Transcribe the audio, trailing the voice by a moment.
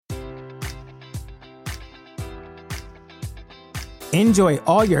Enjoy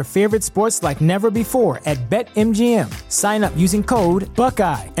all your favorite sports like never before at BetMGM. Sign up using code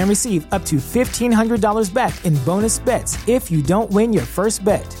Buckeye and receive up to $1,500 back in bonus bets if you don't win your first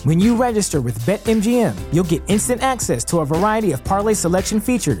bet. When you register with BetMGM, you'll get instant access to a variety of parlay selection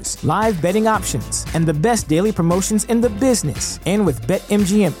features, live betting options, and the best daily promotions in the business. And with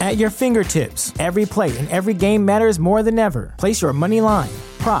BetMGM at your fingertips, every play and every game matters more than ever. Place your money line,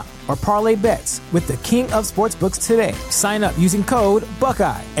 prop, or parlay bets with the king of sportsbooks today. Sign up using code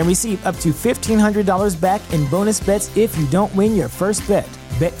Buckeye and receive up to $1,500 back in bonus bets if you don't win your first bet.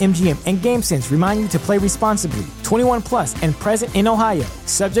 BetMGM and GameSense remind you to play responsibly. 21 plus and present in Ohio,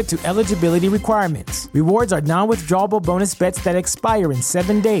 subject to eligibility requirements. Rewards are non-withdrawable bonus bets that expire in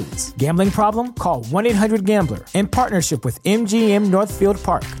 7 days. Gambling problem? Call 1-800-GAMBLER. In partnership with MGM Northfield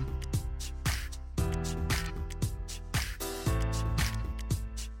Park.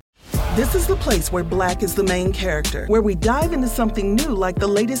 This is the place where Black is the main character, where we dive into something new like the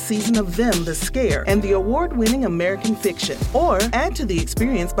latest season of Them, The Scare, and the award-winning American Fiction. Or add to the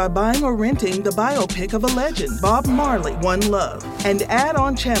experience by buying or renting the biopic of a legend, Bob Marley, One Love. And add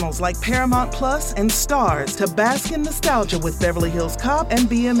on channels like Paramount Plus and Stars to bask in nostalgia with Beverly Hills Cop and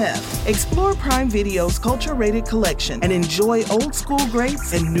BMF. Explore Prime Video's culture-rated collection and enjoy old school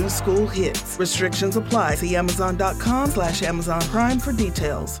greats and new school hits. Restrictions apply. See Amazon.com/Amazon Prime for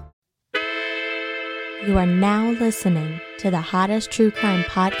details. You are now listening to the hottest true crime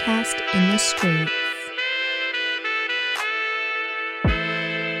podcast in the streets.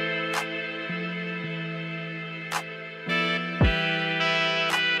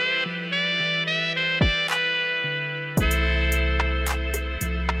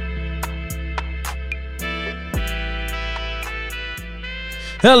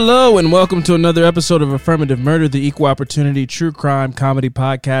 Hello and welcome to another episode of Affirmative Murder, the equal opportunity true crime comedy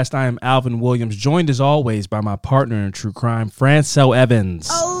podcast. I am Alvin Williams, joined as always by my partner in true crime, Francel Evans.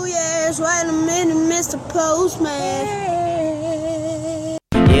 Oh yes, wait a minute, Mr. Postman.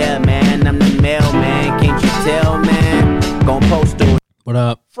 Yeah, man, I'm the mailman. Can't you tell, man? Gonna post it. What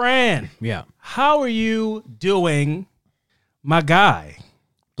up, Fran? Yeah. How are you doing, my guy?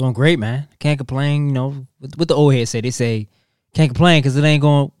 Doing great, man. Can't complain. You know, what the old heads say. They say, can't complain because it ain't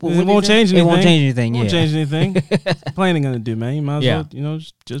going. It won't change anything. It won't change anything. It won't change anything. What's complaining gonna do, man? You might as well, you know,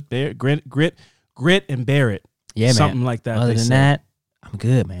 just bear it, grit and bear it. Yeah, man. Something like that. Other than that, I'm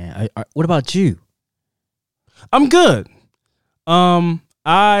good, man. What about you? I'm good.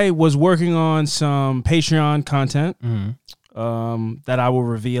 I was working on some Patreon content that I will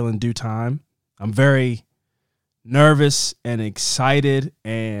reveal in due time. I'm very nervous and excited,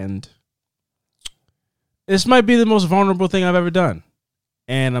 and this might be the most vulnerable thing I've ever done,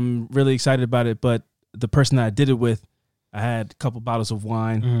 and I'm really excited about it. But the person that I did it with, I had a couple bottles of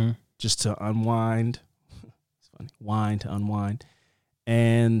wine just to unwind. It's funny, wine to unwind.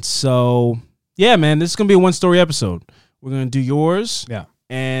 And so, yeah, man, this is gonna be a one-story episode. We're gonna do yours,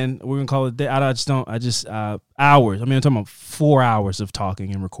 and we're gonna call it. Hours. I mean, I'm talking about 4 hours of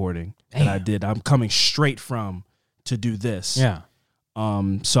talking and recording that I did. I'm coming straight from to do this. Yeah.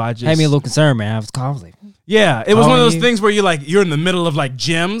 So I just had me a little concerned, man. I was like, yeah, it was one of those things where you're in the middle of like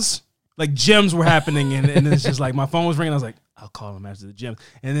gyms. Like gyms were happening, and it's just like my phone was ringing. I was like, I'll call him after the gym.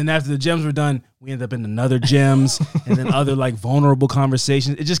 And then after the gyms were done, we ended up in another gyms and then other like vulnerable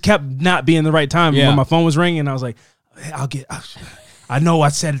conversations. It just kept not being the right time. When my phone was ringing, I was like, hey, I know I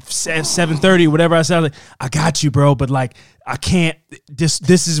said 7:30, whatever I said. I was like, I got you, bro, but like I can't.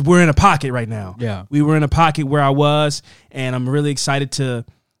 We're in a pocket right now. Yeah, we were in a pocket where I was, and I'm really excited to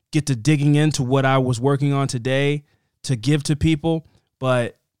get to digging into what I was working on today to give to people.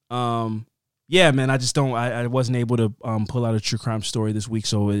 But yeah, man, I wasn't able to pull out a true crime story this week,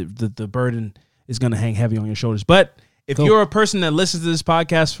 so the burden is going to hang heavy on your shoulders. But if you're a person that listens to this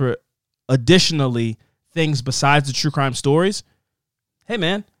podcast for additionally things besides the true crime stories, hey,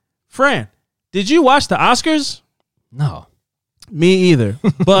 man, Fran, did you watch the Oscars? No. Me either.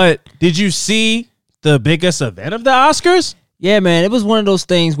 But did you see the biggest event of the Oscars? Yeah, man. It was one of those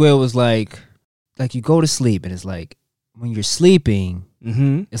things where it was like you go to sleep and it's like when you're sleeping,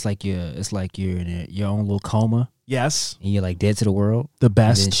 it's like you're in your own little coma. Yes. And you're like dead to the world. The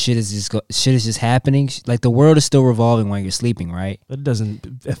best. And then shit is just happening. Like the world is still revolving while you're sleeping, right? But it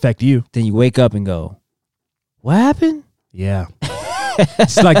doesn't affect you. Then you wake up and go, what happened? Yeah.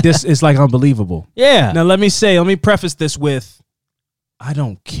 It's like this. It's like unbelievable. Yeah. Now let me preface this with, I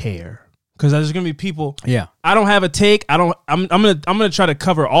don't care, because there's gonna be people. Yeah. I don't have a take. I'm gonna try to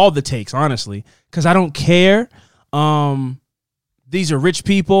cover all the takes, honestly, because I don't care. These are rich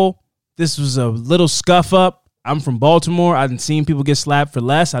people. This was a little scuff up. I'm from Baltimore. I done seen people get slapped for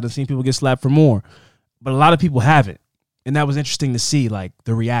less. I done seen people get slapped for more, but a lot of people haven't. and that was interesting to see, like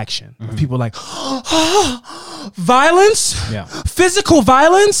the reaction. People like violence, physical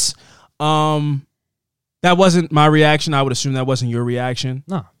violence. That wasn't my reaction. I would assume that wasn't your reaction.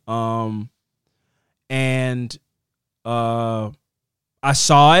 No. And I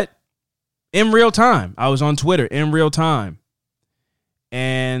saw it in real time. I was on Twitter in real time.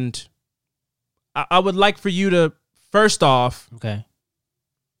 And I would like for you to, first off,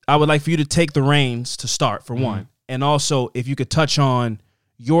 I would like for you to take the reins to start, for one. And also, if you could touch on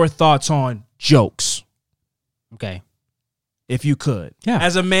your thoughts on jokes. Okay. If you could. Yeah.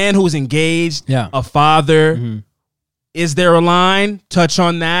 As a man who's engaged, a father, is there a line? Touch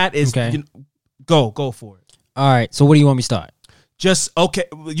on that. Go for it. All right. So what do you want me to start? Just, okay,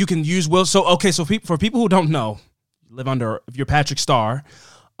 you can use Will. So for people who don't know, live under, if you're Patrick Starr,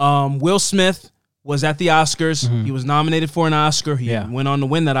 Will Smith was at the Oscars. He was nominated for an Oscar. He went on to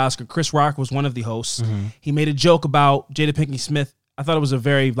win that Oscar. Chris Rock was one of the hosts. He made a joke about Jada Pinkett Smith. I thought it was a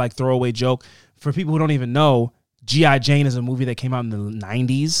very throwaway joke. For people who don't even know, G.I. Jane is a movie that came out in the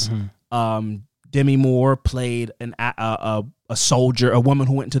 90s. Demi Moore played a soldier, a woman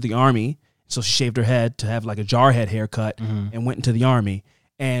who went into the army. So she shaved her head to have like a jarhead haircut and went into the army.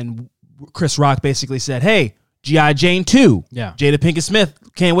 And Chris Rock basically said, hey, G.I. Jane 2. Yeah. Jada Pinkett Smith,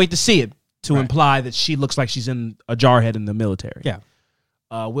 can't wait to see it, to imply that she looks like she's in a jarhead in the military. Yeah.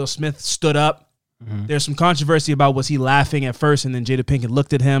 Will Smith stood up. There's some controversy about, was he laughing at first, and then Jada Pinkett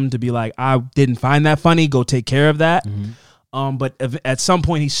looked at him to be like, I didn't find that funny, go take care of that. But at some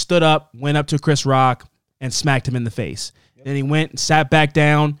point he stood up, went up to Chris Rock and smacked him in the face. Then he went and sat back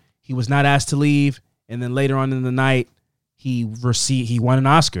down. He was not asked to leave. And then later on in the night, he won an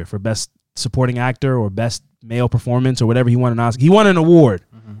Oscar for Best Supporting Actor or Best Male Performance or whatever. He won an Oscar. He won an award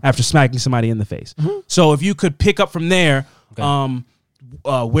after smacking somebody in the face. So if you could pick up from there,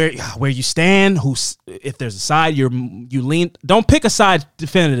 where you stand, if there's a side you lean, don't pick a side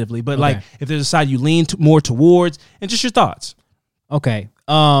definitively, but like if there's a side you lean more towards, and just your thoughts. Okay.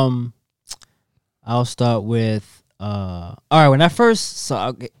 I'll start with all right. When I first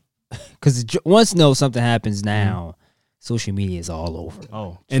saw, because once something happens now, social media is all over.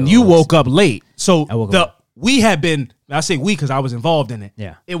 Oh, and you woke up late, so we had been. I say we because I was involved in it.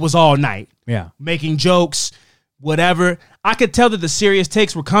 Yeah, it was all night. Yeah, making jokes. Whatever. I could tell that the serious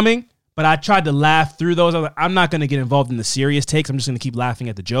takes were coming, but I tried to laugh through those. I was like, I'm not going to get involved in the serious takes. I'm just going to keep laughing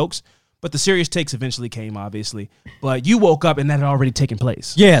at the jokes. But the serious takes eventually came, obviously. But you woke up and that had already taken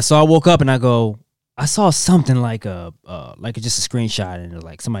place. Yeah, so I woke up and I saw something like just a screenshot and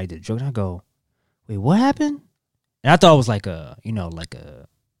like somebody did a joke. And I go, wait, what happened? And I thought it was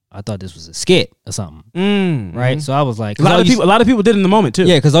I thought this was a skit or something, right? So I was like, a lot of people did in the moment too.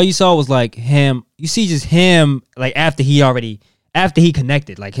 Yeah, because all you saw was like him. You see just him like after he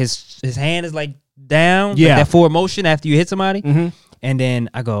connected, like his hand is like down, like that forward motion after you hit somebody, and then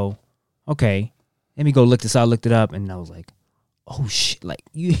I go, okay, let me go look this out. I looked it up, and I was like, oh shit, like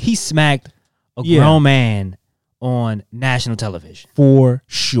he smacked a grown man on national television for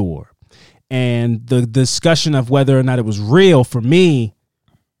sure. And the discussion of whether or not it was real for me.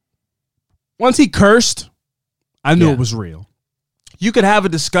 Once he cursed, I knew it was real. You could have a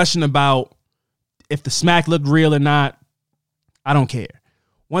discussion about if the smack looked real or not. I don't care.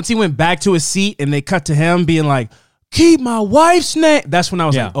 Once he went back to his seat and they cut to him being like, keep my wife's name. That's when I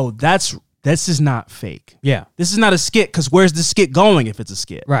was like, oh, this is not fake. Yeah. This is not a skit, because where's the skit going if it's a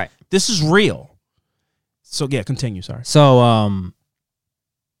skit? Right. This is real. So, yeah, continue. Sorry. So,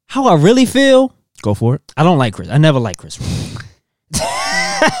 how I really feel? Go for it. I don't like Chris. I never liked Chris Rock.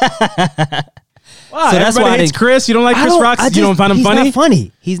 Wow, so that's why hates Chris. You don't like Chris Rock? You don't find him funny? He's not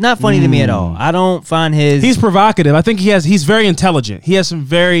funny. He's not funny to me at all. I don't find his... He's provocative. I think he's very intelligent. He has some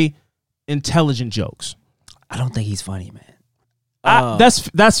very intelligent jokes. I don't think he's funny, man.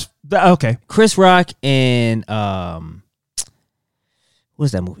 That's okay. Chris Rock and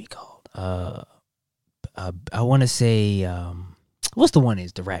what's that movie called? I want to say what's the one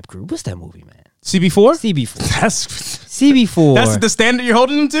is the rap group? What's that movie, man? CB4? CB4. That's CB4. That's the standard you're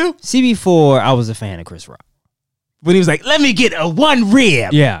holding him to? CB4, I was a fan of Chris Rock. When he was like, let me get a one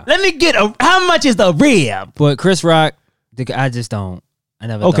rib. Yeah. Let me get how much is the rib? But Chris Rock, I just don't. I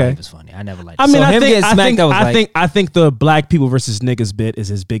never thought he was funny. I never liked it. I mean, I think the black people versus niggas bit is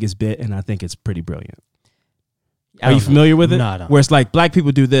his biggest bit, and I think it's pretty brilliant. Are you familiar with it? No, I don't. Where it's like black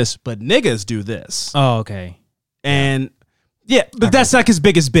people do this, but niggas do this. Oh, okay. And yeah, but that's like his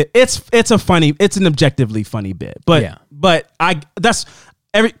biggest bit. It's an objectively funny bit. But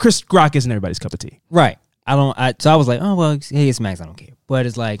Chris Rock isn't everybody's cup of tea. Right. So I was like, oh well, hey, it's Max, I don't care. But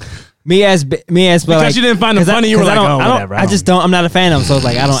it's like me as because like, you didn't find him funny, you were like, whatever. I'm not a fan of him, so it's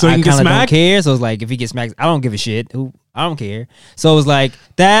like I kind of don't care. So it's like if he gets smacked, I don't give a shit. I don't care. So it was like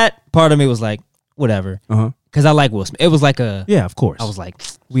that part of me was like, whatever. Because I like Will Smith. It was like a... Yeah, of course. I was like...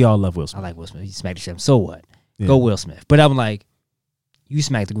 We all love Will Smith. I like Will Smith. He smacked the shit. So what? Yeah. Go Will Smith. But I'm like, you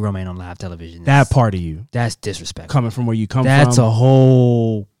smacked the grown man on live television. That part of you. That's disrespectful. Coming from where you come from. That's a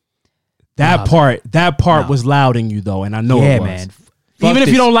whole... That part was loud in you, though, and I know it was. Man. Even if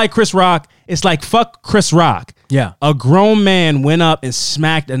you don't like Chris Rock, it's like, fuck Chris Rock. Yeah. A grown man went up and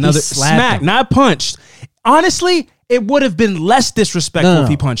smacked another... Smacked, not punched. Honestly, it would have been less disrespectful if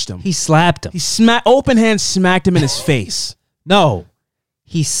he punched him. He slapped him. He open hand smacked him in his face. No.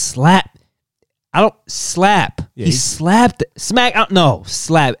 He slapped. I don't slap. Yeah, he slapped. Smack out. No,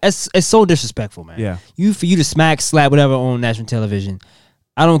 slap. It's so disrespectful, man. Yeah. For you to slap, whatever on national television.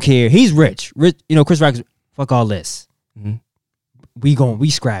 I don't care. He's rich. You know, Chris Rock is, fuck all this. Mm-hmm. We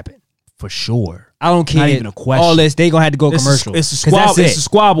scrap it. For sure. I don't care. Not even a question. All this, they gonna have to go commercial. It's a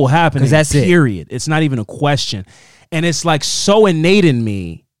squabble happening. That's period. It's not even a question. And it's like so innate in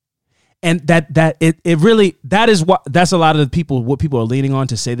me. And that's a lot of the people, what people are leaning on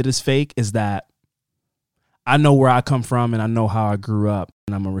to say that it's fake is that I know where I come from and I know how I grew up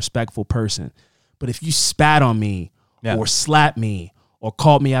and I'm a respectful person. But if you spat on me or slapped me or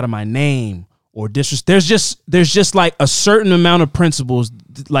called me out of my name or there's just like a certain amount of principles,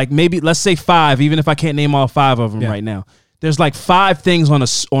 like maybe let's say 5, even if I can't name all 5 of them right now. There's like 5 things on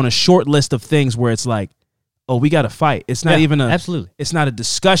a short list of things where it's like, oh, we got to fight. It's not even absolutely. It's not a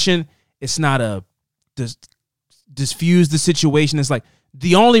discussion. It's not a diffuse the situation. It's like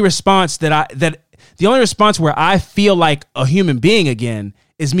the only response where I feel like a human being again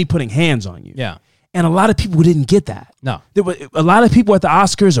is me putting hands on you. Yeah. And a lot of people didn't get that. No. There were a lot of people at the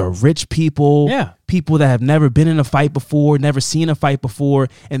Oscars are rich people. Yeah. People that have never been in a fight before, never seen a fight before.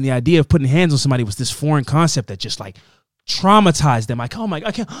 And the idea of putting hands on somebody was this foreign concept that just like traumatized them. Like, oh my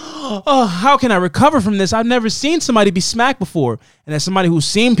God, how can I recover from this? I've never seen somebody be smacked before. And as somebody who's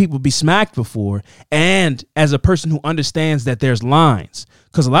seen people be smacked before, and as a person who understands that there's lines,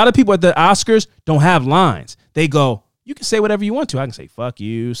 because a lot of people at the Oscars don't have lines. They go, you can say whatever you want to. I can say, fuck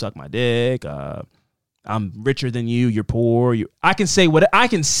you, suck my dick, I'm richer than you, you're poor. I can say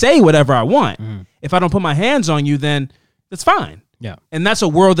whatever I want. Mm-hmm. If I don't put my hands on you, then that's fine. Yeah. And that's a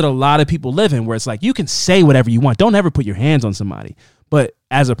world that a lot of people live in where it's like, you can say whatever you want. Don't ever put your hands on somebody. But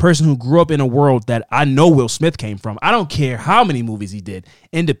as a person who grew up in a world that I know Will Smith came from, I don't care how many movies he did.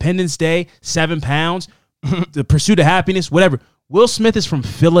 Independence Day, 7 Pounds, The Pursuit of Happiness, whatever. Will Smith is from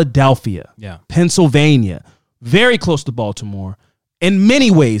Philadelphia, Pennsylvania, very close to Baltimore. In many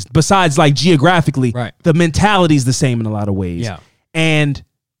ways, besides like geographically, the mentality is the same in a lot of ways. Yeah. And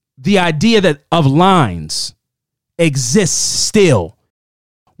the idea of lines exists still,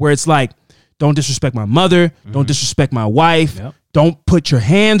 where it's like, don't disrespect my mother, don't disrespect my wife, don't put your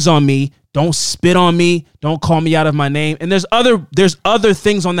hands on me, don't spit on me, don't call me out of my name. And there's other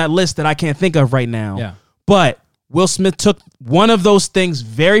things on that list that I can't think of right now. Yeah. But Will Smith took one of those things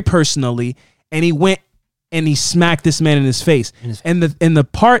very personally, and he went and he smacked this man in his face. And the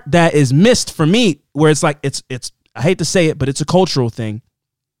part that is missed for me, where it's like it's I hate to say it, but it's a cultural thing.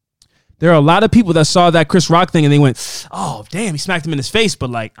 There are a lot of people that saw that Chris Rock thing and they went, oh, damn, he smacked him in his face. But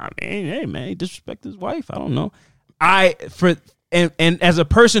like, I mean, hey, man, he disrespected his wife. I don't know. And as a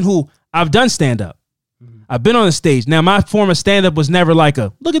person who I've done stand-up, I've been on the stage. Now, my form of stand-up was never like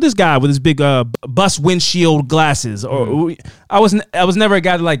look at this guy with his big bus windshield glasses. Or I was never a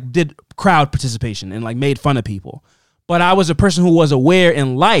guy that like did crowd participation and like made fun of people. But I was a person who was aware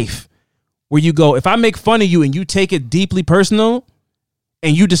in life where you go, if I make fun of you and you take it deeply personal,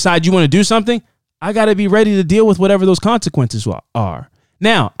 and you decide you want to do something, I got to be ready to deal with whatever those consequences are.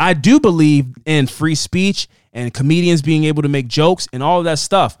 Now, I do believe in free speech and comedians being able to make jokes and all of that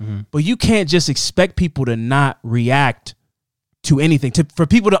stuff, but you can't just expect people to not react to anything.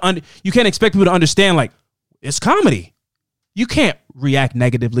 You can't expect people to understand, like, it's comedy. You can't react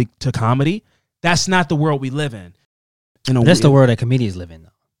negatively to comedy. That's not the world we live in. That's the world that comedians live in,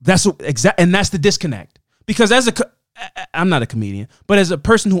 though. And that's the disconnect. Because I'm not a comedian, but as a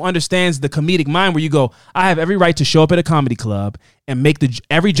person who understands the comedic mind where you go, I have every right to show up at a comedy club and make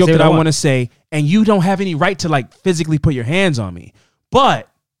every joke that I want to say, and you don't have any right to like physically put your hands on me. But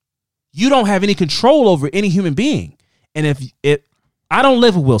you don't have any control over any human being. And I don't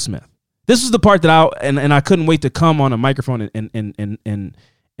live with Will Smith. This is the part that I couldn't wait to come on a microphone and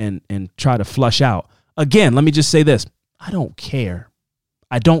try to flush out. Again, let me just say this. I don't care.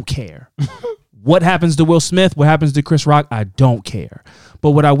 What happens to Will Smith? What happens to Chris Rock? I don't care.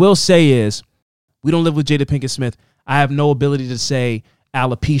 But what I will say is, we don't live with Jada Pinkett Smith. I have no ability to say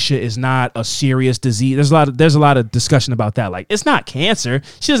alopecia is not a serious disease. There's a lot of discussion about that. Like, it's not cancer.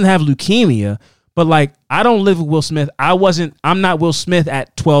 She doesn't have leukemia. But like, I don't live with Will Smith. I'm not Will Smith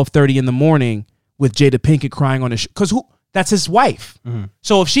at 12:30 in the morning with Jada Pinkett crying on his because that's his wife. Mm-hmm.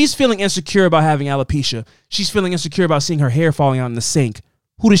 So if she's feeling insecure about having alopecia, she's feeling insecure about seeing her hair falling out in the sink,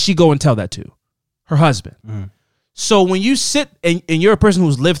 who does she go and tell that to? Her husband. Mm-hmm. So when you sit and you're a person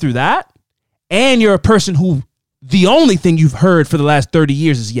who's lived through that, and you're a person who the only thing you've heard for the last 30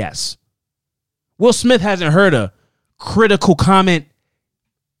 years is yes. Will Smith hasn't heard a critical comment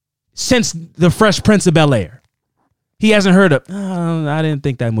since The Fresh Prince of Bel-Air. He hasn't heard I didn't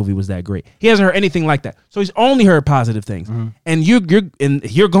think that movie was that great. He hasn't heard anything like that. So he's only heard positive things. Mm-hmm. And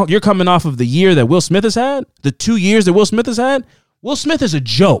you're coming off of the year that Will Smith has had, the 2 years that Will Smith has had. Will Smith is a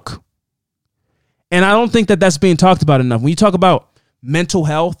joke. And I don't think that that's being talked about enough. When you talk about mental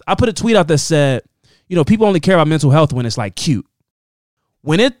health, I put a tweet out that said, people only care about mental health when it's like cute.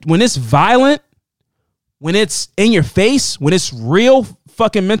 When it's violent, when it's in your face, when it's real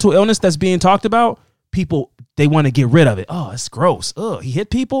fucking mental illness that's being talked about, people, they want to get rid of it. Oh, it's gross. Oh, he hit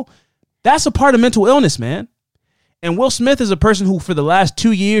people. That's a part of mental illness, man. And Will Smith is a person who for the last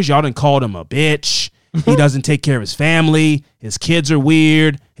 2 years, y'all done called him a bitch. He doesn't take care of his family. His kids are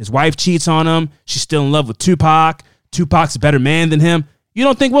weird. His wife cheats on him. She's still in love with Tupac. Tupac's a better man than him. You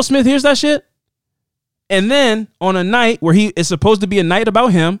don't think Will Smith hears that shit? And then on a night where it's supposed to be a night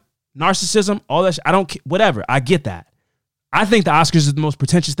about him, narcissism, all that shit, whatever. I get that. I think the Oscars is the most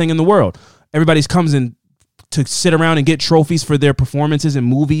pretentious thing in the world. Everybody comes in to sit around and get trophies for their performances in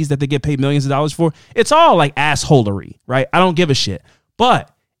movies that they get paid millions of dollars for. It's all like assholery, right? I don't give a shit.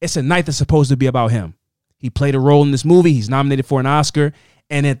 But it's a night that's supposed to be about him. He played a role in this movie. He's nominated for an Oscar.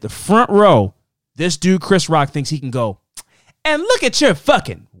 And at the front row, this dude, Chris Rock, thinks he can go, and look at your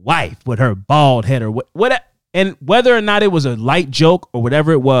fucking wife with her bald head or what. And whether or not it was a light joke or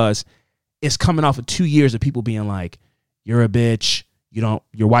whatever it was, it's coming off of 2 years of people being like, you're a bitch. Your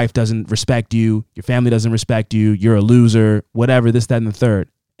wife doesn't respect you. Your family doesn't respect you. You're a loser, whatever, this, that, and the third.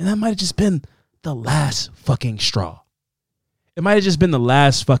 And that might have just been the last fucking straw. It might have just been the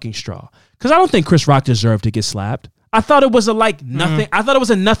last fucking straw. Because I don't think Chris Rock deserved to get slapped. I thought it was a nothing. Mm-hmm. I thought it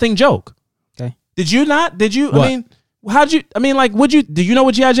was a nothing joke. Okay. Did you not? Did you? What? Do you know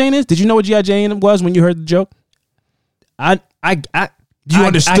what G.I. Jane is? Did you know what G.I. Jane was when you heard the joke? I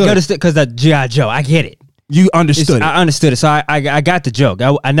understood because that G.I. Joe. I get it. You understood it. I understood it. So I got the joke.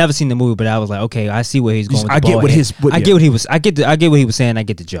 I never seen the movie, but I was like, okay, I see where he's going. I get what he was. I get what he was saying. I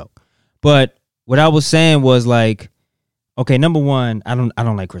get the joke. But what I was saying was like, okay, number one, I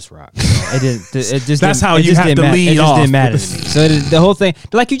don't like Chris Rock. It just that's how you have to lead off. It just didn't matter to me. So the whole thing,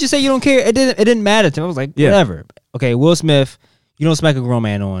 like you just said, you don't care. It didn't matter to me. I was like, whatever. Okay, Will Smith, you don't smack a grown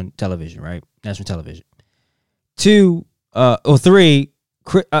man on television, right? National television. 2 or 3.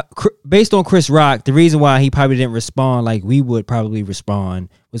 Based on Chris Rock, the reason why he probably didn't respond like we would probably respond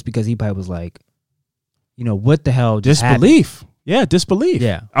was because he probably was like, what the hell just disbelief. Happened? Yeah, disbelief.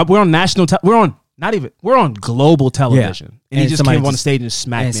 Yeah, we're on national. We're on global television, and he just came on the stage and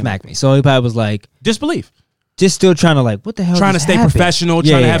smacked me. So he probably was like disbelief, just still trying to like, what the hell? Trying to stay professional,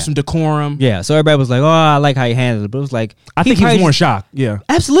 trying to have some decorum. Yeah. So everybody was like, oh, I like how you handled it, but it was like, I think he was more in shock. Yeah,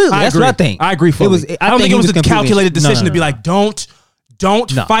 absolutely. That's what I think. I agree fully. I don't think it was a calculated decision to be like, don't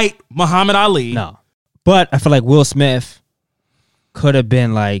fight Muhammad Ali. No. But I feel like Will Smith could have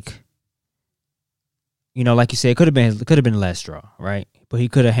been like, like you said, it could have been the last straw, right? But he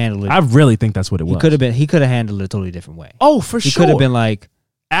could have handled it. I really think that's what it was. He could have handled it a totally different way. Oh, for sure. He could have been like,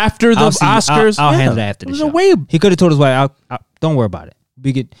 after the Oscars, I'll handle it after the show. He could have told his wife, don't worry about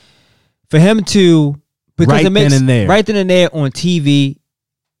it. For him to, because right it makes then and there. Right then and there on TV,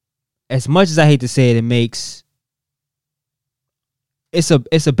 as much as I hate to say it, it makes it's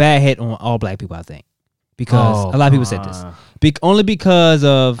a bad hit on all black people, I think, because a lot of people said this. Only because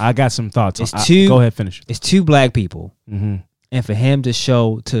of I got some thoughts. Go ahead, finish. It's 2 black people, mm-hmm. and for him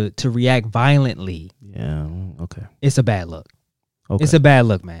to react violently, okay, it's a bad look. Okay. It's a bad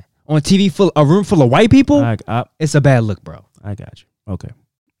look, man. On TV, a room full of white people, it's a bad look, bro. I got you. Okay,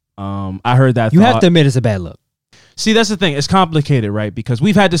 I heard that. You have to admit it's a bad look. See, that's the thing. It's complicated, right? Because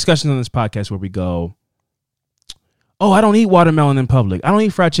we've had discussions on this podcast where we go, oh, I don't eat watermelon in public. I don't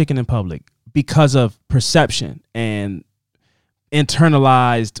eat fried chicken in public because of perception and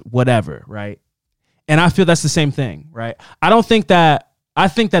internalized whatever, right? And I feel that's the same thing, right? I think that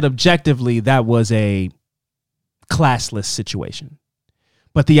objectively that was a classless situation.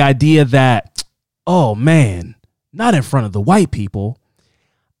 But the idea that, oh man, not in front of the white people,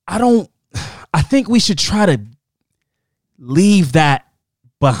 I think we should try to leave that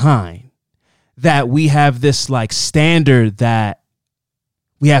behind. That we have this like standard that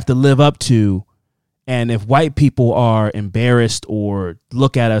we have to live up to. And if white people are embarrassed or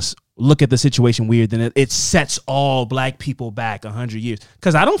look at us look at the situation weird, then it sets all black people back 100 years.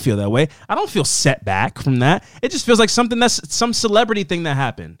 Because I don't feel that way. I don't feel set back from that. It just feels like something that's some celebrity thing that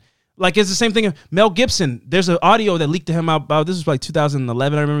happened. Like, it's the same thing. Mel Gibson, there's an audio that leaked to him about, this was like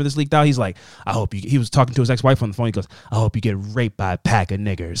 2011. I remember this leaked out. He's like, he was talking to his ex-wife on the phone. He goes, I hope you get raped by a pack of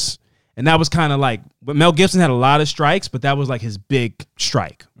niggers. And that was kind of like, but Mel Gibson had a lot of strikes, but that was like his big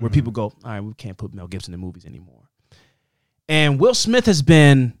strike where people go, all right, we can't put Mel Gibson in movies anymore. And Will Smith has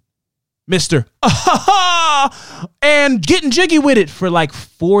been Mr. and getting jiggy with it for like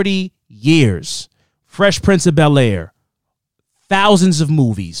 40 years. Fresh Prince of Bel-Air, thousands of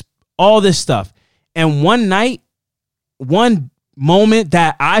movies, all this stuff. And one night, one moment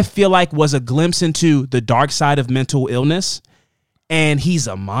that I feel like was a glimpse into the dark side of mental illness, and he's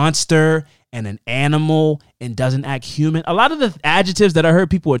a monster and an animal and doesn't act human. A lot of the adjectives that I heard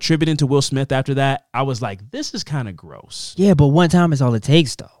people attributing to Will Smith after that, I was like, this is kind of gross. Yeah, but one time is all it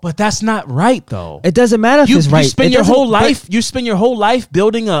takes, though. But that's not right, though. It doesn't matter if it's right. You spend your whole life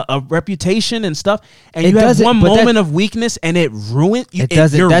building a reputation and stuff, and you have one moment of weakness, and it ruined you.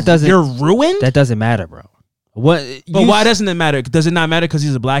 You're ruined? That doesn't matter, bro. But why doesn't it matter? Does it not matter because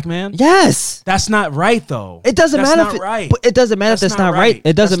he's a black man? Yes. That's not right, though. It doesn't matter. That's not right. But it doesn't matter if that's not right.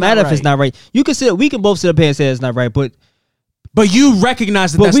 It doesn't matter if it's not right. We can both sit up here and say it's not right, but you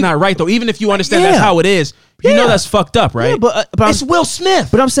recognize that that's not right, though. Even if you understand that's how it is, you know that's fucked up, right? Yeah, but it's Will Smith.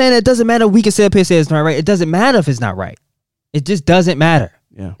 But I'm saying it doesn't matter. We can sit up here and say it's not right. It doesn't matter if it's not right. It just doesn't matter.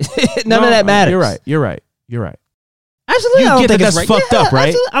 Yeah. None of that matters. You're right. Absolutely. You get that's fucked up, right?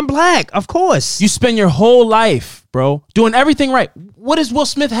 Absolutely. I'm black, of course. You spend your whole life, bro, doing everything right. What does Will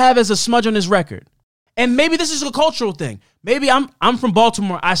Smith have as a smudge on his record? And maybe this is a cultural thing. Maybe I'm from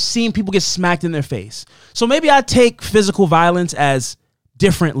Baltimore. I've seen people get smacked in their face. So maybe I take physical violence as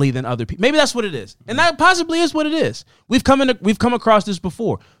differently than other people. Maybe that's what it is. And that possibly is what it is. We've come across this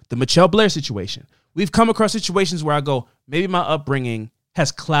before. The Michelle Blair situation. We've come across situations where I go, maybe my upbringing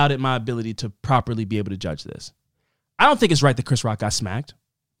has clouded my ability to properly be able to judge this. I don't think it's right that Chris Rock got smacked.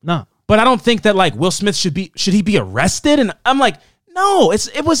 No. But I don't think that like Will Smith should he be arrested? And I'm like, no,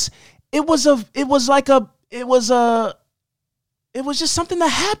 it was just something that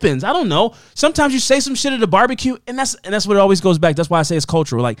happens. I don't know. Sometimes you say some shit at a barbecue, and that's what it always goes back. That's why I say it's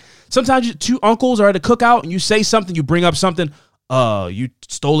cultural. Like sometimes two uncles are at a cookout and you say something, you bring up something, you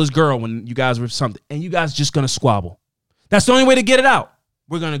stole his girl when you guys were something, and you guys just gonna squabble. That's the only way to get it out.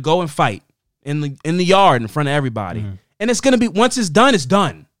 We're gonna go and fight in the yard in front of everybody. And it's gonna be, once it's done, it's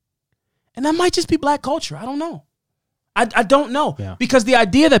done. And that might just be black culture. I don't know. I don't know. Yeah. Because the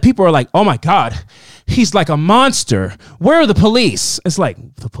idea that people are like, oh my God, he's like a monster. Where are the police? It's like,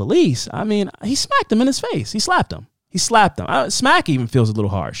 the police? I mean, he smacked him in his face. He slapped him. Smack even feels a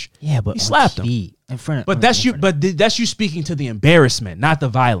little harsh. Yeah, but he slapped him in front of. But that's you. But that's you speaking to the embarrassment, not the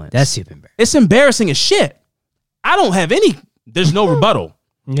violence. That's super embarrassing. It's embarrassing as shit. I don't have any. There's no rebuttal.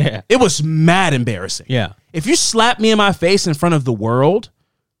 Yeah, it was mad embarrassing. Yeah, if you slap me in my face in front of the world,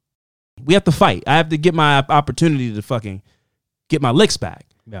 we have to fight. I have to get my opportunity to fucking get my licks back.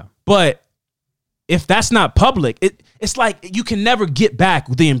 Yeah, but if that's not public, it's like you can never get back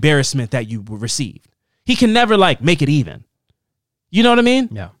the embarrassment that you received. He can never like make it even. You know what I mean?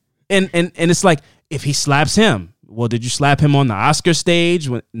 Yeah. And it's like, if he slaps him, well, did you slap him on the Oscar stage?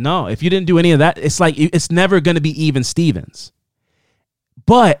 No, if you didn't do any of that, it's like it's never going to be even Stevens.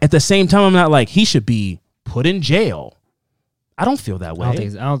 But at the same time, I'm not like he should be put in jail. I don't feel that way.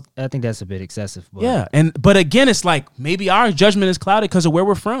 I think that's a bit excessive. But. Yeah, but again, it's like maybe our judgment is clouded because of where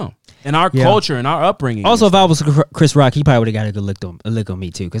we're from and our culture and our upbringing. Also, if I was Chris Rock, he probably would have got a lick on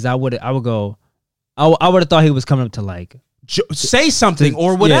me too, because I would have thought he was coming up to like say something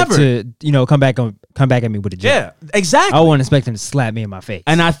or whatever to come back at me with a joke. Yeah, exactly. I wouldn't expect him to slap me in my face.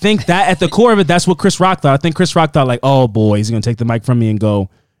 And I think that at the core of it, that's what Chris Rock thought. I think Chris Rock thought like, oh boy, he's gonna take the mic from me and go,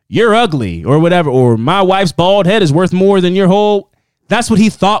 you're ugly or whatever, or my wife's bald head is worth more than your whole. That's what he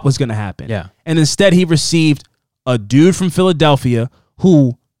thought was gonna happen. Yeah. And instead, he received a dude from Philadelphia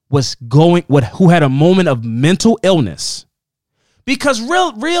who had a moment of mental illness. Because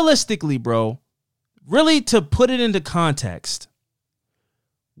realistically, bro. Really, to put it into context,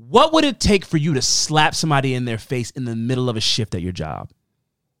 what would it take for you to slap somebody in their face in the middle of a shift at your job?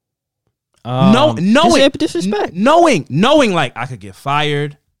 Knowing like I could get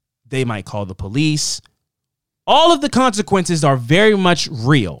fired, they might call the police. All of the consequences are very much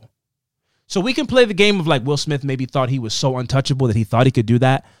real. So we can play the game of like Will Smith maybe thought he was so untouchable that he thought he could do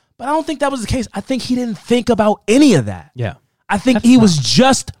that. But I don't think that was the case. I think he didn't think about any of that. Yeah. I think he was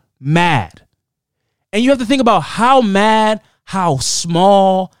just mad. And you have to think about how mad, how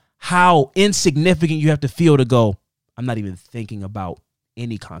small, how insignificant you have to feel to go, I'm not even thinking about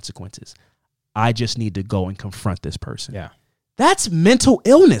any consequences. I just need to go and confront this person. Yeah. That's mental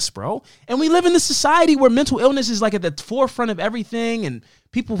illness, bro. And we live in this society where mental illness is like at the forefront of everything, and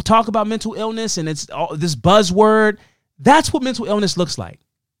people talk about mental illness and it's all this buzzword. That's what mental illness looks like.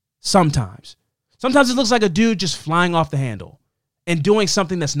 Sometimes it looks like a dude just flying off the handle and doing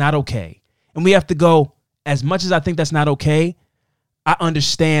something that's not okay. And we have to go, as much as I think that's not okay, I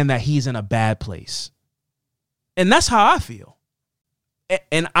understand that he's in a bad place. And that's how I feel.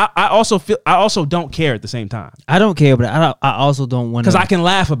 And I also don't care at the same time. I don't care, but I also don't want to, because I can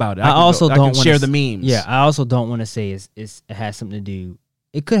laugh about it. I can share the memes. Yeah, I also don't want to say it has something to do.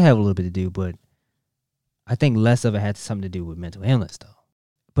 It could have a little bit to do, but I think less of it had something to do with mental illness, though.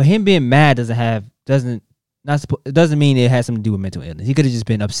 But him being mad doesn't mean it has something to do with mental illness. He could have just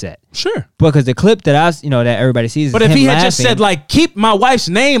been upset. Sure. Because the clip that that everybody sees. But if he had just said like, "Keep my wife's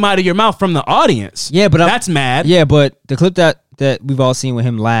name out of your mouth" from the audience, yeah, but that's mad. Yeah, but the clip that we've all seen with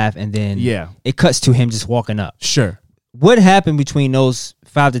him laugh, and then it cuts to him just walking up. Sure. What happened between those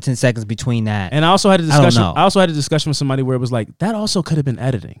 5 to 10 seconds between that? And I also had a discussion with somebody where it was like, that also could have been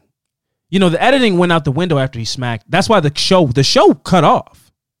editing. You know, the editing went out the window after he smacked. That's why the show cut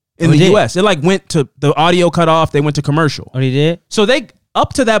off in the US. It like went to the audio cut off. They went to commercial. Oh, they did? So they,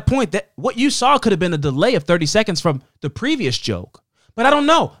 up to that point, that what you saw could have been a delay of 30 seconds from the previous joke. But I don't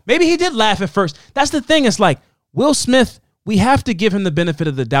know. Maybe he did laugh at first. That's the thing. It's like Will Smith, we have to give him the benefit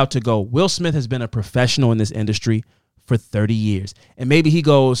of the doubt to go, Will Smith has been a professional in this industry for 30 years. And maybe he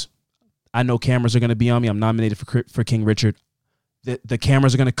goes, I know cameras are going to be on me. I'm nominated for King Richard. The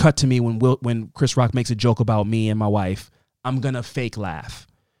cameras are going to cut to me when Chris Rock makes a joke about me and my wife. I'm going to fake laugh.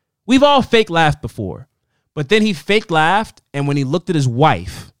 We've all fake laughed before. But then he fake laughed, and when he looked at his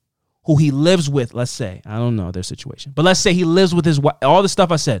wife, who he lives with, let's say, I don't know their situation, but let's say he lives with his wife, all the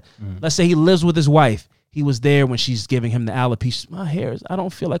stuff I said, let's say he lives with his wife. He was there when she's giving him the alopecia. My hair, I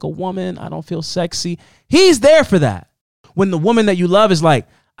don't feel like a woman. I don't feel sexy. He's there for that. When the woman that you love is like,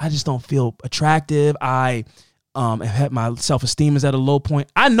 I just don't feel attractive. I have had my self-esteem is at a low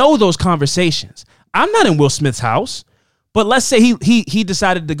point. I know those conversations. I'm not in Will Smith's house, but let's say he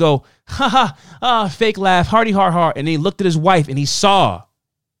decided to go, fake laugh, hardy heart, and he looked at his wife and he saw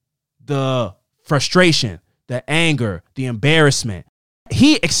the frustration, the anger, the embarrassment.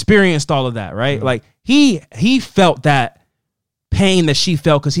 He experienced all of that, right? Mm-hmm. Like he felt that pain that she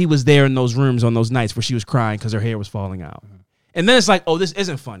felt because he was there in those rooms on those nights where she was crying because her hair was falling out. Mm-hmm. And then it's like, oh, this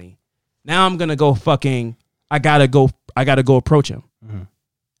isn't funny. Now I'm gonna go I gotta go approach him. Mm-hmm.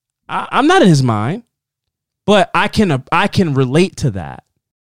 I'm not in his mind, but I can relate to that.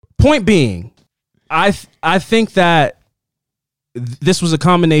 Point being, I think that this was a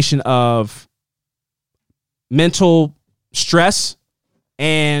combination of mental stress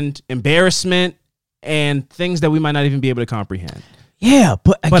and embarrassment and things that we might not even be able to comprehend. Yeah,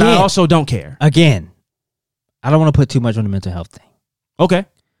 but again, I also don't care. Again, I don't want to put too much on the mental health thing. Okay.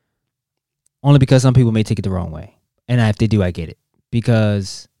 Only because some people may take it the wrong way. And if they do, I get it.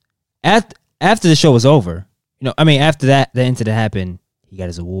 Because after the show was over, after the incident happened, he got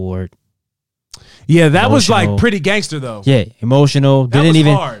his award. Yeah, that was like pretty gangster though. Yeah, emotional. Didn't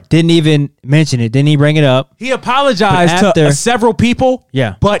even mention it. Didn't even bring it up. He apologized to several people.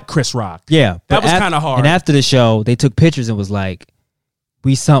 Yeah, but Chris Rock. Yeah, that was kind of hard. And after the show, they took pictures and was like,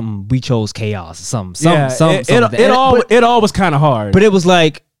 "We chose chaos." Something. It all was kind of hard. But it was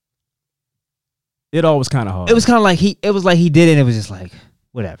like, it all was kind of hard. It was kind of like he did it. And it was just like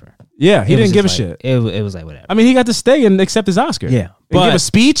whatever. Yeah, he didn't give a shit. It was like whatever. I mean, he got to stay and accept his Oscar. Yeah, and give a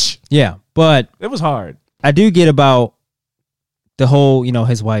speech. Yeah, but it was hard. I do get about the whole,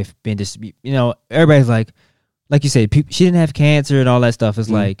 his wife being just, everybody's like you said, she didn't have cancer and all that stuff. It's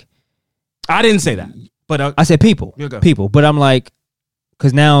like, I didn't say that, but I said people, but I'm like,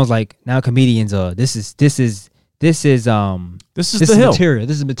 because now it's like comedians are this is the hill. Material.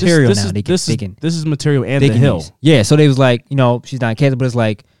 This is material now. This is material and the hill. Yeah, so they was like, she's not cancer, but it's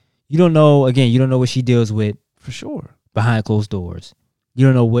like you don't know what she deals with for sure behind closed doors. You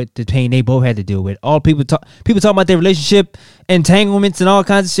don't know what the pain they both had to deal with. All people talk about their relationship, entanglements, and all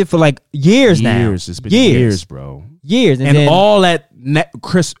kinds of shit for like years now. It's been years, bro. Years, and then, all at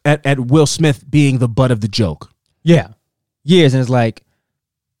Will Smith being the butt of the joke. Yeah, years, and it's like,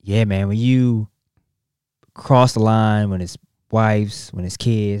 yeah, man, when you cross the line, when it's wives, when it's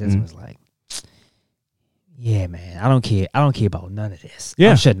kids, that's when it's like, yeah, man, I don't care about none of this. Yeah.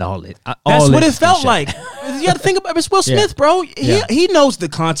 I'm shutting all it. That's what it felt like. You got to think about it. It's Will Smith, bro. He knows the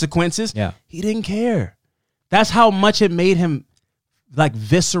consequences. Yeah. He didn't care. That's how much it made him like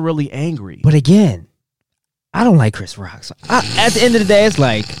viscerally angry. But again, I don't like Chris Rock. So at the end of the day, it's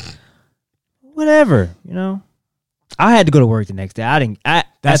like, whatever, I had to go to work the next day. I didn't.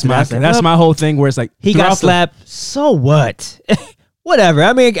 That's my whole thing. Where it's like he got slapped. So what? Whatever.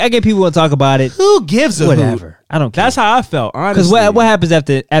 I mean, I get people want to talk about it. Who gives a whatever? Hoot? I don't care. That's how I felt. Honestly, because what happens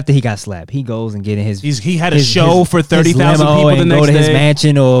after he got slapped? He goes and getting he had a show for 30,000 people the next day. Go to his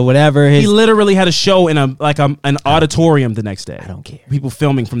mansion or whatever. He literally had a show in an auditorium the next day. I don't care. People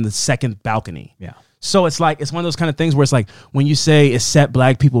filming from the second balcony. Yeah. So it's like it's one of those kind of things where it's like when you say it set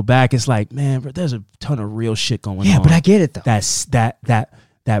black people back, it's like, man, there's a ton of real shit going on. Yeah, but I get it though. That's that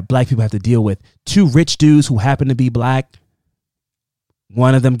black people have to deal with. Two rich dudes who happen to be black.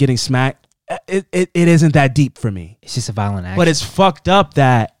 One of them getting smacked. It isn't that deep for me. It's just a violent action. But it's fucked up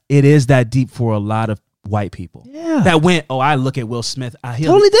that it is that deep for a lot of white people. Yeah. That went, I look at Will Smith.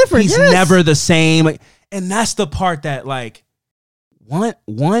 Totally different. He's never the same. And that's the part that like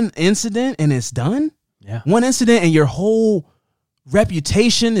one incident and it's done. Yeah. One incident and your whole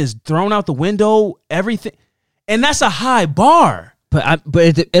reputation is thrown out the window. Everything. And that's a high bar. But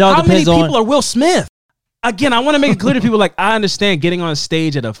it all How depends on. How many people are Will Smith? Again, I want to make it clear to people, like, I understand getting on a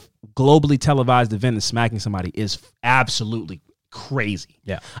stage at a globally televised event and smacking somebody is absolutely crazy.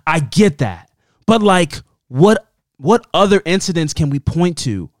 Yeah. I get that. But, like, what other incidents can we point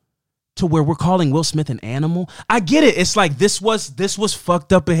to where we're calling Will Smith an animal? I get it. It's like this was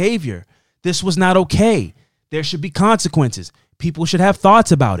fucked up behavior. This was not okay. There should be consequences. People should have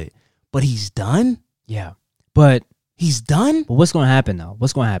thoughts about it. But he's done? Yeah. But he's done? But what's going to happen, though?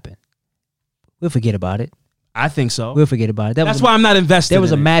 What's going to happen? We'll forget about it. I think so. We'll forget about it. That's why I'm not invested. There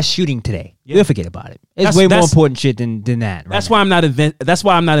was a mass shooting today. Yeah. We'll forget about it. It's that's way more important shit than that. That's why I'm not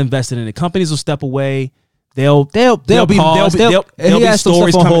invested in it. Companies will step away. There'll be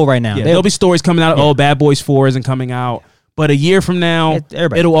stories coming right now. Yeah, there'll be stories coming out. Bad Boys 4 isn't coming out. But a year from now,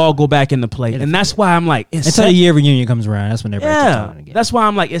 it'll all go back into play. And that's why I'm like, until the year reunion comes around, that's when everybody's talking again. That's why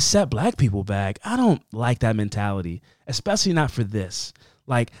I'm like, it set black people back. I don't like that mentality, especially not for this.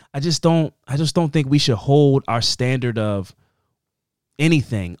 Like, I just don't think we should hold our standard of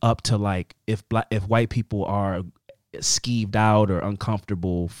anything up to like if white people are skeeved out or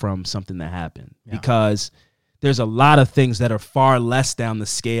uncomfortable from something that happened, because there's a lot of things that are far less down the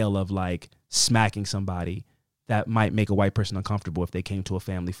scale of like smacking somebody that might make a white person uncomfortable if they came to a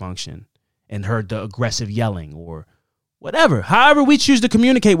family function and heard the aggressive yelling or whatever. However we choose to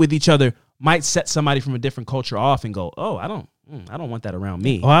communicate with each other might set somebody from a different culture off and go, oh, I don't want that around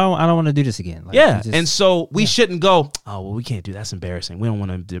me. Oh, I don't want to do this again. Like, and so we shouldn't go, oh, well, we can't do that. That's embarrassing. We don't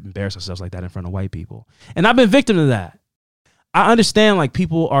want to embarrass ourselves like that in front of white people. And I've been victim to that. I understand like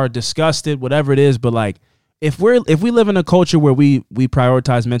people are disgusted, whatever it is, but like if we live in a culture where we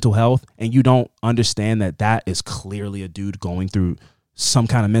prioritize mental health and you don't understand that is clearly a dude going through some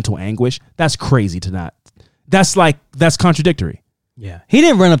kind of mental anguish, that's crazy to not. That's contradictory. Yeah. He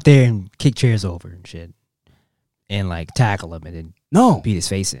didn't run up there and kick chairs over and shit and like tackle him and then beat his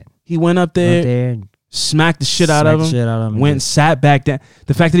face in. He went up there and smacked the shit out of him. Went and sat back down.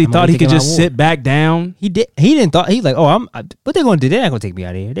 The fact that he thought he could just sit back down. He didn't thought he's like, oh, what they gonna do? They're not gonna take me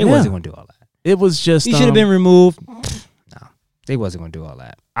out of here. They wasn't gonna do all that. It was just he should have been removed. No, they wasn't gonna do all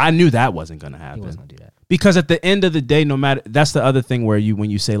that. I knew that wasn't gonna happen. He wasn't gonna do that. Because at the end of the day, no matter, that's the other thing where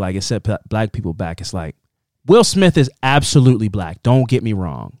when you say like it set black people back, it's like Will Smith is absolutely black. Don't get me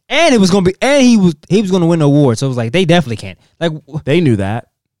wrong. And it was gonna be, and he was gonna win the award. So it was like they definitely can't. Like they knew that.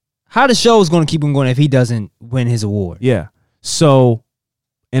 How the show is gonna keep him going if he doesn't win his award? Yeah. So,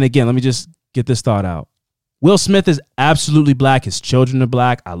 and again, let me just get this thought out. Will Smith is absolutely black. His children are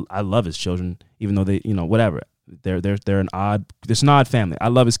black. I love his children, even though they, whatever. They're an odd family. I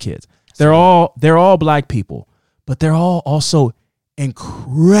love his kids. They're all black people, but they're all also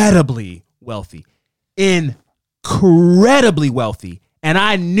incredibly wealthy. Incredibly wealthy. And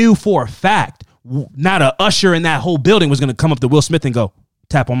I knew for a fact not a usher in that whole building was going to come up to Will Smith and go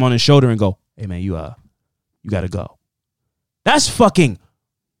tap him on his shoulder and go, hey man, you got to go. That's fucking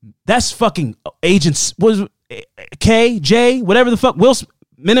agents, was K, J, whatever the fuck,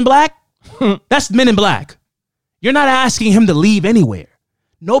 Men in Black? That's Men in Black. You're not asking him to leave anywhere.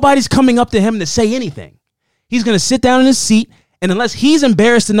 Nobody's coming up to him to say anything. He's going to sit down in his seat, and unless he's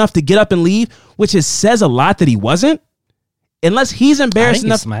embarrassed enough to get up and leave, which says a lot that he wasn't, unless he's embarrassed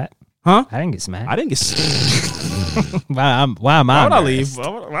enough. I didn't get smacked. I didn't get smacked. Why would I leave?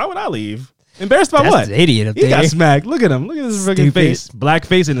 Why would I leave? Embarrassed by That's what? An idiot up he there. Got smacked. Look at him. Look at his fucking face. Black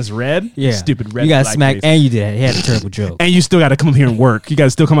face and it's red. Yeah. Stupid red. You got black smacked face. and you did. He had a terrible joke. And you still got to come up here and work. You got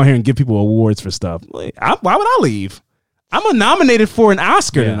to still come out here and give people awards for stuff. Why would I leave? I'm nominated for an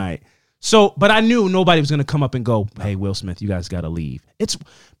Oscar tonight. So, but I knew nobody was going to come up and go, hey, Will Smith, you guys got to leave.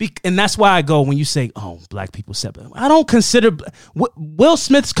 And that's why I go when you say, oh, black people set back. I don't consider Will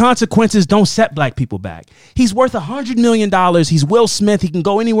Smith's consequences don't set black people back. He's worth $100 million. He's Will Smith. He can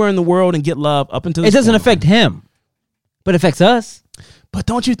go anywhere in the world and get love up until it doesn't affect him, but it affects us. But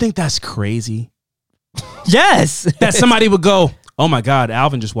don't you think that's crazy? Yes. That somebody would go, oh my God,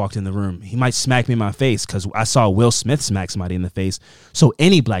 Alvin just walked in the room. He might smack me in my face because I saw Will Smith smack somebody in the face. So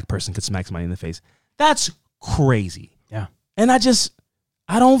any black person could smack somebody in the face. That's crazy. Yeah. And I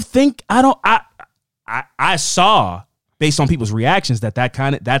saw based on people's reactions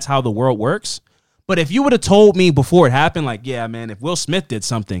that's how the world works. But if you would have told me before it happened, like, yeah, man, if Will Smith did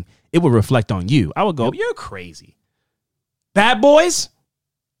something, it would reflect on you. I would go, you're crazy. Bad Boys,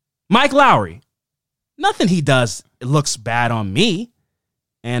 Mike Lowry, nothing he does looks bad on me.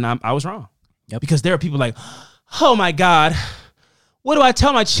 And I was wrong. Yep. Because there are people like, oh my God, what do I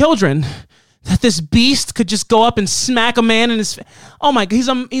tell my children? That this beast could just go up and smack a man in his face. Oh my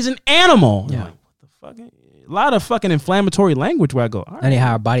God, he's an animal. Yeah. Like, what the fuck? A lot of fucking inflammatory language where I go, all right. And they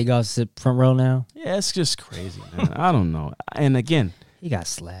hire bodyguards to sit front row now. Yeah, it's just crazy, man. I don't know. And again, he got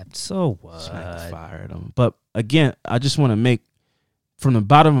slapped. So what? Fired him. But again, I just want to make, from the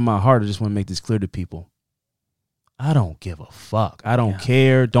bottom of my heart, I just want to make this clear to people. I don't give a fuck. I don't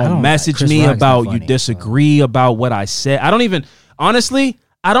care. Don't message me about you disagree about what I said. Honestly,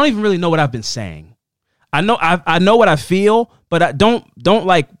 I don't even really know what I've been saying. I know what I feel, but I don't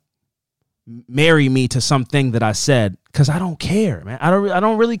like marry me to something that I said because I don't care, man. I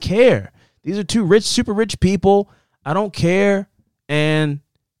don't really care. These are two super rich people. I don't care, and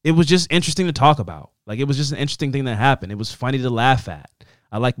it was just interesting to talk about. Like, it was just an interesting thing that happened. It was funny to laugh at.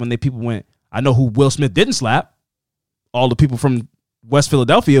 I like when people went, I know who Will Smith didn't slap. All the people from West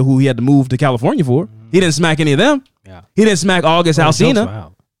Philadelphia who he had to move to California for. He didn't smack any of them. Yeah. He didn't smack August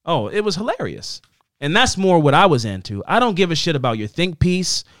Alsina. Oh, it was hilarious. And that's more what I was into. I don't give a shit about your think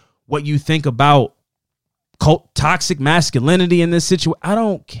piece, what you think about toxic masculinity in this situation. I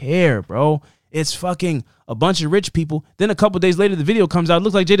don't care, bro. It's fucking a bunch of rich people. Then a couple days later, the video comes out. It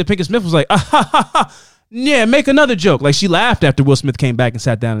looks like Jada Pinkett Smith was like, yeah, make another joke. Like, she laughed after Will Smith came back and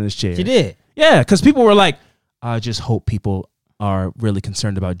sat down in his chair. She did. Yeah, because people were like, I just hope people are really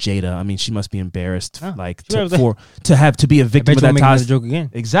concerned about Jada. I mean, she must be embarrassed, to be a victim of that toxic joke again.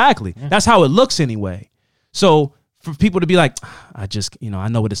 Exactly. Yeah. That's how it looks anyway. So for people to be like, I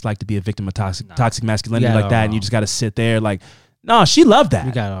know what it's like to be a victim of toxic masculinity like that, and you just got to sit there like, no, she loved that.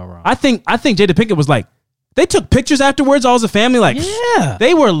 You got it all wrong. I think Jada Pinkett was like, they took pictures afterwards, all as a family, like, yeah,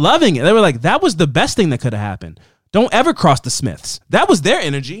 they were loving it. They were like, that was the best thing that could have happened. Don't ever cross the Smiths. That was their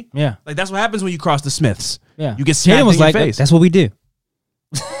energy. Yeah. Like, that's what happens when you cross the Smiths. Yeah. You get smacked in your face. That's what we do.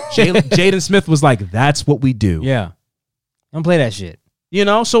 Jaden Smith was like, that's what we do. Yeah. Don't play that shit. You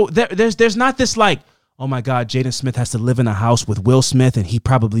know, so there's not this like, oh my God, Jaden Smith has to live in a house with Will Smith and he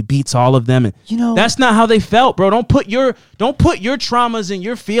probably beats all of them. And that's not how they felt, bro. Don't put your traumas and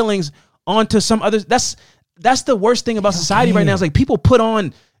your feelings onto some others. That's the worst thing about society right now. Is like, people put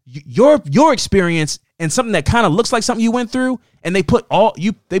on your experience and something that kind of looks like something you went through, and they put all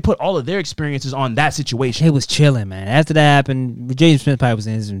of their experiences on that situation. It was chilling, man. After that happened, Jaden Smith probably was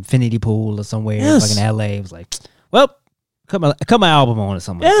in his infinity pool or somewhere, like in LA. It was like, well, cut my album on or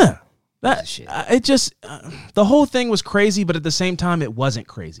something. Yeah, the whole thing was crazy, but at the same time, it wasn't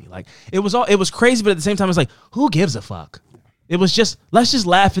crazy. Like, it was crazy, but at the same time, it's like, who gives a fuck? It was just, let's just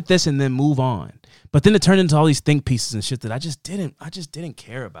laugh at this and then move on. But then it turned into all these think pieces and shit that I just didn't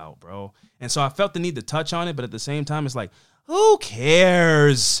care about, bro. And so I felt the need to touch on it, but at the same time, it's like, who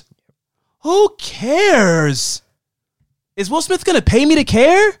cares? Who cares? Is Will Smith gonna pay me to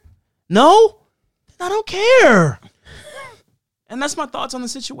care? No, I don't care. And that's my thoughts on the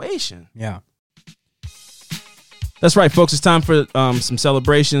situation. Yeah. That's right, folks. It's time for some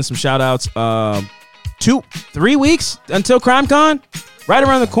celebrations, some shout outs. 3 weeks until CrimeCon. Right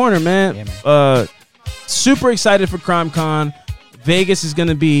around the corner, man. Yeah, man. Super excited for CrimeCon. Vegas is going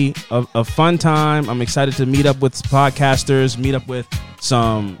to be a fun time. I'm excited to meet up with podcasters, meet up with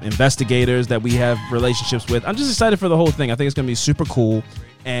some investigators that we have relationships with. I'm just excited for the whole thing. I think it's going to be super cool.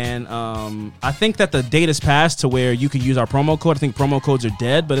 And I think that the date has passed to where you can use our promo code. I think promo codes are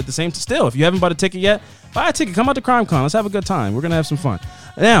dead, but at the same time, still, if you haven't bought a ticket yet, buy a ticket. Come out to CrimeCon. Let's have a good time. We're going to have some fun.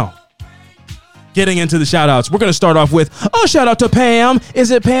 Now, getting into the shout outs, we're going to start off with, shout out to Pam. Is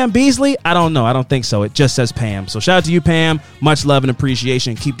it Pam Beasley? I don't know. I don't think so. It just says Pam. So shout out to you, Pam. Much love and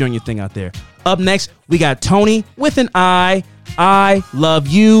appreciation. Keep doing your thing out there. Up next, we got Tony with an I. I love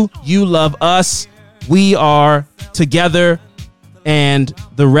you. You love us. We are together. And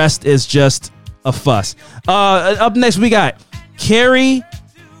the rest is just a fuss. Up next, we got Carrie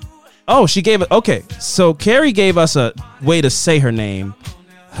Oh, she gave it. Okay, so Carrie gave us a way to say her name.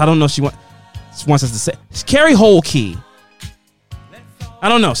 I don't know if she wants us to say. It's Carrie Holkey. I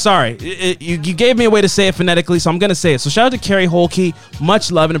don't know. Sorry. You gave me a way to say it phonetically, so I'm going to say it. So shout out to Carrie Holkey.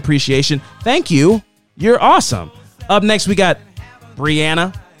 Much love and appreciation. Thank you. You're awesome. Up next, we got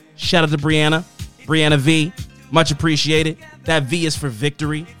Brianna. Shout out to Brianna. Brianna V. Much appreciated. That V is for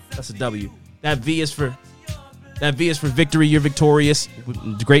victory. That's a W. That V is for victory. You're victorious.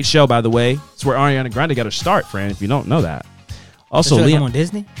 Great show, by the way. It's where Ariana Grande got her start, friend, if you don't know that. Also, Leon on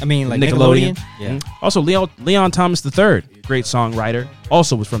Disney? I mean, like Nickelodeon. Yeah. Also, Leon Thomas III, great songwriter,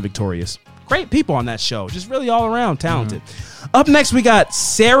 also was from Victorious. Great people on that show. Just really all around talented. Up next, we got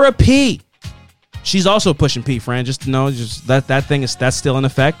Sarah P. She's also pushing P, friend. Just to know, that thing that's still in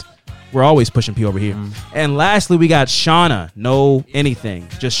effect. We're always pushing P over here. And lastly, we got Shauna. No anything,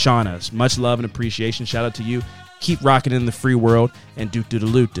 just Shauna. Much love and appreciation. Shout out to you. Keep rocking in the free world and do.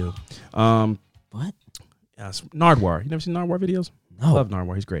 What? Nardwar. You never seen Nardwar videos? No. I love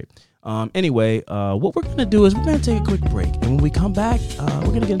Nardwar. He's great. Anyway, what we're going to do is we're going to take a quick break. And when we come back, we're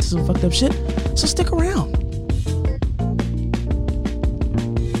going to get into some fucked up shit. So stick around.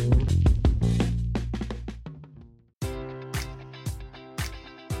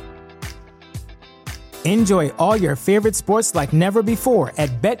 Enjoy all your favorite sports like never before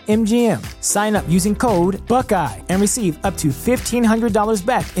at BetMGM. Sign up using code Buckeye and receive up to $1,500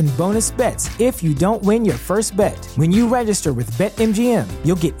 back in bonus bets if you don't win your first bet. When you register with BetMGM,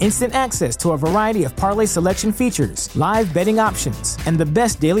 you'll get instant access to a variety of parlay selection features, live betting options, and the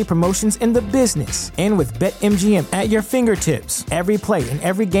best daily promotions in the business. And with BetMGM at your fingertips, every play and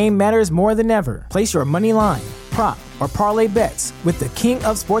every game matters more than ever. Place your money line, prop, or parlay bets with the king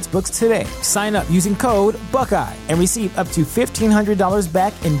of sportsbooks today. Sign up using code Buckeye and receive up to $1,500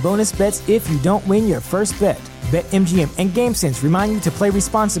 back in bonus bets if you don't win your first bet. BetMGM and GameSense remind you to play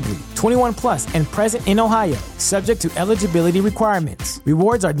responsibly. 21 plus and present in Ohio, subject to eligibility requirements.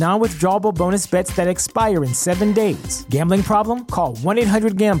 Rewards are non-withdrawable bonus bets that expire in 7 days. Gambling problem? Call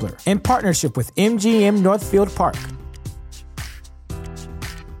 1-800-GAMBLER in partnership with MGM Northfield Park.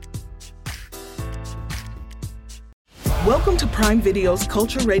 Welcome to Prime Video's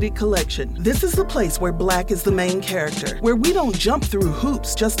Culture-Rated Collection. This is the place where Black is the main character, where we don't jump through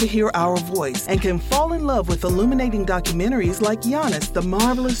hoops just to hear our voice, and can fall in love with illuminating documentaries like Giannis, The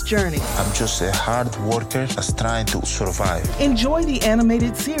Marvelous Journey. I'm just a hard worker that's trying to survive. Enjoy the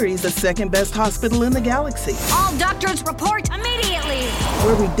animated series, The Second Best Hospital in the Galaxy. All doctors report immediately!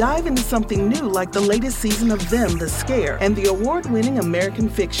 Where we dive into something new like the latest season of Them, The Scare, and the award-winning American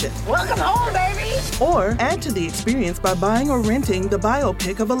Fiction. Welcome home, baby! Or add to the experience by buying or renting the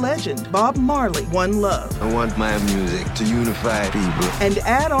biopic of a legend, Bob Marley, One Love. I want my music to unify people. And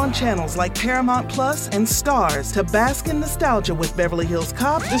add on channels like Paramount Plus and Stars to bask in nostalgia with Beverly Hills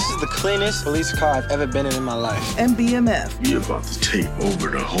Cop. This is the cleanest police car I've ever been in my life. And BMF. You're about to take over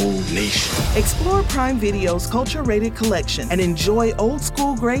the whole nation. Explore Prime Video's Culture-Rated Collection and enjoy old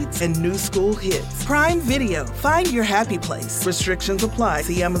school greats and new school hits. Prime Video. Find your happy place. Restrictions apply.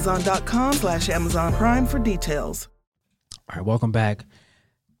 See Amazon.com/Amazon Prime for details. All right, welcome back.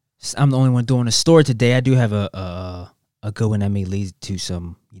 I'm the only one doing a story today. I do have a good one that may lead to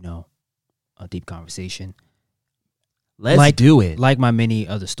some, a deep conversation. Let's do it. Like my many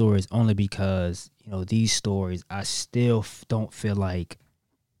other stories, only because, these stories, I still don't feel like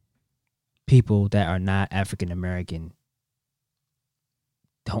people that are not African American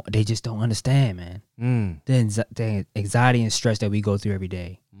they just don't understand, man. The anxiety and stress that we go through every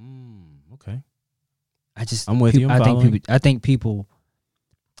day. Okay. I'm with you. I think people.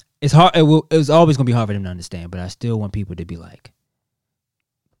 It's hard. It's always gonna be hard for them to understand, but I still want people to be like,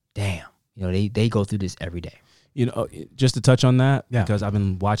 "Damn, they go through this every day." Just to touch on that, because I've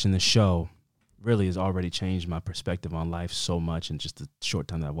been watching this show, really has already changed my perspective on life so much in just the short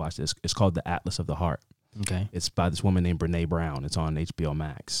time that I've watched this. It's called The Atlas of the Heart. Okay. It's by this woman named Brene Brown. It's on HBO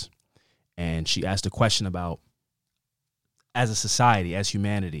Max, and she asked a question about, as a society, as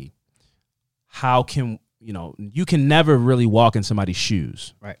humanity, how can you can never really walk in somebody's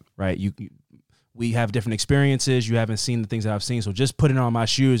shoes, right? We have different experiences. You haven't seen the things that I've seen, so just putting on my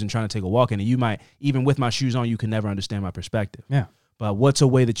shoes and trying to take a walk in it, you might, even with my shoes on, you can never understand my perspective. Yeah. But what's a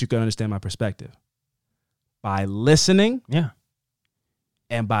way that you can understand my perspective? By listening. Yeah.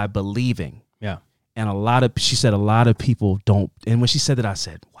 And by believing. Yeah. And she said a lot of people don't. And when she said that, I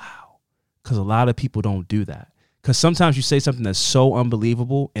said, wow, because a lot of people don't do that. Because sometimes you say something that's so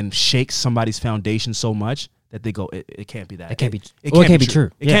unbelievable and shakes somebody's foundation so much that they go, it can't be that. It can't be. It can't be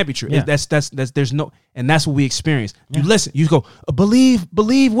true. It can't be true. Yeah. There's no, and that's what we experience. You listen. You go, believe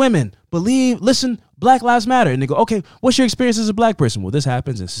women. Listen. Black Lives Matter. And they go, okay, what's your experience as a black person? Well, this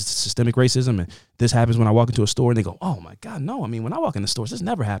happens. It's systemic racism. And this happens when I walk into a store. And they go, oh, my God, no. I mean, when I walk in the stores, this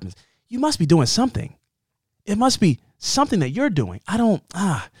never happens. You must be doing something. It must be something that you're doing.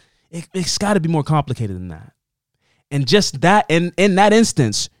 It's got to be more complicated than that. And just that, in that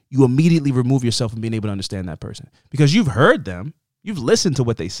instance, you immediately remove yourself from being able to understand that person. Because you've heard them. You've listened to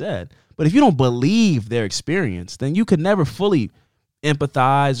what they said. But if you don't believe their experience, then you could never fully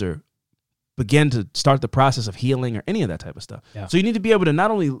empathize or begin to start the process of healing or any of that type of stuff. Yeah. So you need to be able to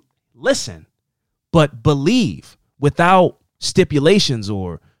not only listen, but believe without stipulations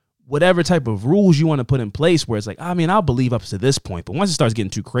or whatever type of rules you want to put in place where it's like, I mean, I'll believe up to this point. But once it starts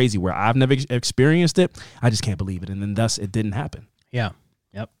getting too crazy where I've never experienced it, I just can't believe it. And then thus it didn't happen. Yeah.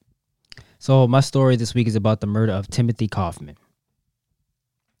 Yep. So my story this week is about the murder of Timothy Kaufman.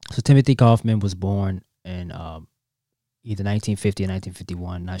 So Timothy Kaufman was born in either 1950 or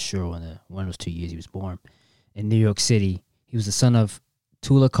 1951. Not sure when one of those 2 years he was born. In New York City. He was the son of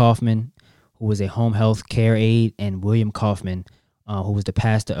Tula Kaufman, who was a home health care aide, and William Kaufman, who was the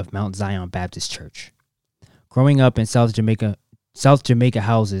pastor of Mount Zion Baptist Church. Growing up in South Jamaica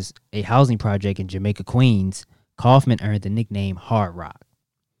houses, a housing project in Jamaica, Queens, Kaufman earned the nickname Hard Rock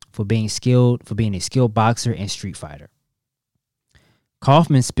for being a skilled boxer and street fighter.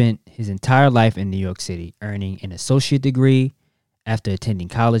 Kaufman spent his entire life in New York City, earning an associate degree after attending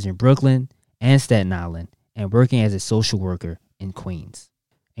college in Brooklyn and Staten Island and working as a social worker in Queens,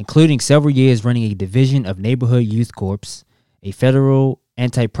 including several years running a division of Neighborhood Youth Corps, a federal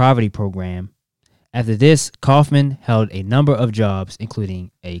anti-poverty program. After this, Kaufman held a number of jobs,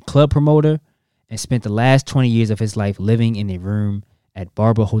 including a club promoter, and spent the last 20 years of his life living in a room at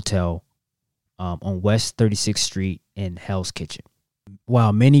Barber Hotel on West 36th Street in Hell's Kitchen.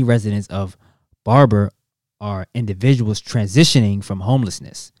 While many residents of Barber are individuals transitioning from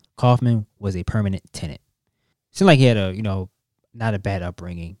homelessness, Kaufman was a permanent tenant. Seemed like he had not a bad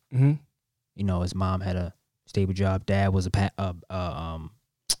upbringing. Mm-hmm. His mom had a stable job. Dad was a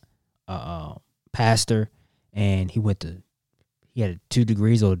pastor, and he had 2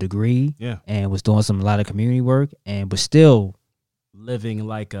 degrees or a degree, and was doing a lot of community work, and was still living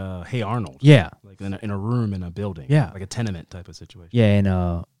like Hey Arnold. Yeah. Like in a room in a building. Yeah. Like a tenement type of situation. Yeah,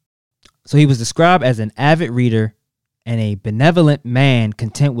 and so he was described as an avid reader and a benevolent man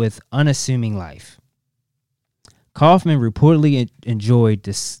content with unassuming life. Kaufman reportedly enjoyed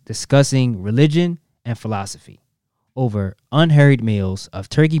discussing religion and philosophy over unhurried meals of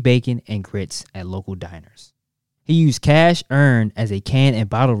turkey bacon and grits at local diners. He used cash earned as a can and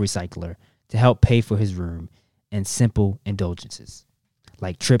bottle recycler to help pay for his room and simple indulgences,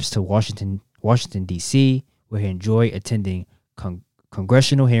 like trips to Washington, D.C., where he enjoyed attending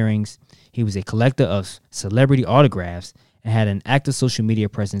congressional hearings. He was a collector of celebrity autographs and had an active social media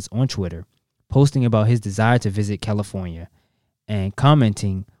presence on Twitter, posting about his desire to visit California and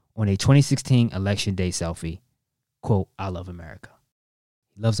commenting on a 2016 Election Day selfie, quote, "I love America."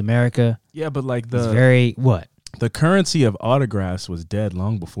 He loves America. Yeah, but like the currency of autographs was dead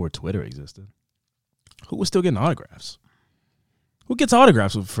long before Twitter existed. Who was still getting autographs? Who gets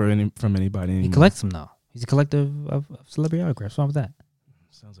autographs from anybody anymore? He collects them, though. He's a collector of celebrity autographs. What's wrong with that?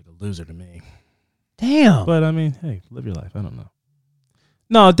 Sounds like a loser to me. Damn. But, I mean, hey, live your life. I don't know.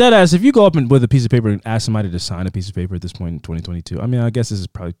 No, deadass, if you go up with a piece of paper and ask somebody to sign a piece of paper at this point in 2022, I mean, I guess this is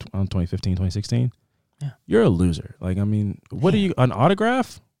probably 2015, 2016. Yeah. You're a loser. Like, I mean, what are you, an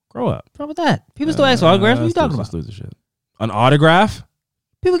autograph? Grow up. What's wrong with that? People still ask for autographs. What are you talking about? Loser shit. An autograph?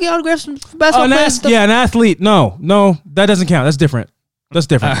 People get autographs from basketball players. Yeah, an athlete. No, that doesn't count. That's different. That's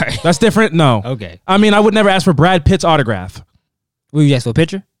different. Right. That's different. No. Okay. I mean, I would never ask for Brad Pitt's autograph. Will you ask for a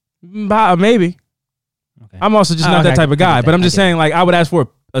picture? Maybe. Okay. I'm also just not that type of guy. But I'm just saying, like, I would ask for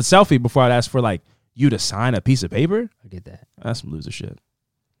a selfie before I'd ask for, like, you to sign a piece of paper. I get that. That's some loser shit.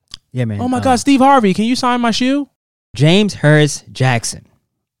 Yeah, man. Oh, my God, Steve Harvey, can you sign my shoe? James Harris Jackson,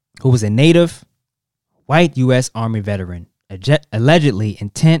 who was a native white U.S. Army veteran, allegedly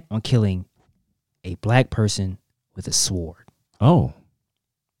intent on killing a black person with a sword. Oh.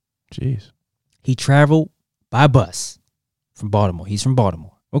 Jeez. He traveled by bus from Baltimore. He's from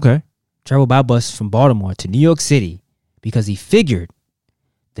Baltimore. Okay. Traveled by bus from Baltimore to New York City because he figured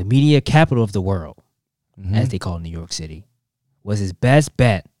the media capital of the world, as they call New York City, was his best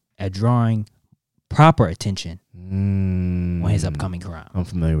bet at drawing proper attention on his upcoming crime. I'm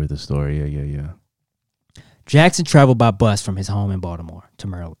familiar with the story. Yeah. Jackson traveled by bus from his home in Baltimore,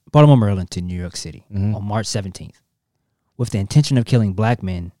 Maryland to New York City on March 17th with the intention of killing black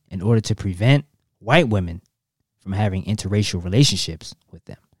men in order to prevent white women from having interracial relationships with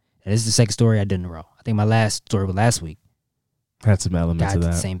them. And this is the second story I did in a row. I think my last story was last week. Had some elements of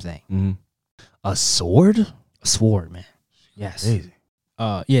that. The same thing. Mm-hmm. A sword? A sword, man. Yes. Crazy.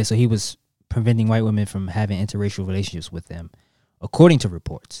 So he was preventing white women from having interracial relationships with them, according to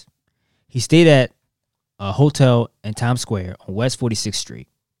reports. He stayed at a hotel in Times Square on West 46th Street.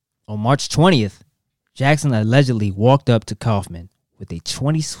 On March 20th, Jackson allegedly walked up to Kaufman with a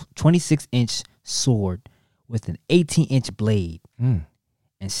 26-inch sword with an 18-inch blade and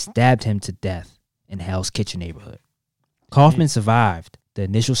stabbed him to death in Hell's Kitchen neighborhood. Kaufman survived the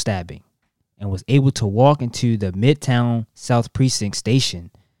initial stabbing and was able to walk into the Midtown South Precinct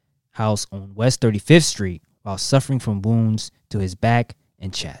Station house on West 35th Street while suffering from wounds to his back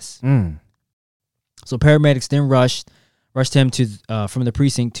and chest. So paramedics then rushed him to from the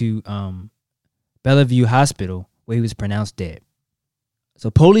precinct to Bellevue Hospital, where he was pronounced dead. So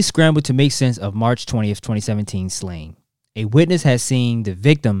police scrambled to make sense of March 20th, 2017 slaying. A witness had seen the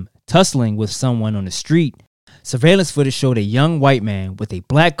victim tussling with someone on the street. Surveillance footage showed a young white man with a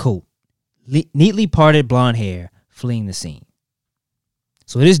black coat, neatly parted blonde hair, fleeing the scene.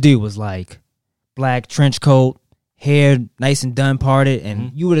 So this dude was like black trench coat, hair nice and done parted,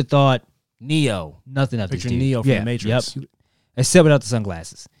 and you would have thought Neo. Nothing of this dude. Neo from the Matrix. Yep. Except without the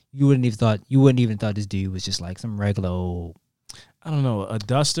sunglasses. You wouldn't even thought this dude was just like some regular old. I don't know, a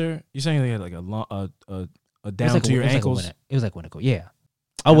duster. You're saying they had like a down to your ankles. It was like Winneco. Yeah,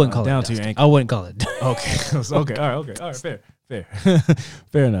 I wouldn't call it down a to your duster. ankle. I wouldn't call it. Okay. All right. Fair.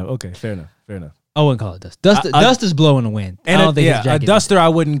 Fair enough. Okay. Fair enough. I wouldn't call it dust. Duster's blowing the wind. And I don't think his a jacket duster. I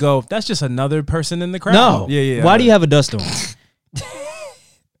wouldn't go. That's just another person in the crowd. No. Yeah. Why do you have a duster on?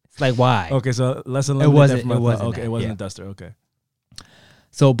 It's like why? Okay, so let's It wasn't. Okay, it wasn't a duster. Okay.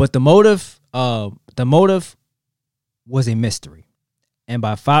 So, but the motive was a mystery, and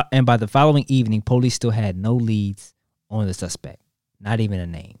by the following evening, police still had no leads on the suspect, not even a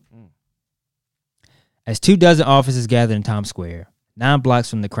name. As 24 officers gathered in Times Square, 9 blocks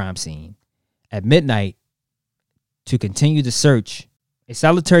from the crime scene, at midnight, to continue the search, a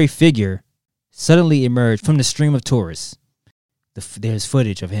solitary figure suddenly emerged from the stream of tourists. There's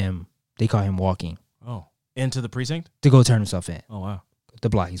footage of him. They call him walking. Oh, into the precinct to go turn himself in. Oh wow. The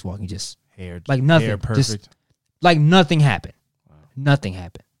block he's walking, just hair, like nothing, hair perfect, just like nothing happened. Wow. Nothing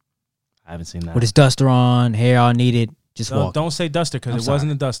happened. I haven't seen that. With his duster on, hair all needed, just walking. Don't say duster because it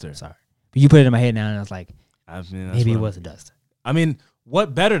wasn't a duster. Sorry, but you put it in my head now, and I was like, maybe it was a duster. I mean,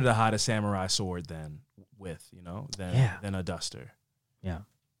 what better to hide a samurai sword than a duster? Yeah.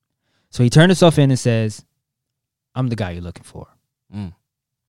 So he turned himself in and says, "I'm the guy you're looking for."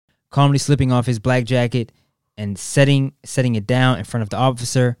 Calmly slipping off his black jacket and setting it down in front of the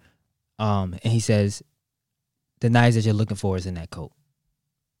officer, and he says, "The knives that you're looking for is in that coat."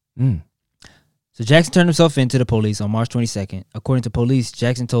 So Jackson turned himself in to the police on March 22nd. According to police,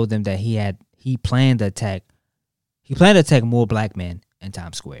 Jackson told them that he planned to attack more black men in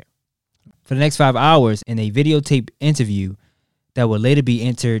Times Square. For the next 5 hours, in a videotape interview that would later be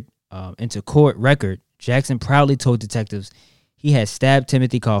entered into court record, Jackson proudly told detectives he had stabbed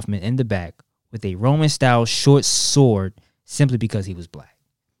Timothy Kaufman in the back with a Roman-style short sword simply because he was black.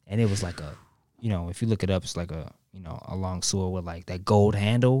 And it was like a, if you look it up, it's like a, a long sword with like that gold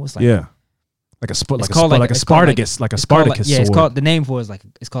handle. It's like like a Spartacus sword. The name for it is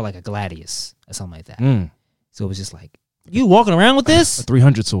it's called like a gladius or something like that. So it was just like, you walking around with this? A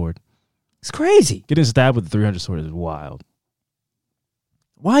 300 sword. It's crazy. Getting stabbed with a 300 sword is wild.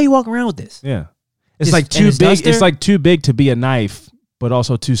 Why are you walking around with this? Yeah. It's like too big. Duster? It's like too big to be a knife, but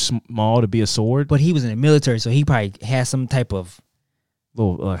also too small to be a sword. But he was in the military, so he probably had some type of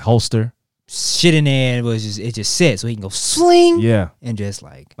little holster shit in there. And it just sit so he can go sling. Yeah, and just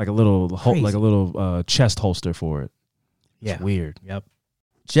like a little chest holster for it. Yeah, it's weird. Yep.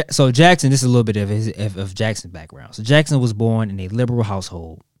 So Jackson, this is a little bit of Jackson's background. So Jackson was born in a liberal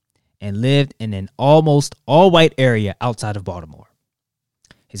household and lived in an almost all-white area outside of Baltimore.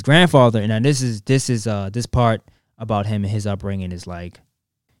 His grandfather, and this part about him and his upbringing is like,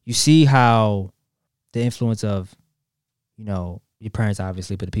 you see how the influence of, your parents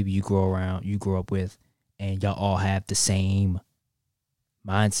obviously, but the people you grow up with, and y'all all have the same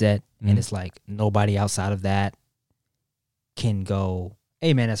mindset, and it's like nobody outside of that can go,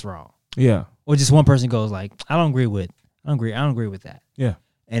 "Hey man, that's wrong." Yeah. Or just one person goes like, I don't agree with that. Yeah.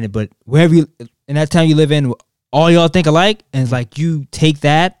 But wherever in that town you live in, all y'all think alike, and it's like you take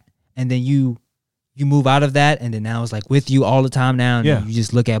that and then you move out of that, and then now it's like with you all the time now, and you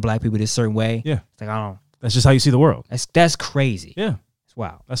just look at black people this certain way. Yeah. It's like, that's just how you see the world. That's crazy. Yeah. It's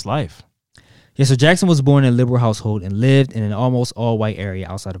wild. That's life. Yeah, so Jackson was born in a liberal household and lived in an almost all-white area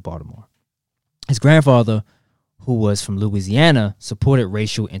outside of Baltimore. His grandfather, who was from Louisiana, supported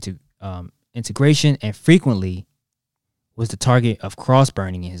racial integration and frequently was the target of cross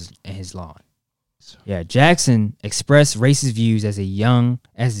burning in his lawn. Yeah, Jackson expressed racist views as young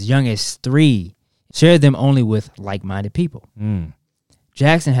as 3, shared them only with like-minded people.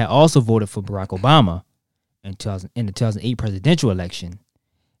 Jackson had also voted for Barack Obama in the 2008 presidential election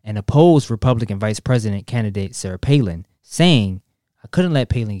and opposed Republican vice president candidate Sarah Palin, saying, "I couldn't let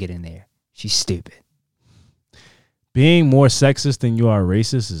Palin get in there. She's stupid." Being more sexist than you are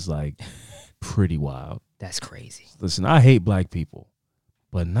racist is like pretty wild. That's crazy. Listen, I hate black people,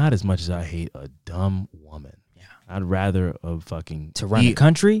 but not as much as I hate a dumb woman. Yeah, I'd rather a fucking to run the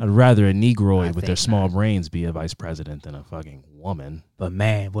country. I'd rather a Negroid with their small brains be a vice president than a fucking woman. But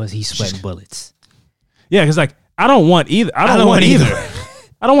man, was he sweating bullets? Yeah, because like I don't want either. I don't want either.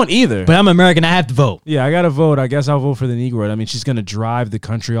 I don't want either. But I'm American. I have to vote. Yeah, I got to vote. I guess I'll vote for the Negroid. I mean, she's going to drive the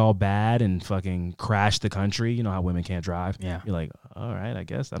country all bad and fucking crash the country. You know how women can't drive? Yeah. You're like, all right, I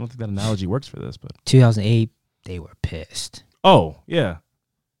guess. I don't think that analogy works for this. But 2008, they were pissed. Oh, yeah.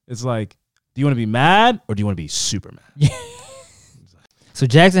 It's like, do you want to be mad or do you want to be super mad? Yeah. So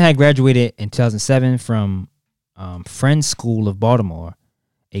Jackson had graduated in 2007 from Friends School of Baltimore,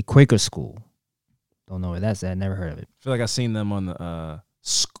 a Quaker school. Don't know where that's at. Never heard of it. I feel like I've seen them on the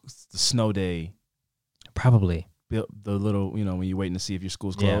snow day. Probably. The little, you know, when you're waiting to see if your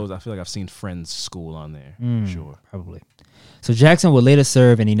school's closed. Yeah. I feel like I've seen Friends School on there. For sure. Probably. So Jackson would later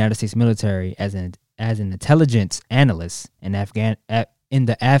serve in the United States military as an intelligence analyst in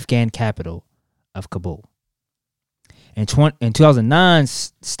the Afghan capital of Kabul. In 2009,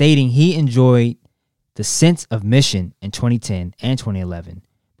 stating he enjoyed the sense of mission in 2010 and 2011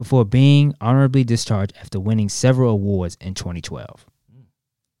 before being honorably discharged after winning several awards in 2012.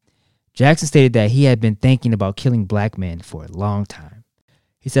 Jackson stated that he had been thinking about killing black men for a long time.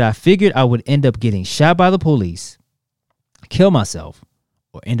 He said, "I figured I would end up getting shot by the police, kill myself,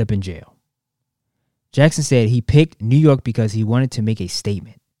 or end up in jail." Jackson said he picked New York because he wanted to make a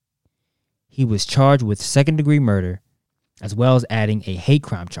statement. He was charged with second-degree murder, as well as adding a hate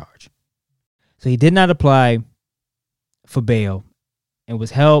crime charge. So he did not apply for bail and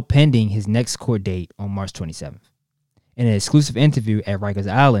was held pending his next court date on March 27th. In an exclusive interview at Rikers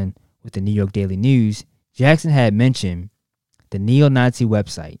Island with the New York Daily News, Jackson had mentioned the neo-Nazi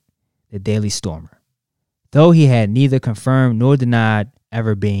website, the Daily Stormer, though he had neither confirmed nor denied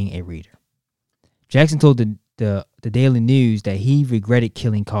ever being a reader. Jackson told the Daily News that he regretted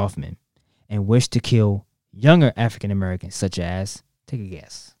killing Kaufman and wished to kill younger African Americans, such as, take a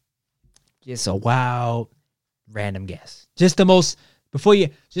guess. Just a wild, random guess. Just the most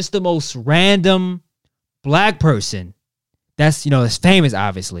random black person that's, that's famous,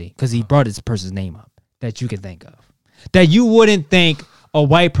 obviously, because he brought this person's name up, that you can think of. That you wouldn't think a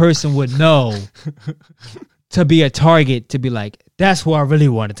white person would know to be a target, to be like, that's who I really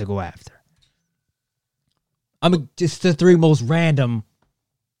wanted to go after. I mean, just the 3 most random.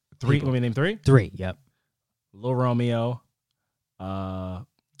 3? Let me name 3? 3, yep. Lil Romeo,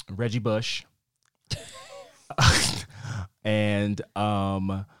 Reggie Bush, and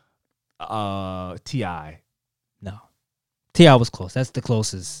T.I. No. T.I. was close. That's the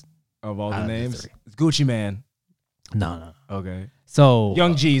closest of all the names. It's Gucci Man. No. Okay. So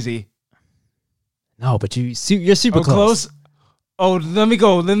Young Jeezy. No, but you're super close. Oh, let me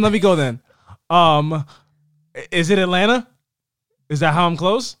go. Then let me go. Then, is it Atlanta? Is that how I'm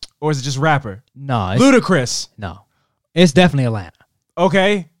close, or is it just rapper? No, Ludacris. No, it's definitely Atlanta.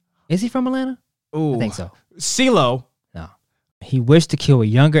 Okay. Is he from Atlanta? Ooh, I think so. CeeLo. No, he wished to kill a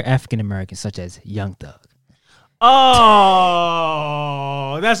younger African American, such as Young Thug. Oh,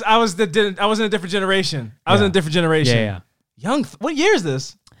 I was in a different generation. I was in a different generation. Yeah. What year is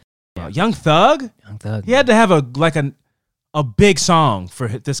this? Yeah. Young Thug. Young Thug. He had to have a big song for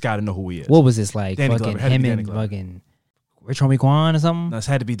this guy to know who he is. What was this like? Danny fucking Glover. him and fucking Rich Homie Quan or something? No, this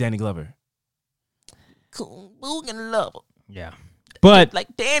had to be Danny Glover. Cool, boogin' lover. Yeah, but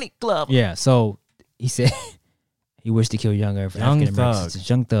like Danny Glover. Yeah, so he said he wished to kill younger African Americans,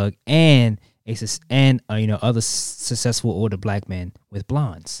 Young Thug, and other successful older black men with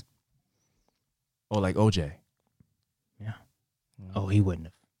blondes. Oh, like OJ. Yeah. Oh, he wouldn't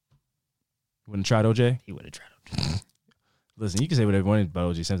have. Wouldn't have tried OJ? He would have tried OJ. Listen, you can say whatever you want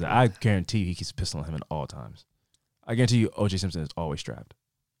about OJ Simpson. I guarantee he keeps a pistol on him at all times. I guarantee you OJ Simpson is always strapped.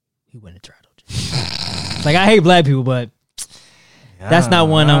 He wouldn't have tried OJ. Like, I hate black people, but that's not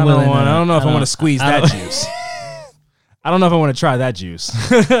one I'm willing to. I don't know if I want to squeeze that juice. I don't know if I want to try that juice.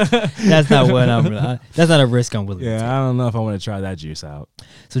 That's not what that's not a risk I'm willing to take. I don't know if I want to try that juice out.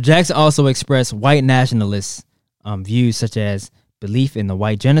 So Jackson also expressed white nationalist views such as belief in the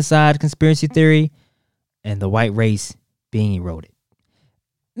white genocide conspiracy theory and the white race being eroded.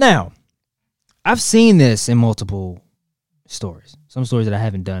 Now, I've seen this in multiple stories. Some stories that I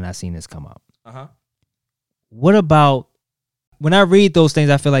haven't done, I've seen this come up. What about when I read those things?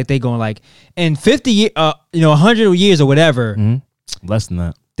 I feel like they going like in 50 years, 100 years or whatever. Mm-hmm. Less than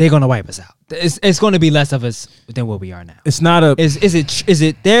that. They're gonna wipe us out. It's going to be less of us than what we are now. It's not a. Is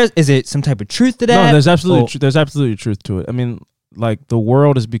it some type of truth to that? No, there's absolutely truth to it. I mean, like the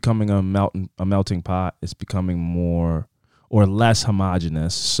world is becoming a melting pot. It's becoming more or less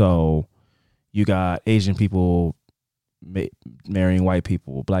homogenous. So you got Asian people marrying white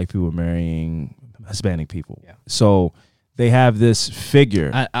people, black people marrying Hispanic people. Yeah. So they have this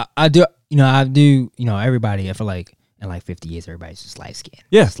figure. I do. Everybody. I feel like in like 50 years, everybody's just light skinned.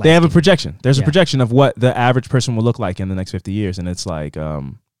 Yeah, they have a projection. There's a projection of what the average person will look like in the next 50 years, and it's like,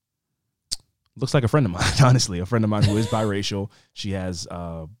 looks like a friend of mine. Honestly, a friend of mine who is biracial. She has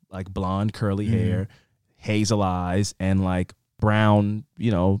like blonde curly hair, hazel eyes, and like brown,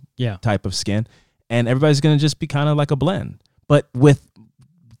 type of skin, and everybody's gonna just be kind of like a blend, but with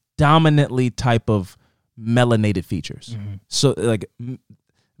dominantly type of melanated features. So like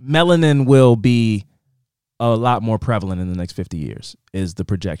melanin will be a lot more prevalent in the next 50 years is the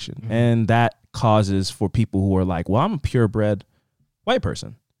projection. And that causes for people who are like, well, I'm a purebred white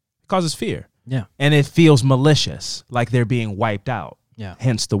person. It causes fear. Yeah. And it feels malicious, like they're being wiped out. Yeah.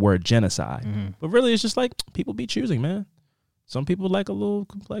 Hence the word genocide. But really it's just like people be choosing, man. Some people like a little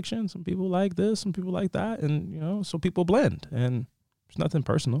complexion. Some people like this. Some people like that. And, so people blend. And it's nothing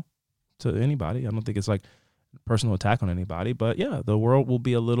personal to anybody. I don't think it's like a personal attack on anybody. But yeah, the world will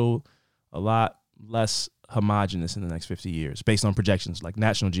be a lot less homogenous in the next 50 years based on projections. Like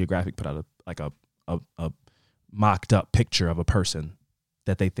National Geographic put out a mocked up picture of a person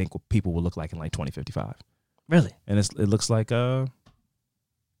that they think people will look like in like 2055. Really? And it looks like I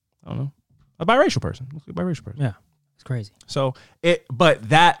don't know, a biracial person. Yeah, it's crazy. So but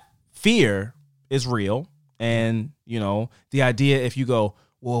that fear is real, and the idea if you go,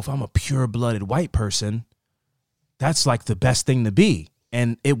 well, if I'm a pure-blooded white person, that's like the best thing to be,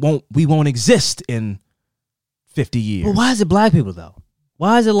 and we won't exist in 50 years. Well, why is it black people though?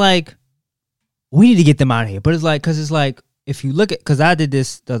 Why is it like we need to get them out of here? But it's like, because it's like, if you look at, because I did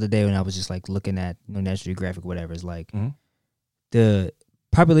this the other day when I was just like looking at National Geographic, whatever. It's like the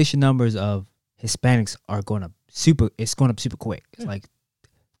population numbers of Hispanics are going up super. It's going up super quick. It's like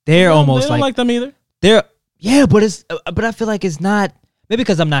they're almost they don't like them either. But I feel like it's not, maybe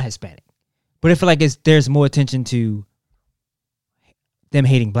because I'm not Hispanic, but I feel like there's more attention to them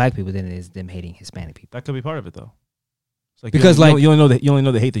hating black people than it is them hating Hispanic people. That could be part of it though. It's like because you only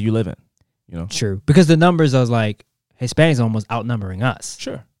know the hate that you live in. True. Because the numbers are like Hispanics are almost outnumbering us.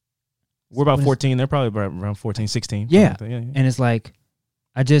 Sure. We're about 14. They're probably around 14, 16. Yeah. And it's like,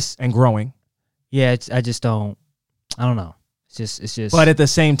 and growing. Yeah. I just don't. I don't know. It's just. But at the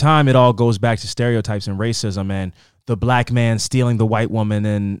same time, it all goes back to stereotypes and racism and the black man stealing the white woman,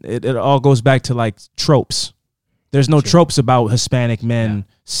 and it all goes back to like tropes. There's no tropes about Hispanic men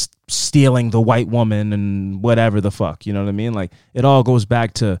stealing the white woman and whatever the fuck. You know what I mean? Like it all goes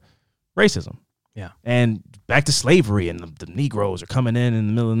back to racism. Yeah. And back to slavery, and the Negroes are coming in the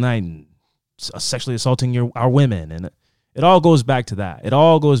middle of the night and sexually assaulting our women. And it all goes back to that. It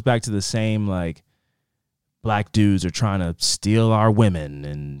all goes back to the same, like, black dudes are trying to steal our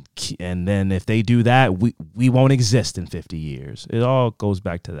women. And then if they do that, we won't exist in 50 years. It all goes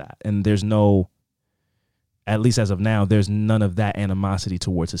back to that. And there's no, at least as of now, there's none of that animosity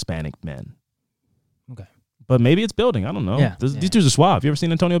towards Hispanic men. Okay. But maybe it's building. I don't know. Yeah. These dudes are suave. You ever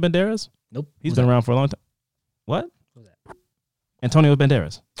seen Antonio Banderas? Nope. He's been around for a long time. What? Who's that? Antonio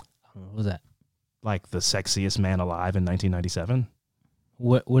Banderas. Who's that? Like the sexiest man alive in 1997.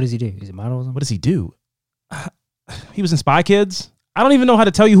 What does he do? Is it model or something? What does he do? He was in Spy Kids. I don't even know how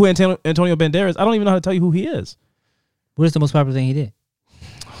to tell you who Antonio Banderas. I don't even know how to tell you who he is. What is the most popular thing he did?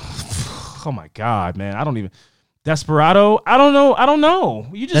 Oh my God, man! I don't even. Desperado. I don't know.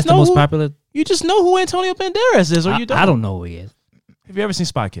 You just That's know the most popular. You just know who Antonio Banderas is, or you don't. I don't know who he is. Have you ever seen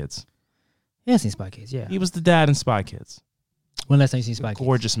Spy Kids? Yeah, I've seen Spy Kids. Yeah, he was the dad in Spy Kids. When last time you seen Spy Kids?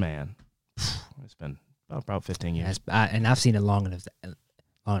 Gorgeous man. It's been about 15 years. And I've seen it longer than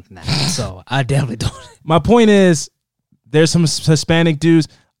that. So I definitely don't. My point is, there's some Hispanic dudes.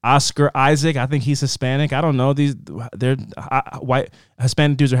 Oscar Isaac, I think he's Hispanic. I don't know. They're white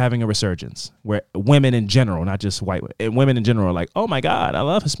Hispanic dudes are having a resurgence where women in general, not just white women in general, are like, oh my God, I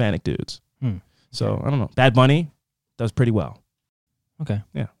love Hispanic dudes. So I don't know. Bad Bunny does pretty well. Okay.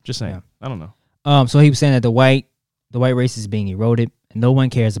 Yeah. Just saying. Yeah. I don't know. So he was saying that the white race is being eroded and no one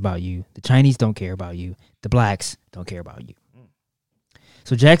cares about you. The Chinese don't care about you. The blacks don't care about you.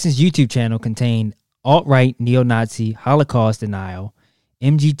 So Jackson's YouTube channel contained alt-right, neo-Nazi, Holocaust denial,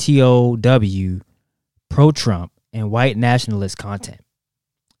 MGTOW, pro-Trump, and white nationalist content.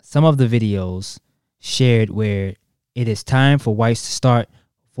 some of the videos shared where it is time for whites to start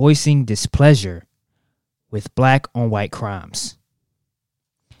voicing displeasure with black on white crimes.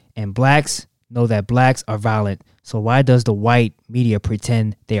 And blacks know that blacks are violent, so why does the white media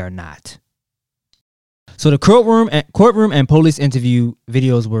pretend they are not? So the courtroom and police interview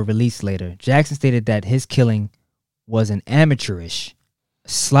videos were released later. Jackson stated that his killing was an amateurish,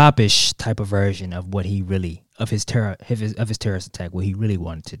 sloppish type of version of what he really of his terrorist attack, what he really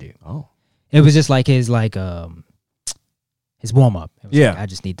wanted to do. Oh, it was just like his warm up. Yeah, like, I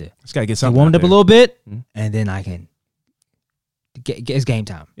just need to. Just gotta get something. Warmed up a little bit, and then I can get it's game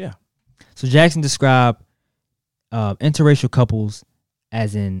time. Yeah. So Jackson described interracial couples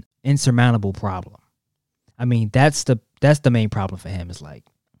as an insurmountable problem. I mean, that's the main problem for him. Is like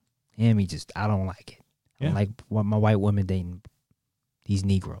him. I don't like it. I don't like my white women dating these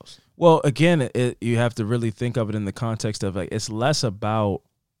Negroes. Well, again, you have to really think of it in the context of like it's less about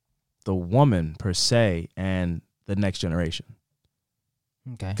the woman per se and the next generation.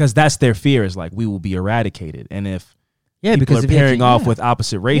 Okay. Because that's their fear is like we will be eradicated, and if people because are pairing off with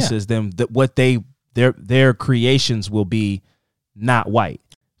opposite races, then their creations will be not white.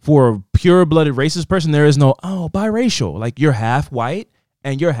 For a pure-blooded racist person, there is no biracial. Like you're half white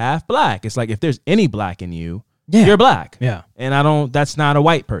and you're half black. It's like if there's any black in you, you're black. Yeah. And that's not a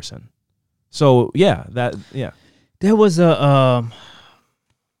white person. So yeah. There was a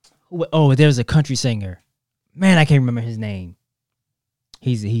there's a country singer. Man, I can't remember his name.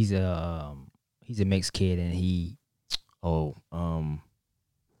 He's a mixed kid, and the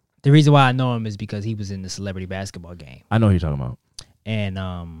reason why I know him is because he was in the celebrity basketball game. I know who you're talking about. And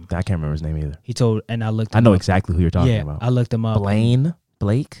I can't remember his name either. I know exactly who you're talking about. I looked him up.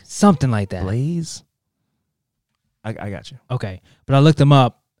 Blake? Something like that. Blaze? I got you. Okay. But I looked him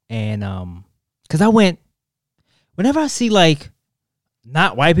up, and because whenever I see like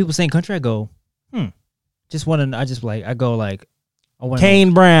not white people saying country, I go,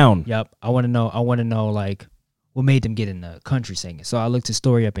 Kane Brown. Yep. I want to know like what made them get in the country singing. So I looked his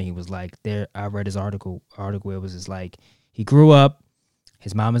story up, and he was like I read his article where it was just like he grew up,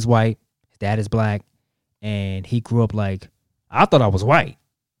 his mom is white, his dad is black, and he grew up like, I thought I was white.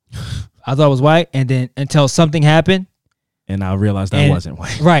 And then until something happened. And I realized I wasn't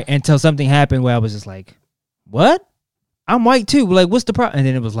white. Right. Until something happened where I was just like, what? I'm white too. Like, what's the problem? And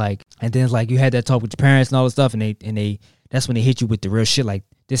then it's like you had that talk with your parents and all this stuff, and they that's when they hit you with the real shit. Like,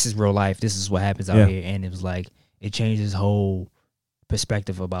 this is real life. This is what happens out here. And it was like, it changed his whole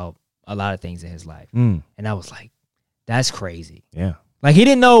perspective about a lot of things in his life. And I was like, that's crazy. Yeah. Like, he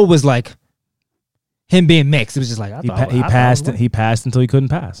didn't know it was like him being mixed. It was just like, he passed until he couldn't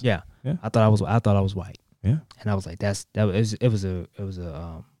pass. Yeah. Yeah. I thought I was white. Yeah. And I was like, it was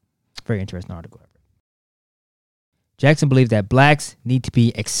a very interesting article. Jackson believed that blacks need to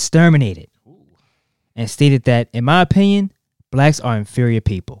be exterminated and stated that, in my opinion, blacks are inferior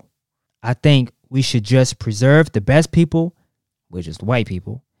people. I think we should just preserve the best people, which is the white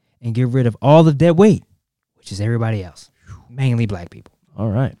people, and get rid of all the dead weight, which is everybody else, mainly black people.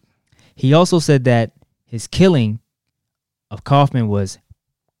 All right. He also said that his killing of Kaufman was,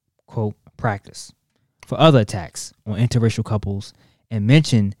 quote, practice for other attacks on interracial couples, and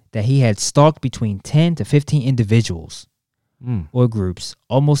mentioned that he had stalked between 10 to 15 individuals or groups,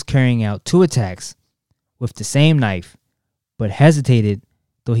 almost carrying out 2 attacks with the same knife, but hesitated,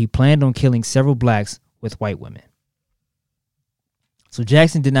 though he planned on killing several blacks with white women. So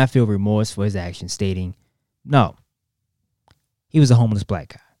Jackson did not feel remorse for his actions, stating, no, he was a homeless black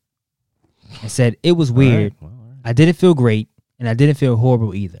guy, and said it was weird. All right. I didn't feel great, and I didn't feel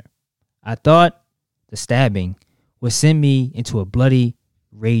horrible either. I thought the stabbing would send me into a bloody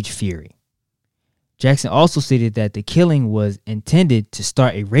rage fury. Jackson also stated that the killing was intended to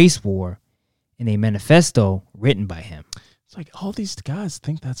start a race war in a manifesto written by him. It's like all these guys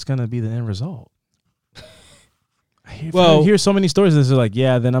think that's going to be the end result. I hear so many stories that are like,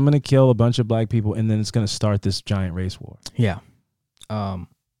 yeah, then I'm going to kill a bunch of black people, and then it's going to start this giant race war. Yeah.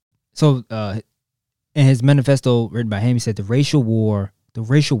 So in his manifesto written by him, he said the racial war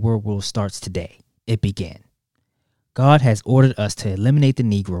starts today. It began. God has ordered us to eliminate the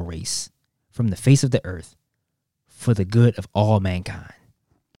Negro race from the face of the earth for the good of all mankind.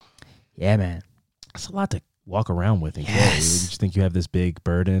 Yeah, man. That's a lot to walk around with. And yes. You just think you have this big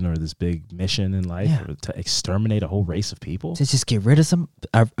burden or this big mission in life to exterminate a whole race of people? To just get rid of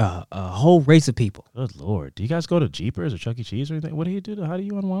a whole race of people. Good Lord. Do you guys go to Jeepers or Chuck E. Cheese or anything? What do you do? How do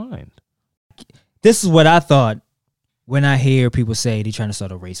you unwind? This is what I thought when I hear people say they're trying to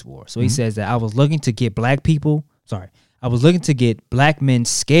start a race war. So he says that I was looking to get black men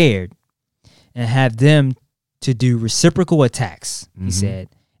scared and have them to do reciprocal attacks, he said,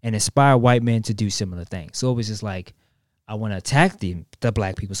 and inspire white men to do similar things. So it was just like, I want to attack the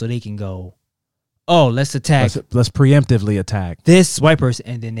black people so they can go, oh, let's attack. Let's preemptively attack this white person.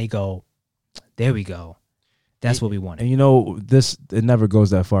 And then they go, there we go. That's what we want. And it never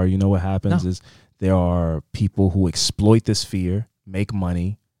goes that far. You know what happens is there are people who exploit this fear, make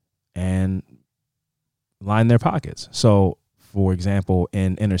money, and line their pockets. So, for example,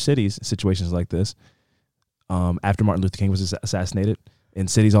 in inner cities, situations like this, after Martin Luther King was assassinated, in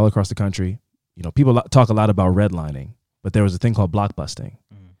cities all across the country, people talk a lot about redlining, but there was a thing called blockbusting.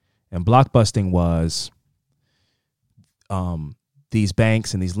 And blockbusting was these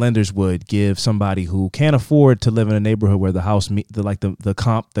banks and these lenders would give somebody who can't afford to live in a neighborhood where the house,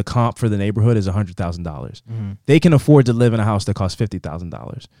 the comp for the neighborhood is $100,000. They can afford to live in a house that costs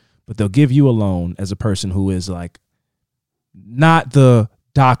 $50,000, but they'll give you a loan as a person who is like not the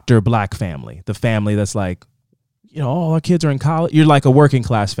doctor black family, the family that's like, all our kids are in college. You're like a working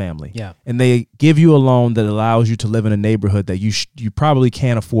class family. Yeah. And they give you a loan that allows you to live in a neighborhood that you probably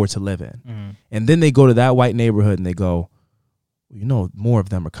can't afford to live in. And then they go to that white neighborhood and they go, more of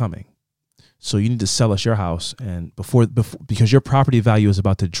them are coming. So you need to sell us your house and before because your property value is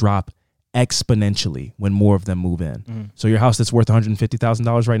about to drop exponentially when more of them move in. So your house that's worth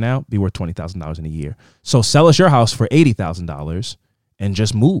 $150,000 right now be worth $20,000 in a year. So sell us your house for $80,000 and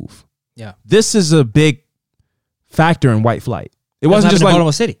just move. Yeah. This is a big factor in white flight. It wasn't just like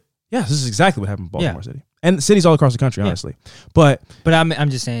Baltimore City. Yeah, this is exactly what happened in Baltimore City. And cities all across the country, honestly. But I'm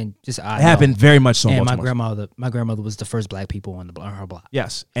just saying, it happened very much so. And my grandmother was the first black people on her block.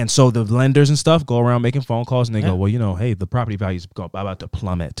 Yes, and so the lenders and stuff go around making phone calls, and they go, well, hey, the property value is about to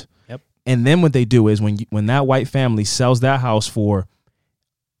plummet. Yep. And then what they do is when that white family sells that house for,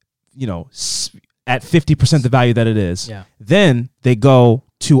 at 50% the value that it is, then they go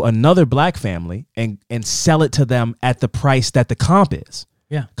to another black family and sell it to them at the price that the comp is.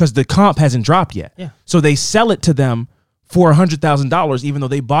 Yeah. Because the comp hasn't dropped yet. Yeah. So they sell it to them for $100,000, even though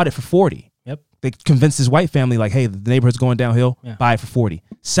they bought it for $40,000. Yep. They convinced this white family, like, hey, the neighborhood's going downhill, buy it for $40,000.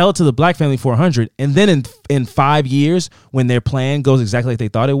 Sell it to the black family for $100,000. And then in 5 years, when their plan goes exactly like they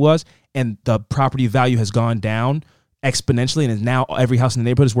thought it was, and the property value has gone down exponentially, and is now every house in the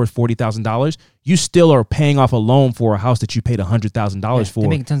neighborhood is worth $40,000, you still are paying off a loan for a house that you paid $100,000 for. They're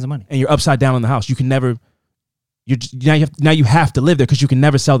making tons of money. And you're upside down on the house. You can never... Now you have to live there because you can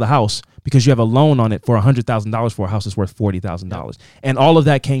never sell the house because you have a loan on it for $100,000 for a house that's worth $40,000. And all of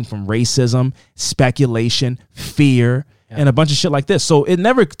that came from racism, speculation, fear, and a bunch of shit like this. So it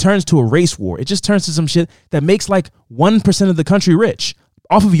never turns to a race war. It just turns to some shit that makes like 1% of the country rich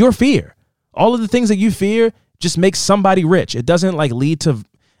off of your fear. All of the things that you fear just makes somebody rich. It doesn't like lead to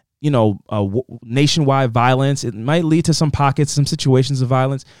nationwide violence. It might lead to some pockets, some situations of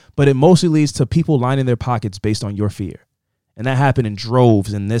violence, but it mostly leads to people lining their pockets based on your fear. And that happened in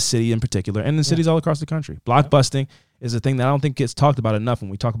droves in this city in particular and in cities all across the country. Blockbusting is a thing that I don't think gets talked about enough when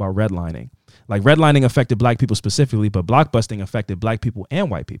we talk about redlining. Like redlining affected black people specifically, but blockbusting affected black people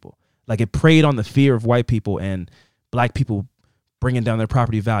and white people. Like it preyed on the fear of white people and black people bringing down their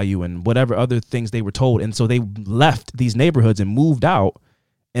property value and whatever other things they were told. And so they left these neighborhoods and moved out.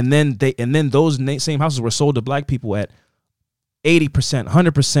 And then those same houses were sold to black people at 80%,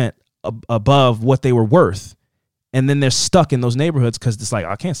 100% above what they were worth. And then they're stuck in those neighborhoods because it's like,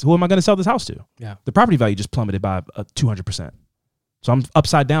 who am I going to sell this house to? Yeah. The property value just plummeted by 200%. So I'm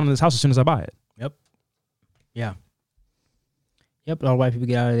upside down in this house as soon as I buy it. Yep. Yeah. Yep. All the white people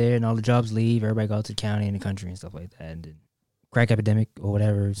get out of there and all the jobs leave. Everybody goes to the county and the country and stuff like that. And then crack epidemic or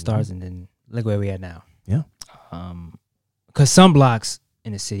whatever starts. And then look where we at now. Yeah. Because some blocks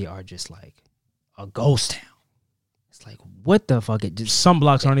in the city are just like a ghost town. It's like, what the fuck? Some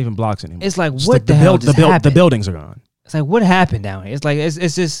blocks aren't even blocks anymore. It's like, what the hell just happened? The buildings are gone. It's like, what happened down here? It's like,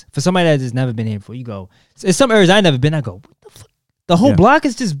 it's just, for somebody that has never been here before, you go, it's some areas I've never been, I go, what the fuck? The whole block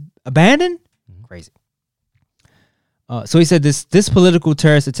is just abandoned? Crazy. So he said this political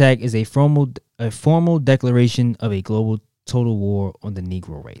terrorist attack is a formal declaration of a global total war on the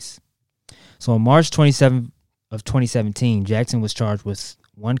Negro race. So on March 27th of 2017, Jackson was charged with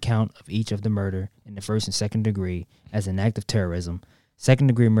 1 count of each of the murder in the first and second degree as an act of terrorism, second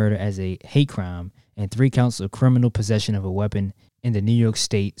degree murder as a hate crime, and 3 counts of criminal possession of a weapon in the New York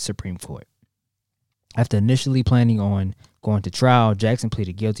State Supreme Court. After initially planning on going to trial, Jackson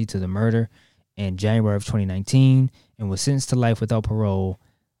pleaded guilty to the murder in January of 2019 and was sentenced to life without parole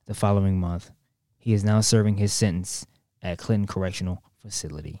the following month. He is now serving his sentence at Clinton Correctional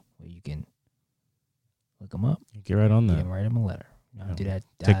Facility, where you can look him up. Get right on that. Yeah, write him a letter. I'll do that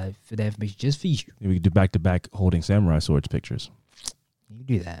for that information just for you. We could do back-to-back holding samurai swords pictures. You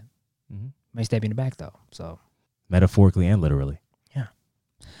do that. Might stab you in the back, though. So metaphorically and literally. Yeah.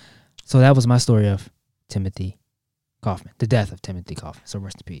 So that was my story of Timothy Kaufman, the death of Timothy Kaufman. So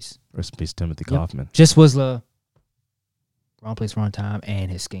rest in peace. Rest in peace, Timothy Kaufman. Just was the wrong place, wrong time,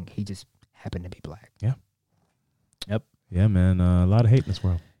 and his skin. He just happened to be black. Yeah. Yep. Yeah, man. A lot of hate in this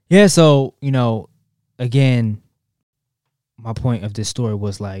world. Yeah. So again, my point of this story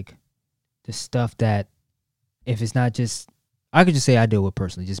was like the stuff that if it's not just, I could just say I deal with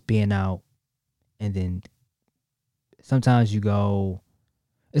personally, just being out, and then sometimes you go.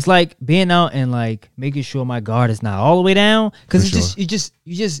 It's like being out and like making sure my guard is not all the way down, because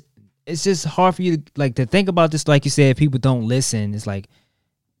it's just hard for you to like to think about this. Like you said, if people don't listen, it's like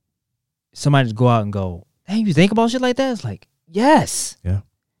somebody just go out and go, "Hey, you think about shit like that?" It's like, yes, yeah.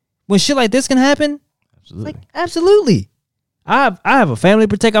 When shit like this can happen, absolutely, it's like absolutely. I have a family to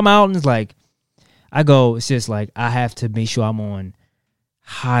protect. I'm out, and it's like I go. It's just like I have to make sure I'm on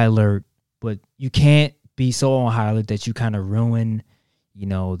high alert, but you can't be so on high alert that you kind of ruin,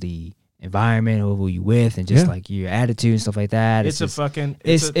 the environment or who you with, and just like your attitude and stuff like that. It's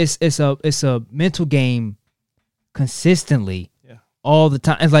a mental game consistently all the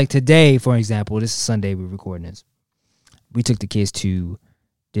time. It's like today, for example, this is Sunday, we're recording this. We took the kids to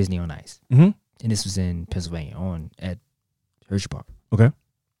Disney on Ice. Mm-hmm. And this was in Pennsylvania at Hershey Park. Okay.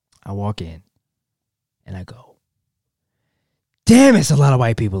 I walk in and I go, damn, it's a lot of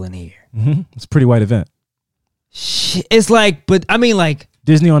white people in here. Mm-hmm. It's a pretty white event. Shit, it's like, but I mean, like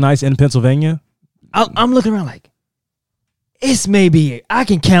Disney on Ice in Pennsylvania. I'm looking around like it's maybe I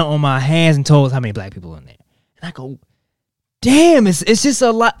can count on my hands and toes how many black people are in there, and I go, damn, it's just a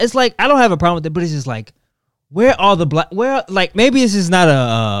lot. It's like I don't have a problem with it, but it's just like where are the black? Where like maybe this is not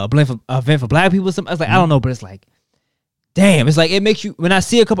a event for black people or something. I was like I don't know, but it's like, damn, it's like it makes you when I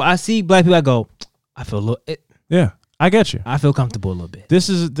see black people, I go, I feel a little. Yeah. I get you. I feel comfortable a little bit. This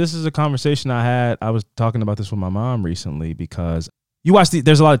is a conversation I had. I was talking about this with my mom recently because you watch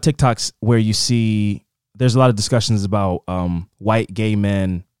there's a lot of TikToks where you see there's a lot of discussions about white gay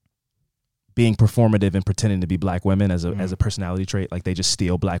men being performative and pretending to be black women as a personality trait. Like they just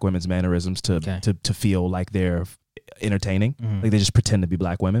steal black women's mannerisms to feel like they're entertaining. Like they just pretend to be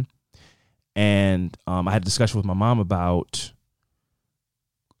black women. And I had a discussion with my mom about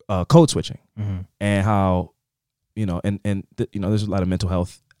code switching and how. There's a lot of mental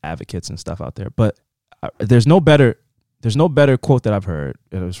health advocates and stuff out there, but there's no better quote that I've heard.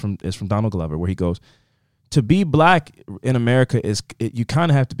 It's from Donald Glover, where he goes, "To be black in America you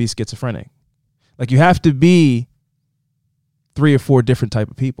kind of have to be schizophrenic, like you have to be 3 or 4 different type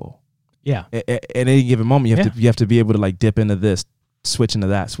of people. Yeah, at any given moment, you have to be able to like dip into this, switch into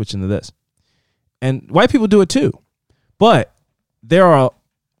that, switch into this, and white people do it too, but there are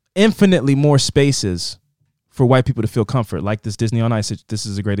infinitely more spaces." For white people to feel comfort, like this Disney on Ice, this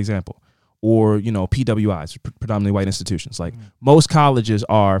is a great example. Or, PWIs, predominantly white institutions. Like most colleges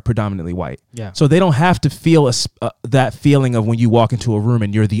are predominantly white. Yeah. So they don't have to feel that feeling of when you walk into a room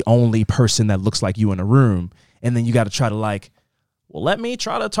and you're the only person that looks like you in a room. And then you got to try to let me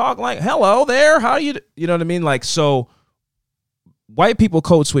try to talk like, hello there, how you know what I mean? Like, so white people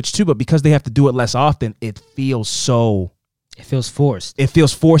code switch too, but because they have to do it less often, it feels so... It feels forced. It